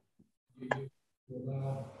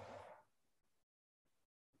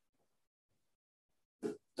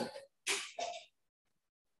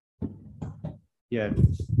 Yeah.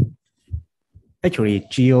 Actually,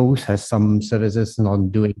 Geo has some services on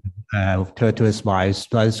doing territories-wise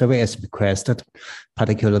survey as requested,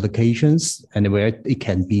 particular locations, and where it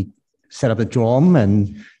can be set up a drum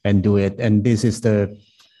and do it. And this is the,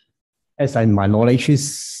 as in my knowledge,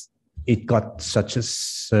 is it got such a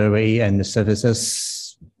survey and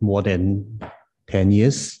services more than 10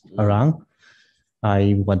 years around.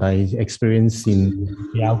 What I experienced in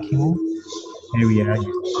the LQ area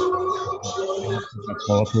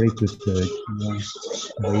cooperate with the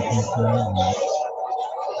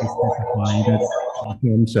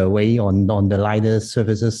survey on the LiDAR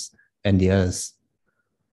services and the others.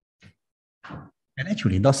 And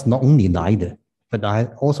actually, that's not only LiDAR, but I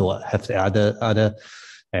also have the other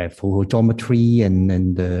photometry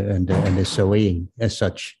and the surveying as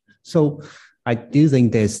such. So I do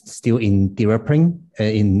think there's still in developing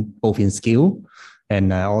in both in skill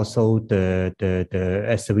and also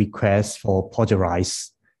as a request for project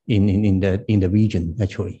rise in the region.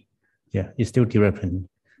 Actually, yeah, it's still developing.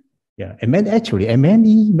 Yeah, and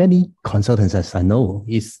many consultants, as I know,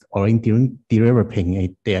 is already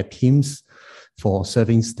developing their teams for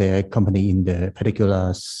serving their company in the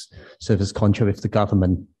particular service contract with the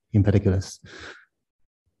government in particular.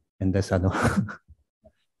 And that's I know.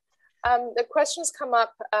 The questions come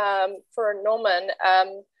up for Norman,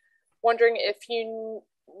 wondering if you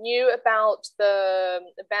knew about the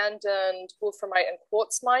abandoned wolframite and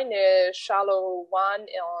quartz mine near Shallow One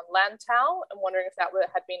on Lantau, and wondering if that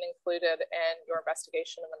had been included in your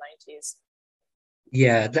investigation in the 90s.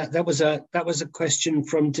 Yeah, that was a question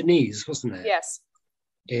from Denise, wasn't it? Yes.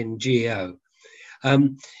 In GEO.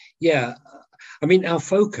 Yeah, I mean, our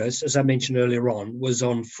focus, as I mentioned earlier on, was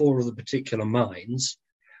on 4 of the particular mines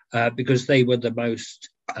because they were the most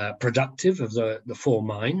productive of the 4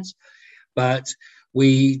 mines. But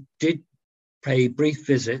we did pay brief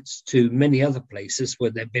visits to many other places where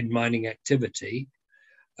there'd been mining activity,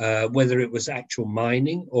 whether it was actual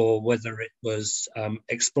mining or whether it was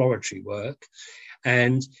exploratory work.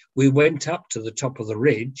 And we went up to the top of the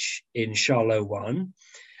ridge in Shallow One,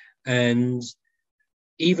 and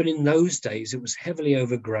even in those days, it was heavily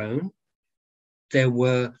overgrown. There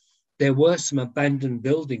were some abandoned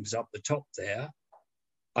buildings up the top there.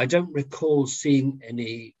 I don't recall seeing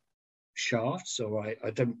any shafts, or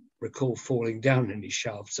I don't recall falling down any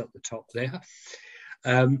shafts up the top there.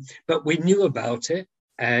 But we knew about it,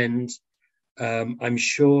 and I'm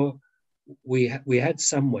sure we had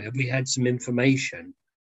some information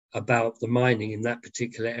about the mining in that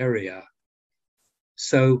particular area.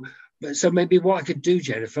 So maybe what I could do,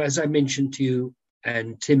 Jennifer, as I mentioned to you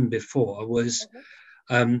and Tim before, was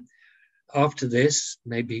after this,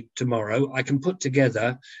 maybe tomorrow, I can put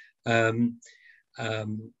together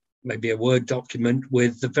maybe a Word document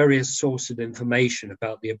with the various sources of information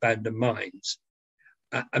about the abandoned mines.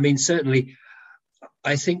 I mean, certainly,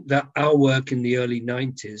 I think that our work in the early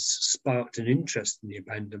 90s sparked an interest in the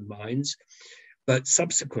abandoned mines, but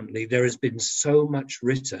subsequently there has been so much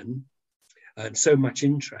written and so much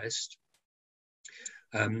interest,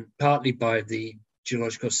 partly by the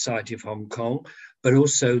Geological Society of Hong Kong, but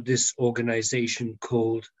also this organization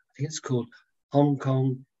called, I think it's called Hong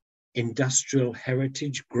Kong Industrial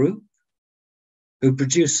Heritage Group, who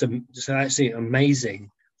produced some actually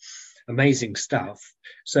amazing stuff.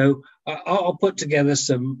 So I'll put together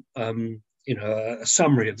some, a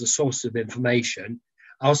summary of the source of information.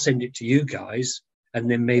 I'll send it to you guys, and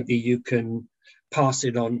then maybe you can pass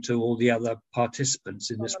it on to all the other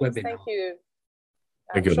participants in this webinar. Thank you.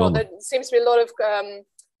 Thank you, sure there seems to be a lot of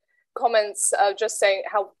comments just saying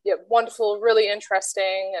how wonderful, really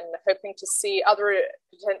interesting, and hoping to see other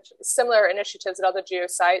similar initiatives at other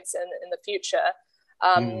geosites in the future.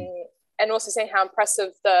 And also saying how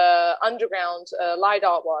impressive the underground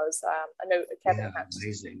LiDAR was. I know Kevin had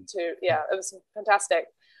amazing. to, it was fantastic.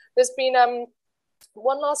 There's been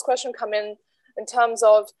one last question come in terms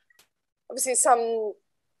of, obviously some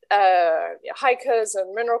hikers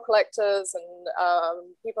and mineral collectors and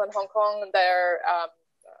people in Hong Kong, and their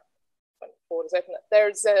borders open.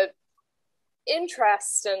 There's a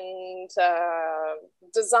interest and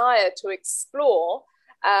desire to explore.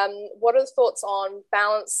 What are the thoughts on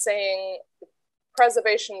balancing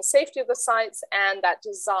preservation and safety of the sites and that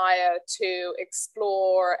desire to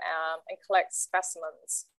explore and collect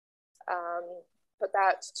specimens? Put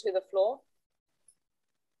that to the floor.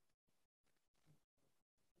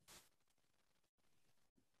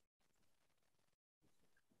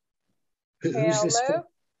 Who's this?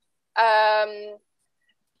 I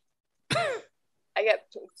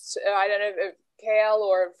don't know if KL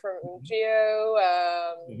or from Geo.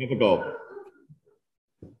 Have a go.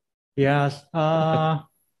 Yes.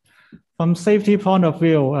 From safety point of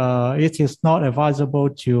view, it is not advisable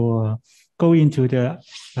to go into the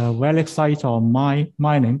relic site or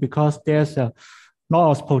mining, because there's a lot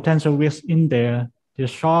of potential risk in there. The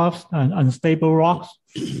shafts and unstable rocks,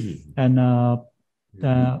 and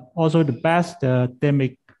also the bats, they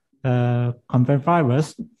may convert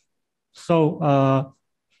virus. So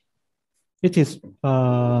it is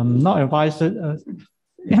not advised.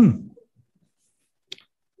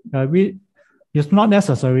 It's not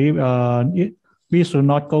necessary. We should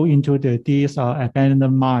not go into these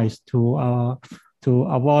abandoned mines to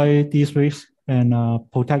avoid these risks and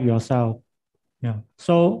protect yourself. Yeah.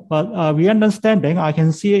 So, but we understanding. I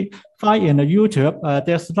can find in the YouTube.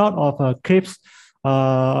 There's a lot of clips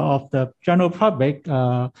of the general public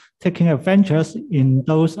taking adventures in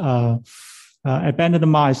those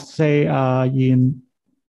abandoned mines, say in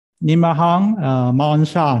Nimahang, Mount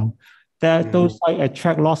Shan. That those sites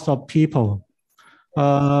attract lots of people.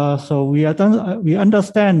 So we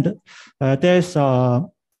understand there's a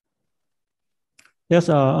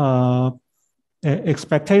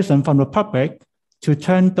expectation from the public to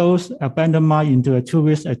turn those abandoned mines into a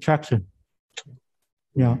tourist attraction.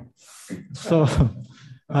 Yeah. So.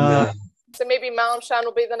 So maybe Mount Shan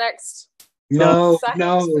will be the next. No.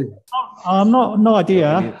 No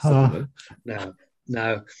idea.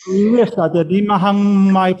 No. We wish that the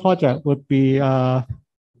Nimahang mine project would be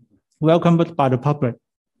welcomed by the public.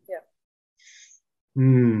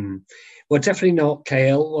 Well, definitely not,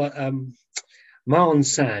 KL. Mount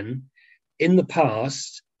Shan, in the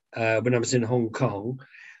past, when I was in Hong Kong,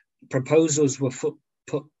 proposals were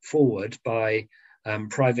put forward by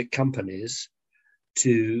private companies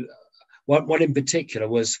to, one in particular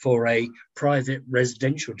was for a private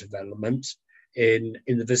residential development in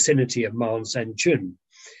the vicinity of Mount Shan Chun.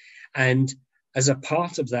 And as a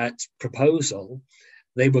part of that proposal,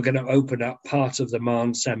 they were going to open up part of the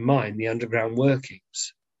Mount Shan mine, the underground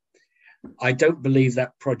workings. I don't believe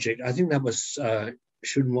that project, I think that was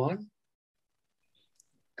Shunwan?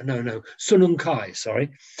 No, Sunung Kai,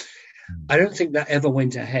 sorry. I don't think that ever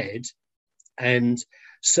went ahead. And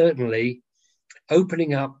certainly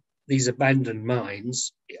opening up these abandoned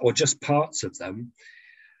mines, or just parts of them,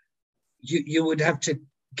 you would have to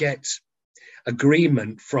get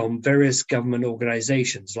agreement from various government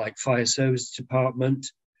organizations like Fire Service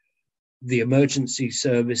Department, the emergency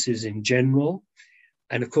services in general,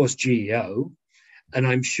 and of course GEO. And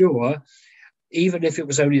I'm sure even if it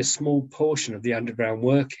was only a small portion of the underground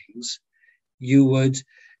workings, you would,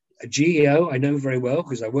 GEO, I know very well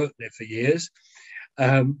because I worked there for years,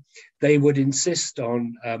 they would insist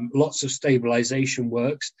on lots of stabilization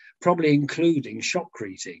works, probably including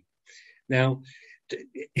shotcreting. Now,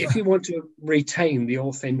 if you want to retain the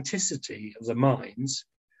authenticity of the mines,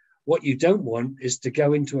 what you don't want is to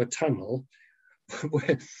go into a tunnel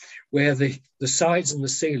where the sides and the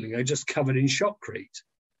ceiling are just covered in shotcrete.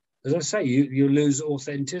 As I say, you lose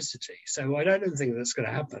authenticity. So I don't think that's going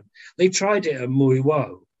to happen. They tried it at Mui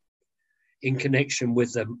Wo in connection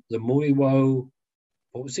with the Mui Wo,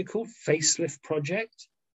 what was it called? Facelift project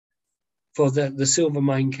for the Silver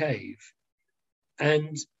Mine Cave.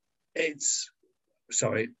 And it's,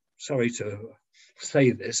 sorry to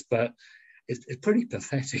say this, but it's pretty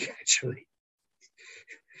pathetic, actually.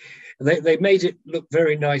 They made it look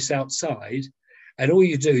very nice outside, and all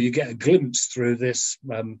you do, you get a glimpse through this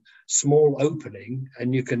small opening,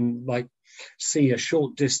 and you can like see a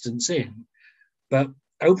short distance in. But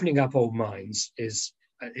opening up old mines is,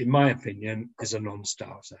 in my opinion, is a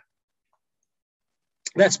non-starter.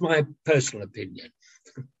 That's my personal opinion.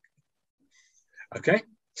 Okay.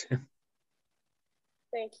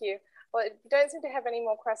 Thank you. Well, you don't seem to have any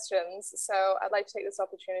more questions, so I'd like to take this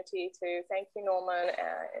opportunity to thank you, Norman,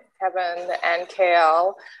 Kevin, and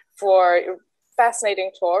KL for your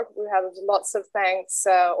fascinating talk. We had lots of thanks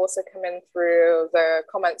also come in through the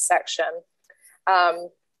comments section.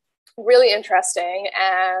 Really interesting,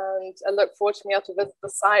 and I look forward to being able to visit the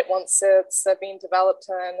site once it's been developed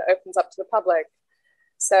and opens up to the public.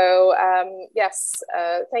 So yes,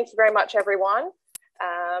 thank you very much, everyone,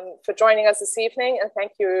 for joining us this evening, and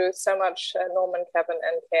thank you so much, Norman, Kevin,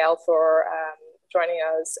 and KL for joining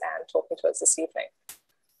us and talking to us this evening.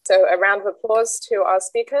 So a round of applause to our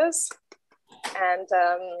speakers, and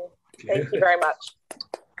thank you very much.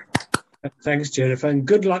 Thanks, Jennifer, and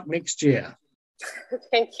good luck next year.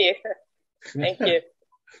 Thank you. Thank you.